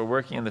senses for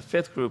working, and the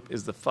 5th group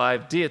is the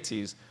 5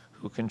 deities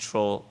who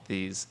control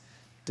these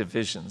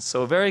divisions.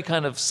 So a very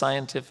kind of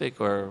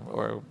scientific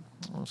or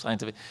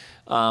scientific,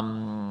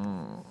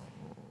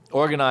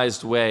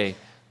 organized way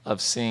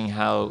of seeing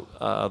how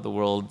the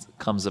world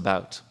comes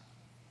about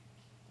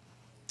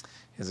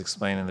is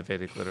explained in the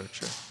Vedic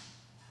literature.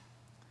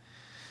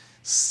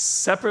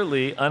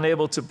 Separately,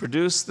 unable to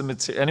produce the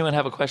material. Anyone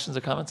have questions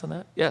or comments on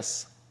that?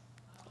 Yes.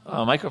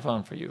 A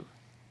microphone for you.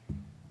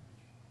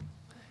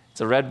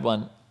 It's a red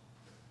one.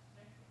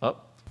 Oh.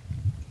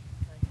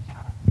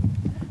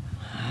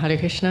 Hare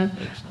Krishna.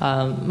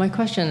 My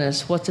question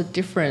is, what's the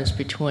difference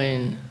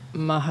between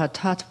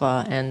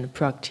Mahatattva and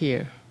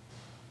Prakriti?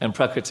 And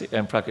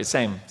Prakriti,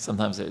 same.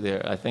 Sometimes they're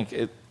there. I think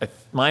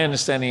my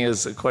understanding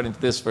is, according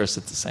to this verse,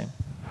 it's the same.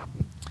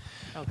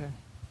 Okay.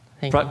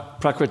 Thank you.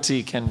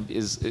 Prakriti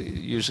is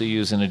usually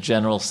used in a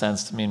general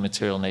sense to mean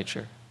material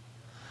nature.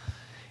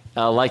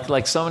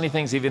 Like so many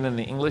things, even in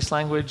the English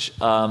language,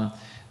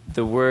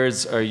 the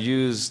words are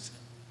used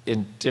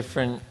at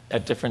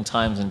different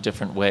times in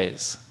different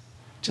ways.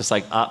 Just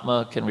like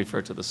Atma can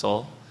refer to the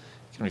soul,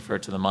 can refer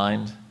to the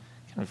mind,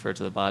 can refer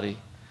to the body.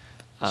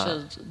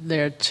 So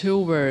there are 2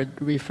 words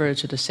refer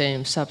to the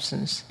same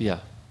substance. Yeah.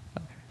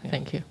 Okay.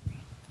 Thank you.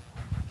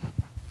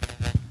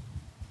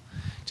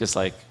 Just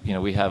like,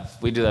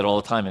 we do that all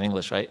the time in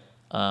English, right?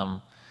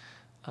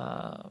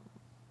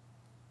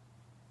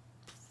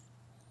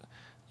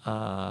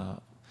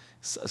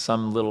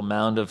 Some little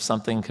mound of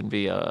something can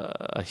be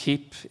a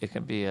heap. It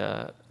can be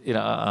a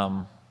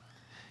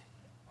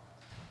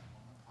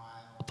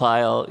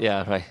pile.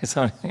 Yeah, right.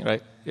 Something,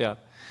 right? Yeah.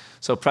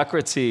 So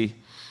Prakriti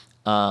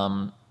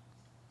can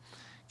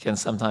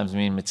sometimes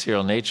mean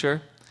material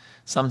nature.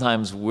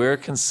 Sometimes we're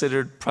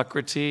considered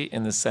Prakriti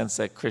in the sense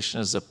that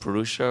Krishna is a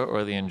Purusha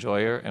or the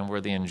enjoyer, and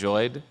we're the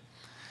enjoyed.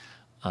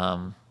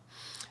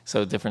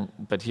 So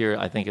different, but here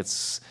I think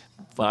it's,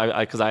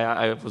 because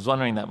I was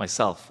wondering that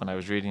myself when I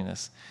was reading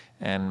this,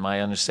 and my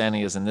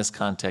understanding is in this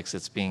context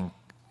it's being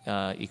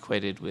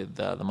equated with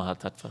the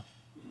Mahatattva.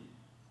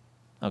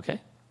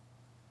 Okay?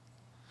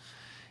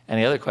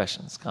 Any other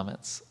questions,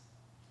 comments?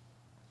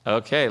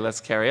 Okay,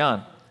 let's carry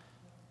on.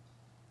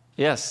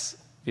 Yes,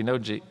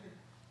 Vinodji.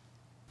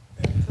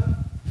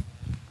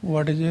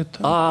 What is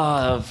it?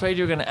 I'm afraid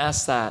you're going to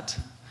ask that.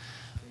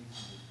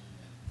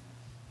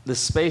 The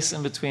space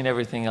in between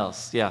everything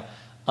else, yeah.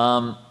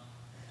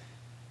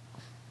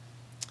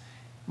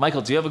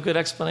 Michael, do you have a good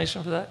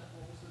explanation for that?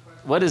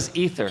 What is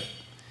ether?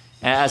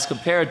 as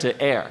compared to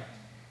air.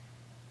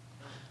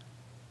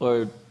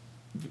 Or,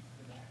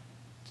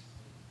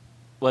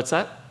 what's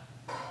that?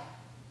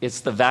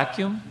 It's the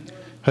vacuum?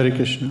 Hare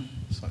Krishna.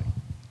 Sorry.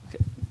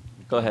 Okay.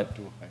 Go ahead.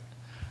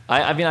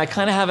 I mean, I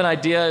kind of have an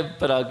idea,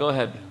 but go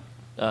ahead,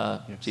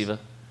 Jiva.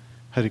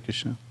 Hare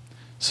Krishna.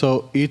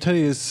 So ether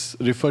is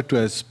referred to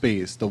as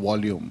space, the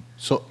volume.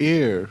 So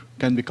air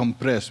can be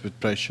compressed with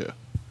pressure.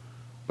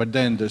 But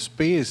then the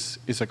space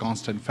is a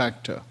constant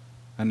factor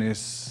and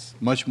is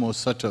much more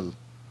subtle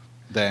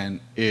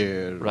than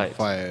air, Right.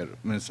 fire,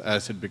 means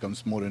as it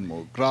becomes more and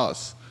more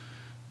gross.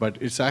 But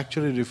it's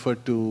actually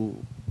referred to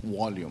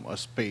volume or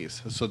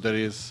space. So there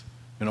is,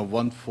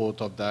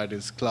 1/4 of that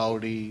is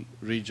cloudy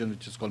region,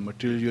 which is called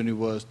material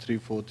universe.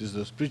 3/4 is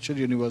the spiritual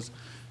universe.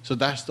 So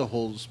that's the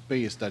whole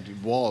space that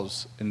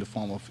evolves in the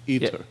form of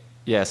ether.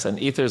 Yes, and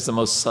ether is the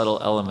most subtle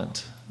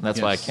element. And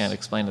that's why I Yes. can't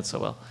explain it so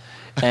well.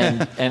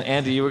 And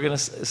Andy, you were going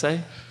to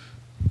say?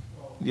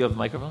 You have a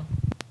microphone?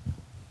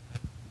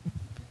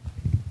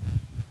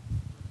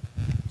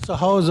 So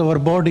how is our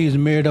body is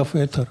made of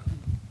ether?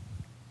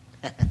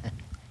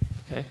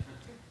 Okay.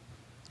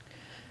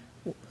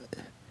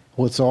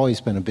 Well, it's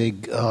always been a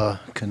big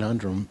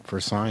conundrum for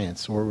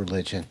science or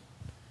religion,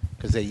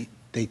 because they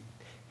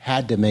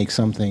had to make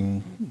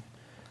something.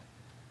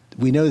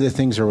 We know that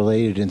things are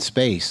related in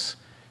space,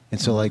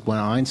 and so like when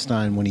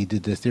Einstein, when he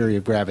did the theory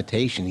of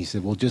gravitation, he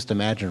said, well, just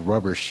imagine a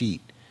rubber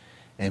sheet,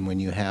 and when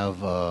you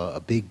have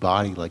a big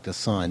body like the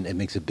sun, it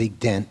makes a big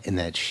dent in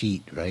that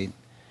sheet, right?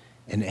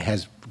 And it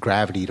has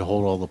gravity to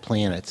hold all the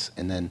planets,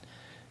 and then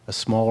a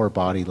smaller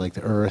body like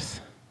the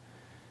Earth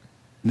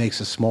makes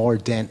a smaller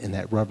dent in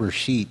that rubber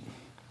sheet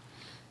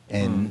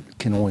and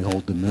can only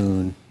hold the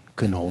moon,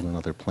 couldn't hold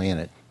another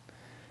planet.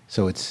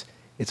 So it's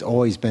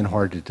always been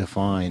hard to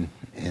define,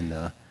 and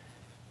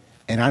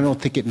I don't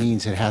think it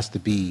means it has to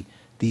be,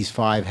 these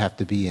 5 have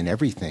to be in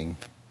everything.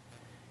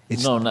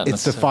 No, not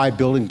It's the necessarily. 5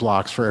 building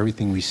blocks for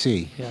everything we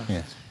see.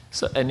 Yeah.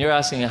 So, and you're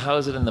asking, how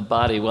is it in the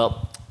body?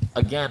 Well,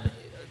 again,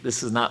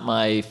 this is not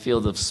my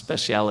field of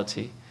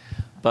speciality,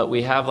 but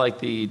we have like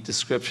the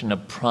description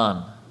of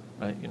pran,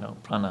 right?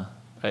 Prana,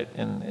 right?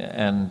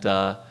 And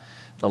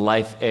the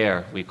life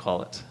air, we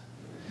call it.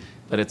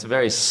 But it's a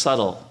very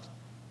subtle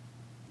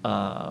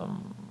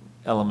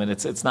element.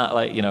 It's not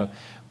like,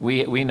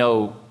 we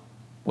know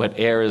what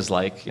air is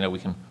like. We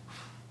can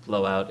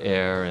blow out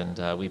air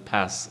and we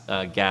pass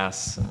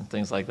gas and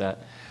things like that.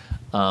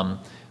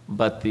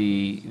 But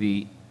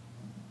the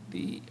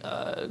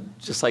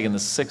just like in the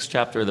 6th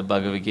chapter of the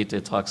Bhagavad Gita,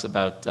 it talks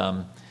about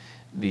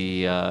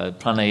the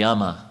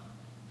pranayama,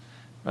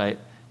 right?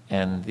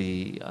 And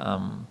the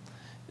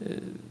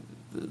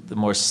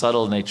more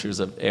subtle natures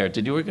of air.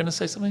 You were going to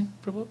say something,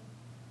 Prabhu?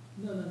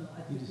 No.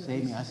 You just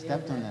saved me. I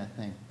stepped on that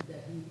thing.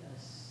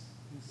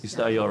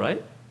 Are you all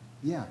right?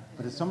 Yeah,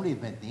 but if somebody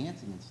had been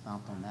dancing and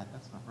stomped on that,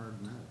 that's a hard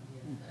note.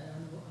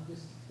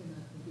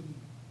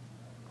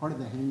 Part of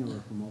the hangover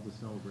from all the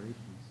celebrations.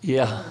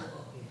 Yeah.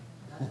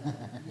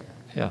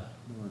 Yeah.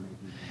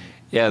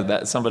 Yeah,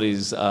 that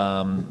somebody's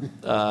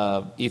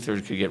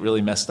ether could get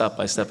really messed up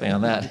by stepping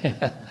on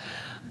that.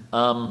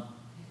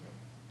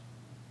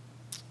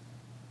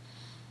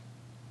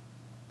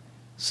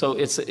 So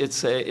it's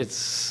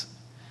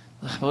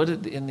what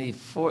in the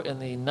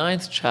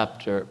 9th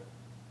chapter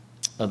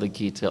of the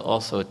Gita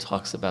also it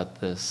talks about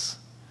this.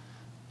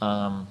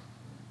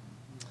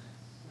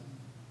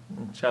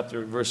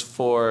 Chapter verse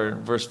 4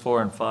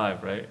 and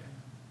 5, right?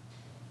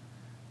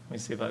 Let me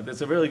see if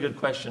it's a really good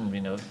question,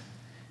 Vinod.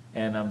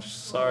 And I'm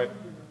sorry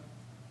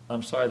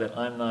that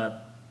I'm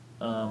not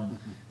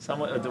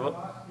somewhat.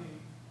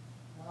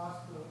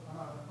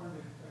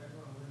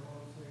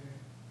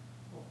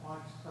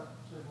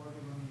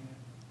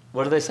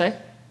 What do they say?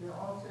 They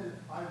all say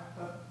 5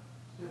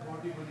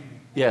 body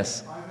believing.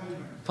 Yes. 5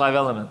 elements. 5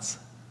 elements.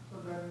 So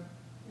then,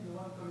 in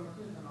one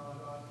conversation, I was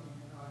asking,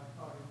 I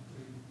thought it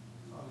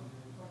was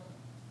a question.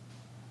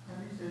 And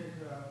he said,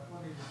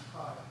 one is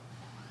sky.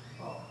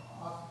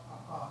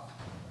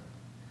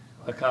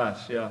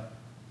 Akash, yeah.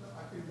 So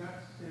I think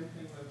that's the same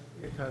thing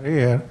like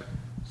air.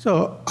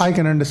 So I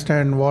can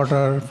understand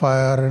water,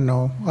 fire,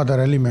 other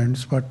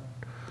elements, but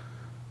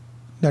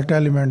that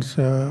elements,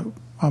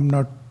 I'm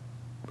not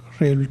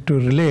able to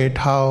relate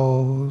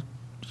how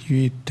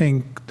you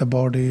think the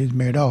body is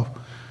made of.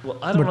 Well,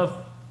 I don't know if.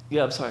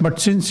 Yeah, I'm sorry. But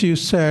since you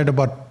said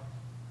about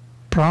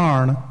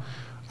pran,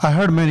 I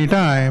heard many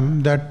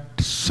times that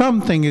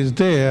something is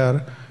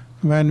there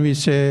when we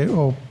say,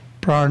 oh,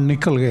 pran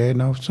nikal gaye,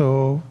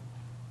 so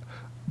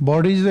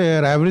body is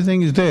there,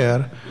 everything is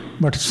there,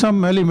 but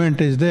some element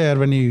is there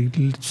when you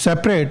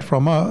separate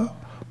from a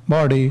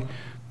body,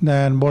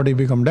 then body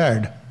become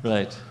dead.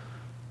 Right.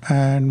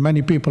 And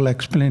many people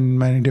explain in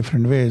many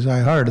different ways. I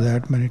heard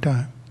that many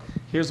times.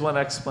 Here's one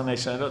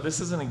explanation. I know this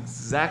isn't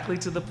exactly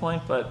to the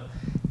point, but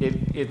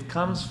it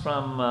comes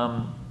from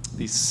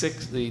the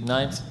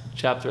 9th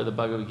chapter of the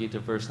Bhagavad Gita,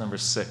 verse number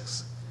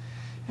 6.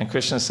 And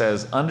Krishna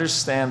says,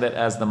 understand that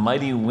as the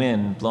mighty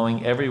wind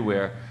blowing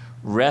everywhere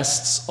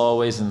rests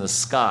always in the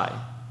sky,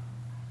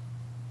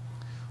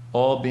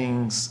 all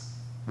beings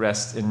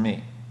rest in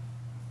me.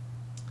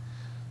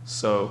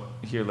 So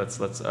here,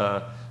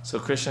 so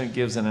Krishna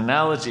gives an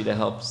analogy to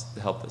help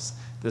this.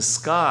 The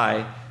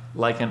sky,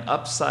 like an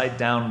upside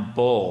down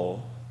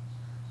bowl,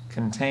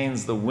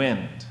 contains the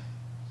wind.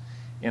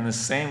 In the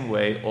same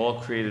way, all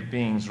created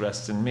beings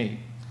rest in me.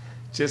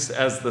 Just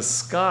as the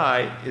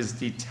sky is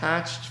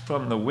detached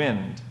from the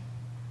wind,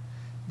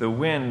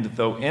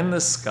 though in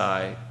the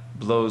sky,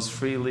 blows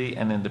freely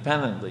and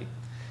independently.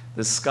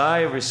 The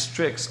sky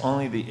restricts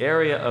only the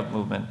area of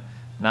movement,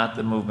 not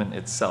the movement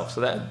itself.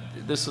 So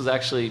this was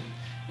actually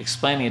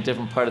explaining a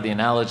different part of the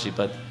analogy,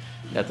 but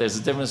that there's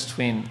a difference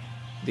between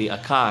the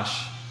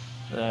akash,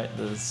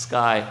 the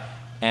sky,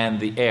 and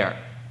the air.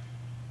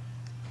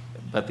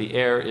 But the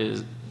air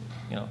is,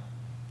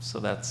 so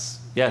that's,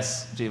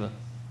 yes, Jiva.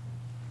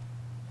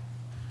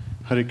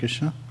 Hare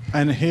Krishna.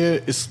 And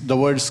here is the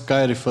word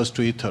sky refers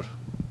to ether.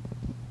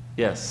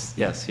 Yes,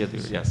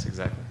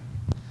 exactly.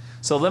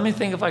 So let me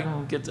think if I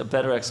can get a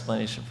better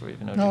explanation for you.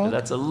 No.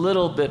 That's a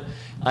little bit,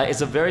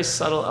 it's a very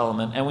subtle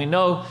element, and we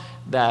know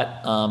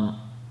that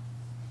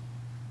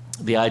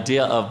the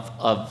idea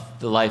of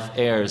the life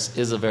airs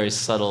is a very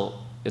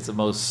subtle, it's the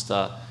most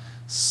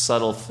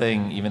subtle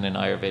thing even in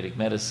Ayurvedic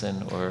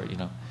medicine or,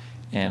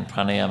 and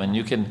pranayama.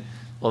 And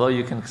although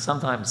you can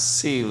sometimes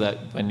see that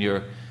when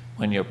your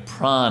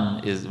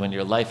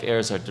life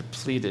airs are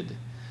depleted,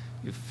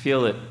 you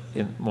feel it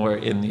more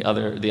in the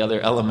other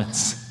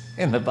elements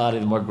in the body.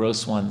 The more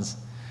gross ones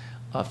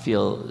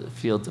feel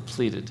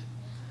depleted.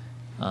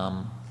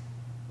 Does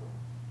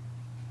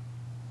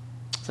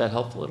that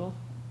help a little?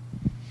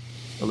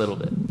 A little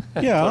bit.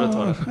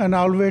 Yeah, and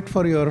I'll wait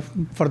for your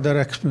further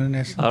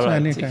explanations All right,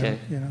 anytime.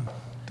 TK.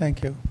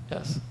 Thank you.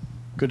 Yes.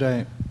 Could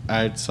I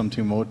add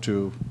something more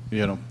to,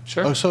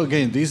 Sure. So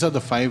again, these are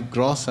the 5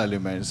 gross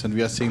elements, and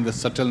we are seeing the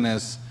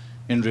subtleness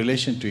in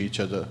relation to each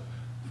other.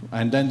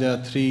 And then there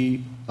are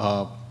 3,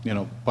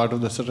 part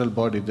of the subtle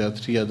body, there are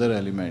 3 other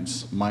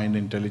elements: mind,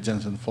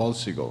 intelligence, and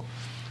false ego.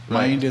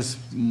 Right. Mind is,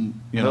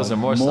 Those are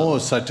more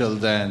subtle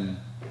than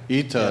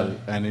ether,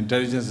 and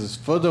intelligence is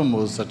further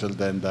more subtle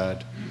than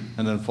that.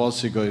 And then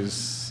false ego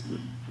is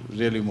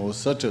really more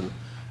subtle.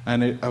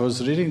 And I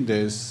was reading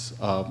this,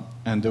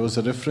 and there was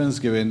a reference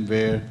given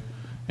where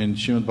in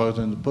Srimad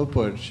Bhagavatam, the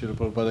purport, Srila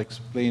Prabhupada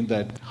explained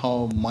that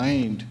how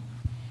mind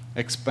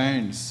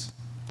expands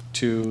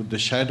to the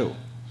shadow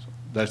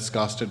that's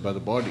casted by the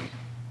body.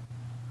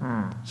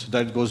 So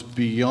that goes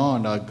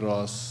beyond our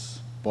gross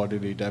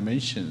bodily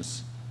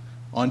dimensions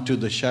onto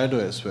the shadow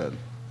as well.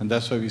 And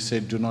that's why we say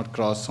do not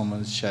cross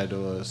someone's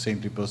shadow, a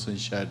saintly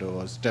person's shadow,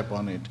 or step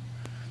on it,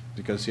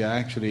 because you're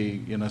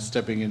actually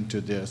stepping into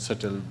their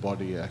subtle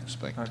body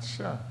aspect.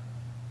 Sure.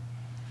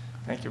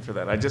 Thank you for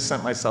that. I just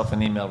sent myself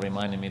an email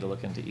reminding me to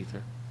look into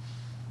ether.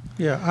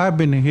 Yeah, I've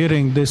been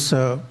hearing this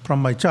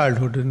from my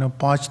childhood.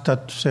 5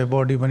 तत्व से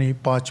body बनी,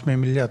 5 में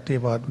मिल जाती है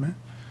बाद में.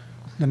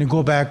 Then you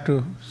go back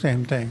to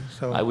same thing.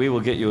 So We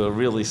will get you a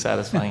really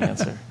satisfying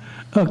answer.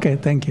 okay,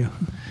 thank you.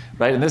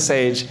 Right, in this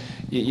age,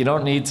 you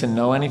don't need to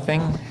know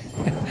anything.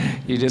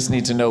 You just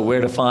need to know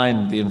where to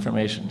find the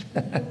information,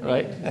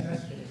 right?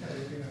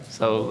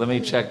 So let me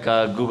check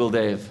Google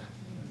Dave.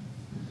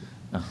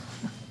 No.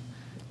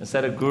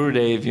 Instead of Guru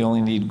Dave, you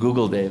only need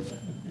Google Dave.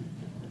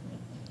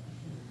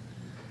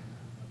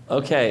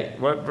 Okay,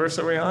 what verse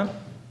are we on?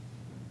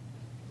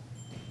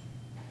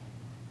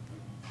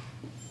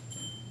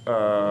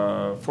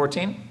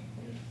 14?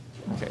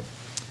 Okay.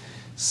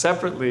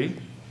 Separately,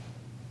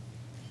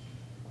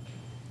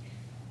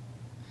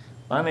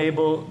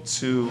 unable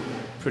to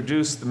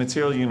produce the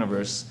material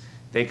universe,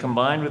 they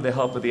combined with the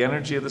help of the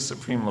energy of the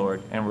Supreme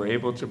Lord and were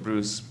able to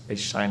produce a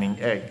shining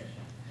egg.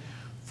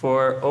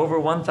 For over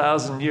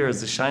 1,000 years,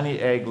 the shiny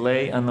egg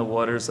lay on the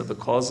waters of the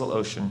causal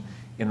ocean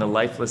in the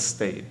lifeless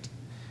state.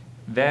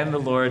 Then the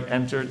Lord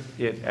entered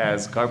it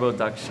as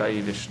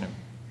Garbhodakshayi Vishnu.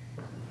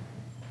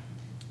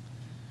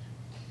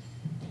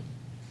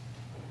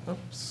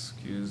 Oops,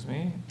 excuse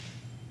me.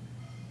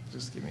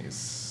 Just give me a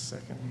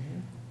second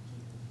here.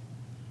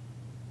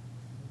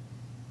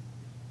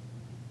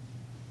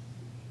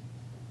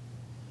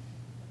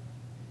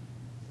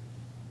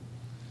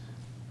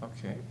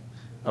 Okay.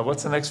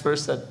 What's the next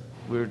verse that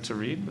we were to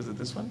read? Was it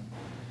this one?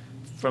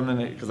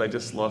 Because I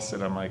just lost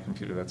it on my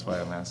computer. That's why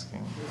I'm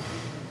asking.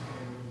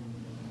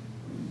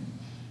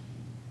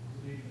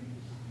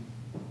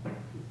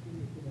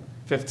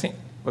 $15.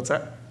 What's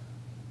that?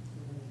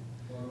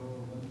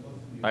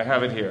 I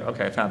have it here.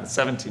 Okay, I found it.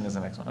 17 is the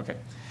next one. Okay.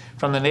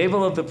 From the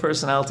navel of the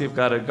personality of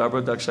God,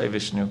 Garbhodakshayi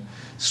Vishnu,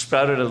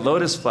 sprouted a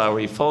lotus flower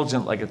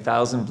effulgent like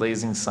 1,000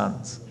 blazing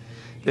suns.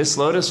 This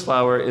lotus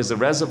flower is a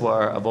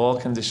reservoir of all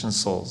conditioned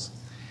souls.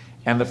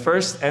 And the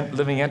first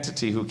living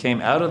entity who came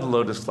out of the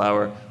lotus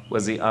flower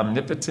was the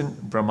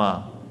omnipotent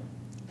Brahma.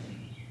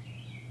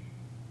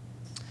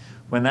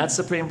 When that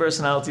Supreme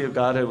Personality of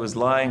Godhead was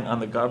lying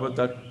on the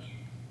Garbhodak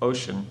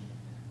ocean,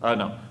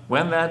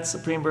 when that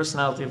Supreme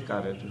Personality of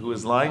Godhead, who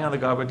was lying on the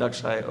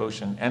Garbhodakshayi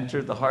ocean,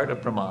 entered the heart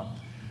of Brahma,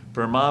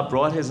 Brahma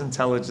brought his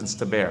intelligence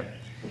to bear.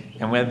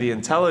 And when the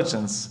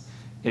intelligence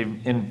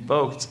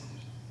invoked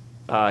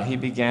he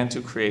began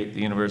to create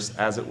the universe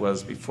as it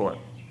was before.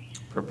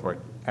 Purport.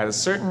 At a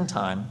certain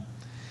time,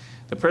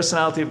 the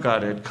personality of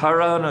Godhead,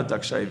 Karana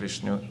Dakshai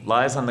Vishnu,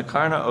 lies on the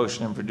Karna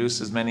ocean and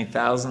produces many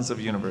thousands of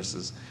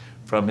universes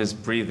from his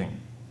breathing.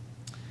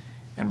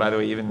 And by the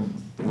way, even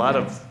a lot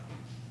of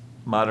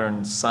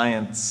modern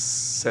science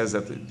says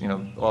that,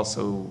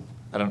 also,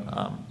 I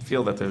don't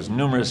feel that there's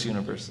numerous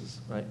universes,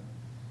 right?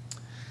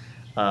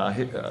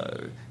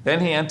 Then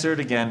he entered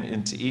again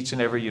into each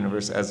and every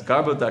universe as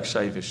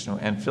Garbhodakshai Vishnu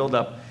and filled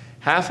up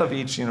half of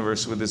each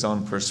universe with his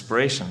own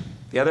perspiration.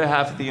 The other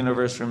half of the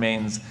universe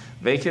remains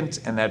vacant,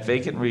 and that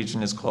vacant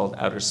region is called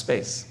outer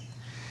space.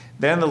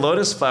 Then the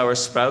lotus flower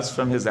sprouts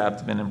from his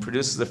abdomen and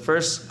produces the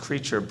first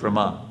creature,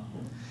 Brahma.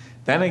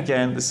 Then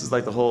again, this is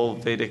like the whole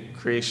Vedic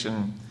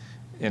creation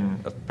in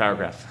a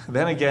paragraph.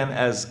 Then again,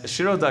 as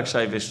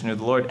Shirodakshai Vishnu,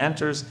 the Lord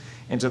enters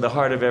into the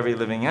heart of every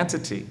living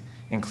entity,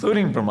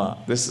 including Brahma.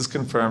 This is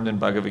confirmed in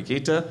Bhagavad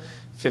Gita,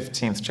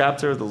 15th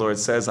chapter. The Lord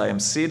says, I am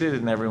seated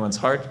in everyone's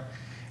heart,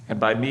 and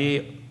by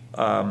me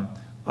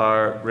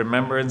are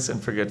remembrance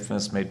and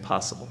forgetfulness made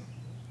possible.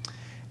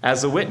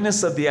 As a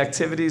witness of the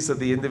activities of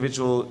the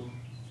individual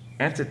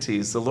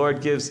entities, the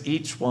Lord gives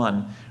each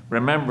one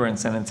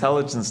remembrance and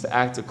intelligence to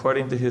act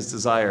according to his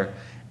desire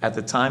at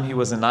the time he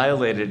was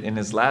annihilated in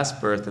his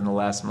last birth in the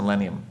last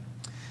millennium.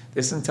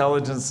 This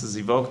intelligence is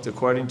evoked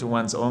according to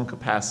one's own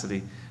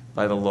capacity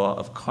by the law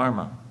of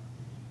karma.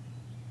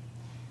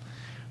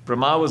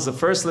 Brahma was the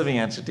first living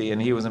entity,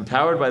 and he was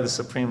empowered by the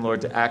Supreme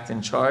Lord to act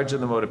in charge of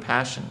the mode of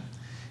passion.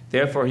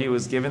 Therefore, he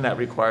was given that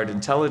required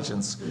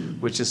intelligence,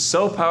 which is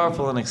so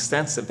powerful and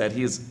extensive that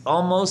he is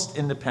almost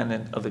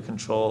independent of the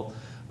control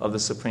of the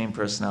Supreme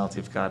Personality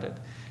of Godhead.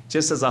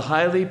 Just as a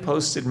highly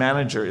posted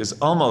manager is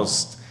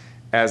almost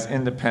as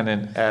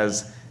independent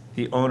as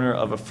the owner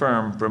of a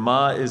firm,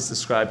 Brahma is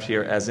described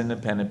here as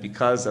independent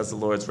because, as the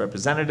Lord's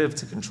representative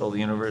to control the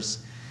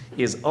universe,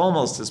 he is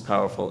almost as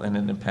powerful and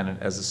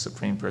independent as the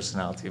Supreme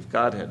Personality of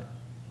Godhead.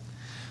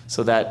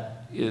 So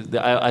that,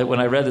 when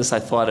I read this, I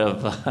thought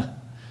of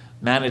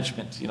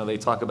management. They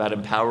talk about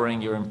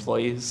empowering your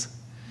employees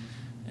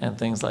and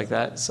things like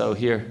that. So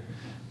here,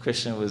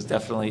 Krishna was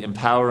definitely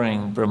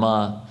empowering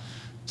Brahma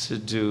to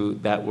do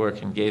that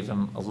work and gave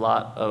him a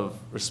lot of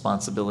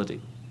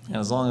responsibility. And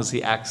as long as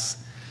he acts,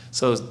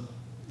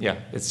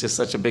 it's just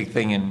such a big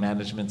thing in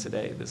management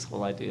today, this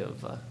whole idea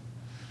of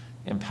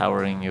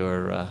empowering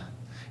your,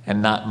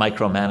 and not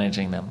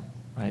micromanaging them,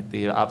 right?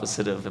 The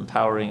opposite of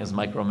empowering is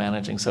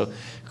micromanaging. So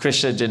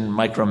Krishna didn't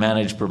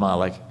micromanage Brahma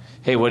like,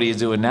 hey, what are you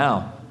doing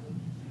now?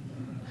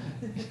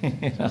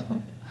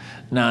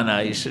 No,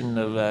 you shouldn't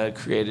have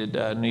created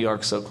New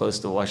York so close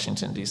to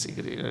Washington, D.C.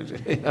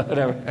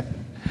 Whatever,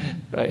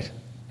 right?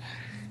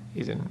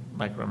 He didn't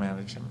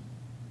micromanage him.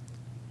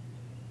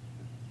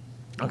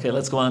 Okay,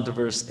 let's go on to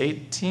verse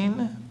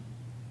 18.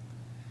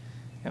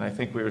 And I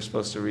think we were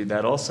supposed to read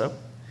that also.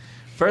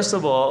 First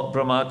of all,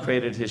 Brahma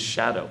created his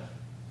shadow.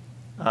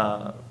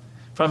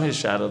 From his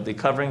shadow, the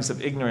coverings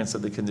of ignorance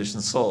of the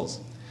conditioned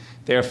souls.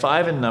 They are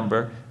 5 in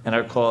number and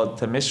are called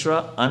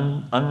Tamishra,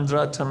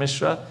 Andhra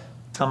Tamishra,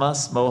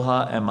 Tamas,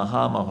 Moha, and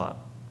Mahamoha.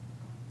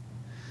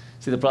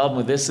 See, the problem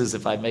with this is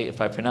if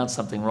I pronounce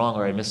something wrong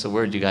or I miss a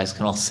word, you guys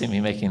can all see me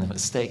making the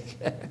mistake.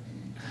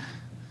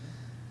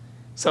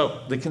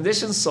 So, the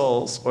conditioned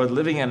souls, or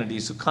living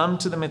entities who come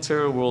to the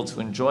material world to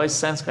enjoy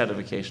sense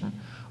gratification,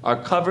 are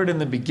covered in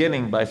the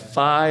beginning by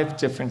 5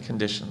 different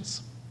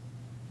conditions.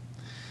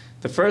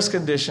 The first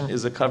condition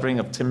is a covering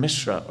of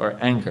Tamishra, or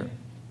anger.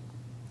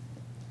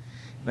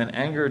 Then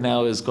anger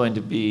now is going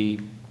to be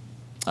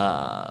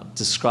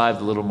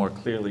described a little more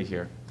clearly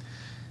here.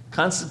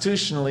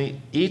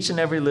 Constitutionally, each and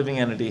every living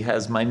entity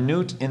has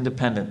minute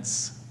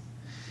independence.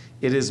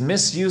 It is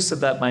misuse of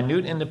that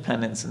minute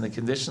independence in the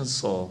conditioned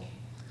soul,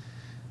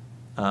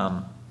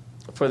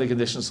 for the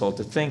conditioned soul,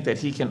 to think that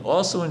he can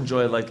also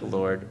enjoy like the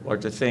Lord, or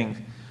to think,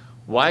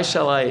 why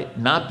shall I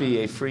not be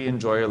a free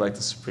enjoyer like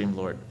the Supreme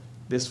Lord?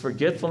 This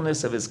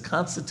forgetfulness of his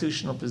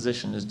constitutional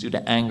position is due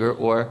to anger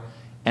or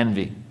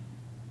envy.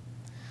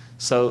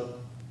 So,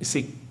 you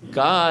see,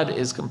 God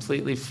is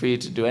completely free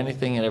to do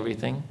anything and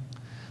everything.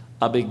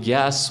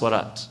 Abhigya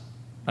Swarat,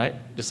 right?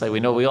 Just like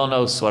we all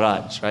know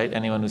Swaraj, right?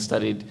 Anyone who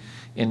studied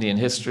Indian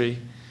history.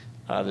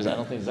 I don't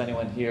think there's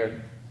anyone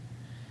here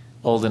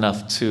old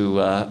enough to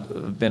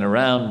have been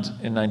around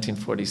in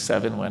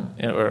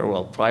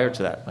 1947 prior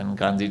to that, when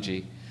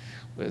Gandhiji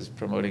was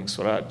promoting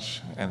Swaraj,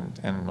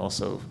 and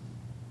also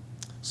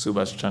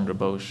Subhash Chandra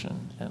Bose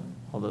and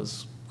all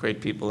those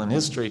great people in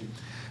history.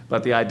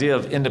 But the idea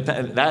of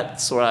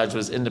that Swaraj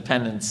was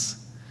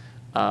independence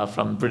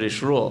from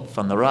British rule,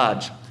 from the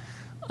Raj,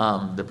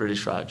 the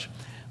British Raj.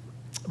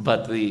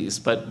 But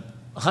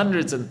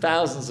hundreds and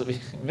thousands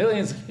of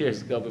millions of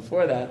years ago,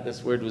 before that,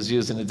 this word was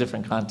used in a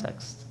different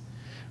context,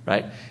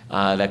 right?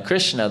 That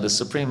Krishna, the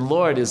Supreme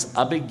Lord, is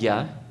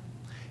Abhigya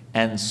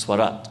and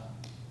Swarat,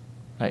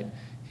 right?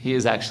 He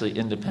is actually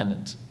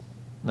independent.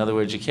 In other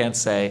words, you can't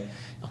say,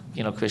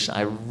 Krishna,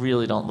 I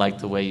really don't like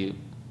the way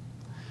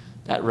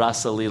that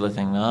Rasa Leela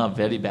thing,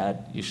 very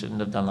bad, you shouldn't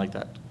have done like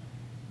that,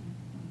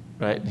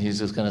 right? And he's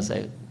just going to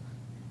say,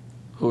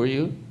 who are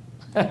you?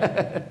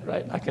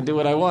 Right? I can do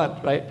what I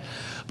want, right?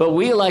 But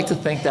we like to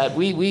think that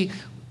we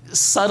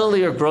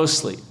subtly or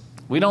grossly,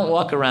 we don't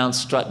walk around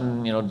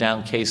strutting,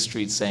 down K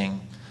Street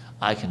saying,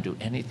 I can do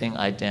anything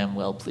I damn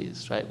well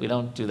please, right? We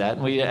don't do that.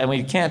 And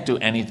we can't do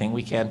anything.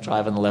 We can't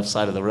drive on the left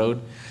side of the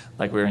road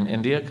like we're in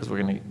India because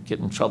we're going to get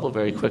in trouble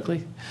very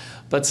quickly.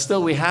 But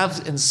still, we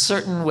have, in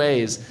certain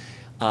ways,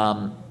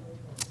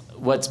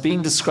 what's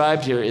being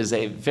described here is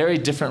a very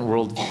different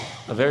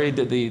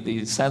worldview.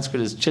 The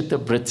Sanskrit is chitta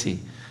vritti,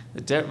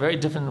 a very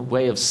different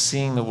way of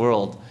seeing the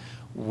world,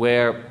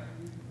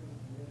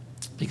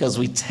 because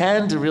we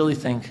tend to really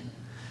think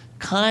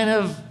kind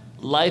of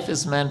life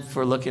is meant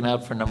for looking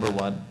out for number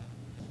one,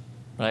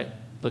 right?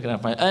 Looking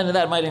out for and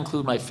that might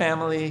include my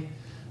family,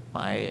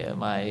 my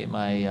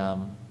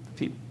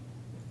people.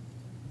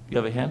 You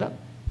have a hand up?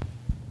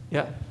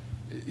 Yeah.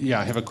 Yeah,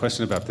 I have a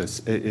question about this.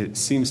 It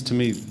seems to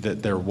me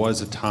that there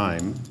was a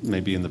time,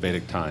 maybe in the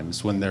Vedic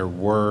times, when there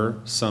were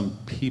some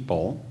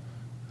people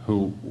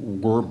who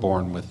were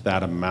born with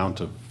that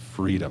amount of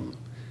freedom,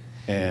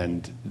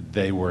 and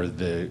they were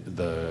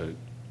the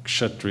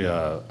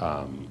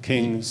Kshatriya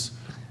kings,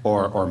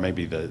 or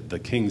maybe the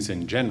kings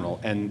in general,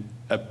 and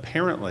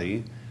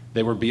apparently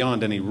they were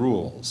beyond any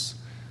rules.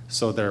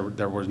 So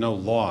there were no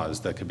laws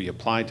that could be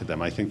applied to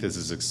them. I think this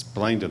is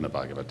explained in the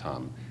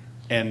Bhagavatam.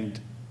 And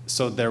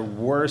so there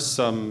were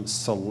some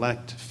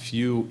select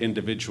few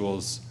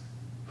individuals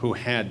who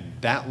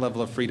had that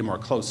level of freedom or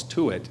close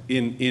to it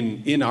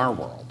in our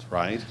world,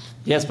 right?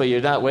 Yes, but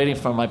you're not waiting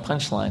for my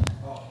punchline.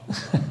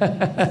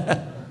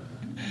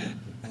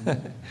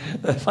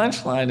 The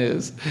punchline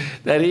is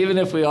that even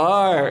if we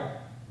are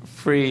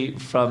free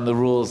from the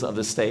rules of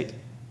the state,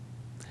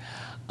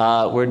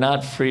 we're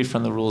not free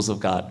from the rules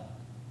of God.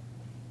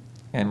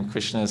 And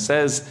Krishna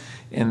says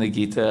in the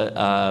Gita,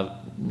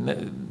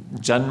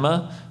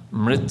 Janma,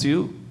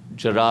 Mrityu,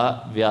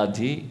 Jara,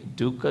 Vyadhi,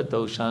 Dukkha,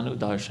 Doshanu,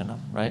 Darshanam,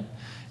 right?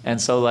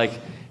 And so,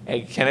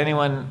 can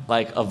anyone,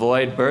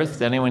 avoid birth?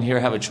 Did anyone here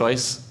have a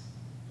choice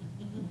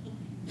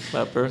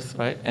about birth,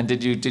 right? And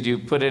did you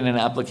put in an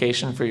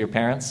application for your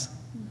parents?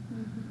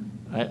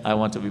 Right? I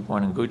want to be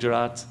born in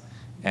Gujarat,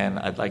 and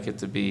I'd like it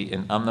to be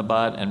in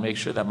Ahmedabad, and make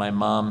sure that my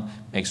mom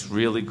makes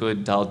really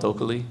good dal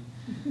dokali.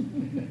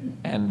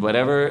 And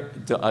whatever,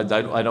 I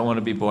don't want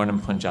to be born in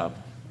Punjab.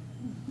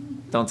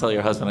 Don't tell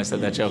your husband I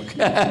said that joke.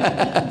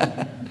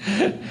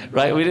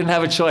 Right? We didn't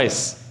have a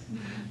choice.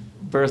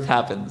 Birth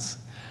happens.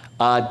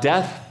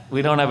 Death,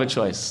 we don't have a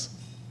choice.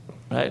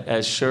 Right?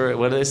 As sure,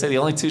 what do they say? The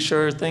only two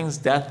sure things,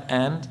 death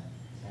and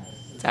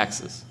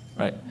taxes.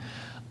 Right?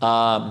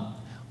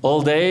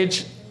 Old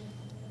age,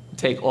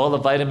 take all the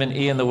vitamin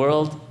E in the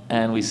world,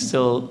 and we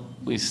still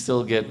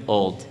get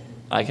old.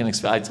 I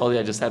told you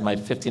I just had my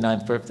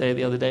 59th birthday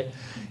the other day.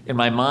 In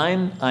my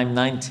mind, I'm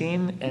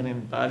 19, and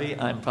in body,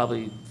 I'm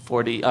probably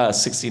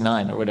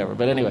 69 or whatever.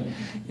 But anyway,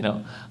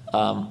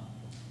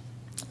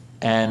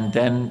 and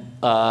then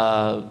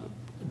Janma,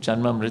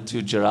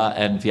 Mrityu, Jara,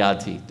 and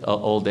Vyadhi,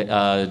 old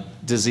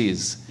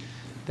disease.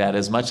 That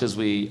as much as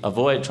we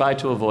try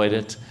to avoid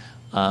it,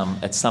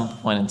 at some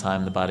point in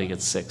time, the body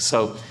gets sick.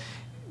 So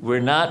we're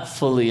not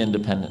fully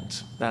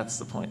independent. That's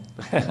the point.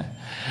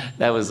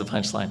 That was the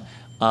punchline.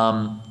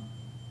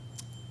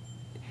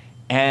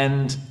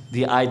 And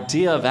the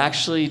idea of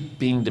actually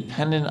being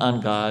dependent on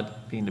God,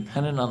 being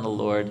dependent on the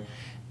Lord,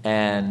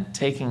 and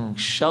taking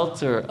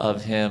shelter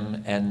of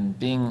Him,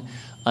 and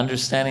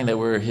understanding that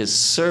we're His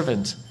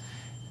servant,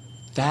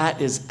 that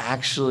is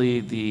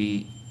actually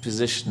the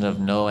position of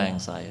no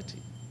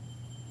anxiety,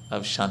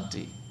 of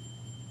shanti.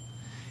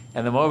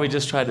 And the more we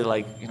just try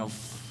to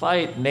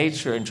fight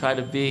nature and try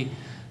to be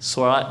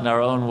swarat in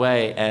our own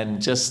way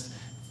and just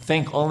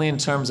think only in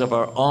terms of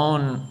our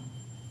own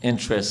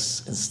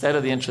interests instead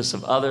of the interests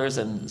of others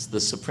and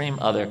the supreme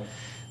other,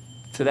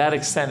 to that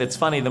extent, it's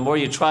funny, the more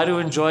you try to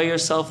enjoy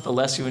yourself, the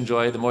less you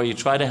enjoy. The more you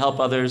try to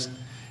help others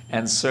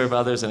and serve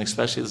others, and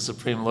especially the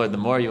Supreme Lord, the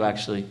more you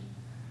actually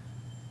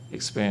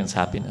experience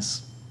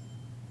happiness.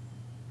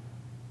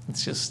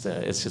 It's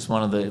just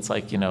one of the, it's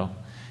like,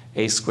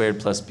 A squared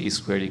plus B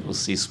squared equals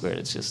C squared.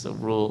 It's just a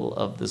rule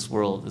of this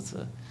world.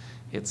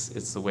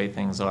 It's the way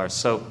things are.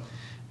 So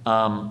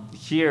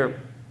here,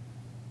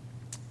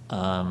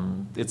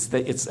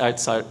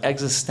 it's our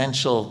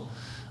existential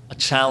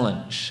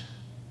challenge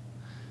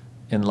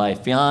in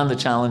life, beyond the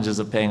challenges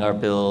of paying our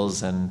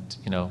bills and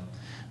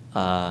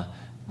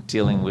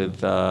dealing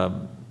with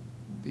the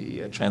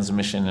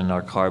transmission in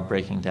our car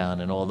breaking down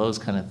and all those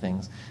kind of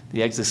things.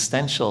 The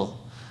existential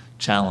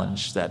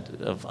challenge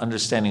of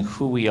understanding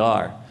who we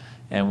are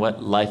and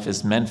what life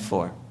is meant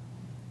for.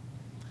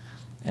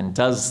 And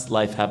does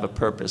life have a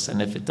purpose?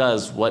 And if it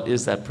does, what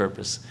is that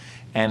purpose?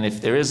 And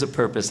if there is a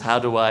purpose, how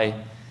do I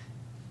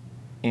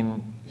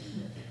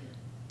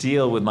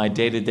deal with my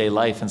day-to-day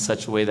life in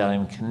such a way that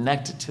I'm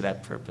connected to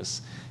that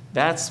purpose?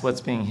 That's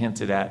what's being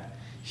hinted at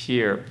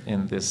here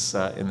in this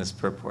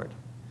purport.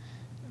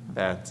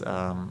 That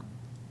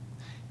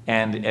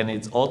and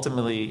it's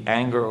ultimately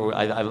anger,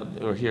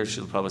 or here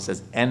Srila Prabhupada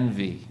says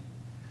envy.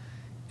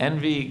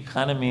 envy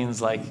kind of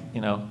means like,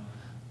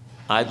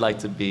 I'd like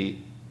to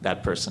be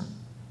that person,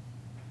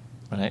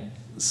 right?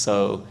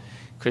 So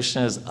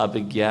Krishna is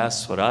abhigya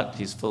swarat,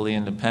 he's fully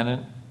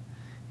independent,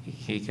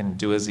 he can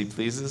do as he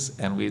pleases,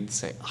 and we'd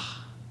say,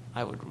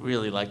 I would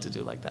really like to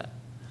do like that.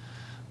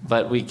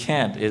 But we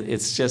can't.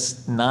 It's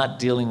just not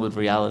dealing with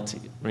reality.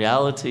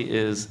 Reality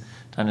is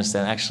to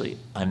understand, actually,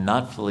 I'm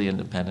not fully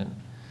independent,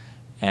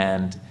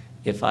 and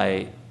if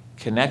I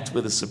connect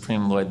with the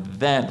Supreme Lord,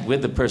 then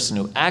with the person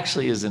who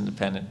actually is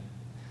independent,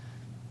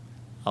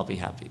 I'll be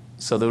happy.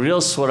 So the real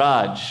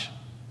Swaraj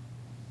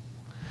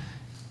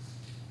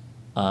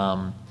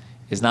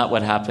is not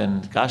what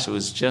happened. Gosh, we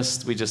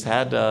just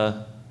had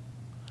the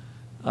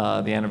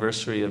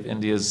anniversary of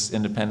India's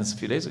independence a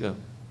few days ago,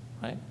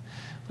 right?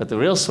 But the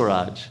real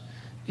Swaraj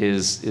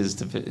is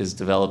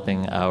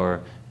developing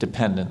our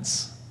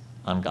dependence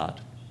on God.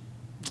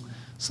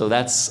 So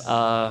that's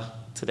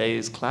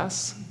today's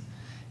class.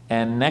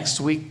 And next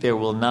week there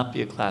will not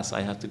be a class.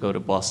 I have to go to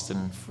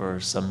Boston for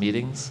some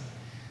meetings.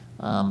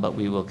 But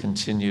we will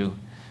continue.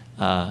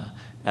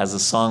 As the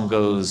song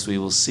goes, we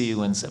will see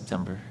you in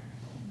September.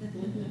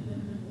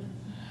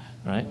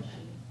 Right?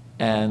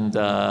 And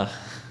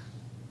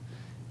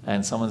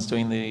someone's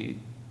doing the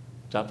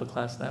japa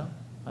class now,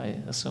 I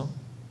assume?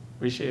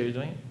 Rishi, are you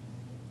doing it?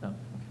 No?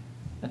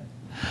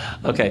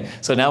 Okay,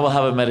 so now we'll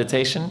have a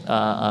meditation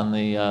on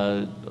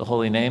the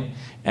holy name.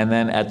 And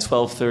then at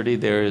 12:30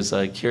 there is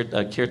a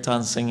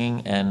kirtan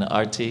singing and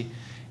arti.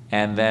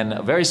 And then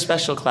a very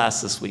special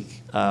class this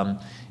week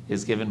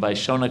is given by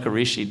Shonaka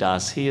Rishi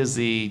Das. He is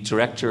the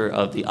director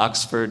of the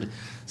Oxford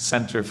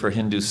Center for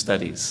Hindu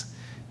Studies.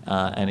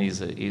 And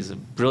he's a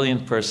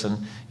brilliant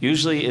person.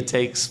 Usually it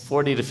takes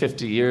 40 to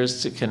 50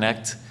 years to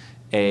connect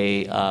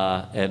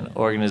an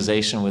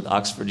organization with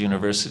Oxford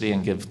University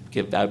and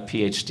give out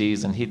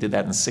PhDs, and he did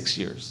that in 6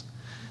 years.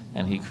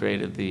 And he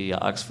created the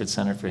Oxford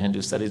Center for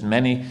Hindu Studies.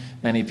 Many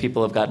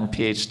people have gotten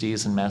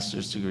PhDs and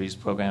master's degrees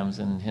programs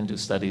in Hindu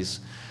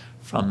studies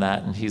from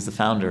that, and he's the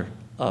founder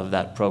of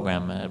that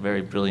program, a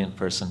very brilliant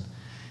person,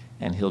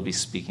 and he'll be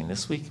speaking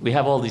this week. We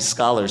have all these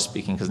scholars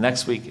speaking, because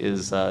next week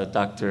is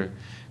Dr.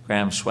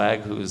 Graham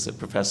Schwag, who is a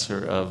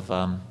professor of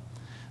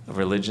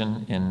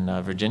religion in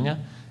Virginia,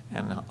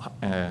 and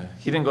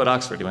he didn't go to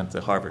Oxford, he went to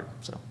Harvard,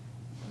 so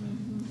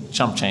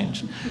chump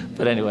change.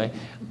 But anyway,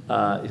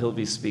 he'll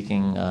be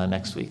speaking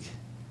next week.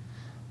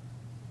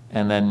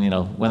 And then,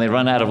 when they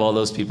run out of all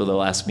those people,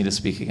 they'll ask me to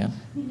speak again.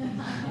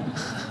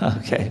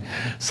 Okay,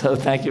 so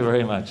thank you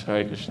very much.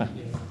 Hare Krishna.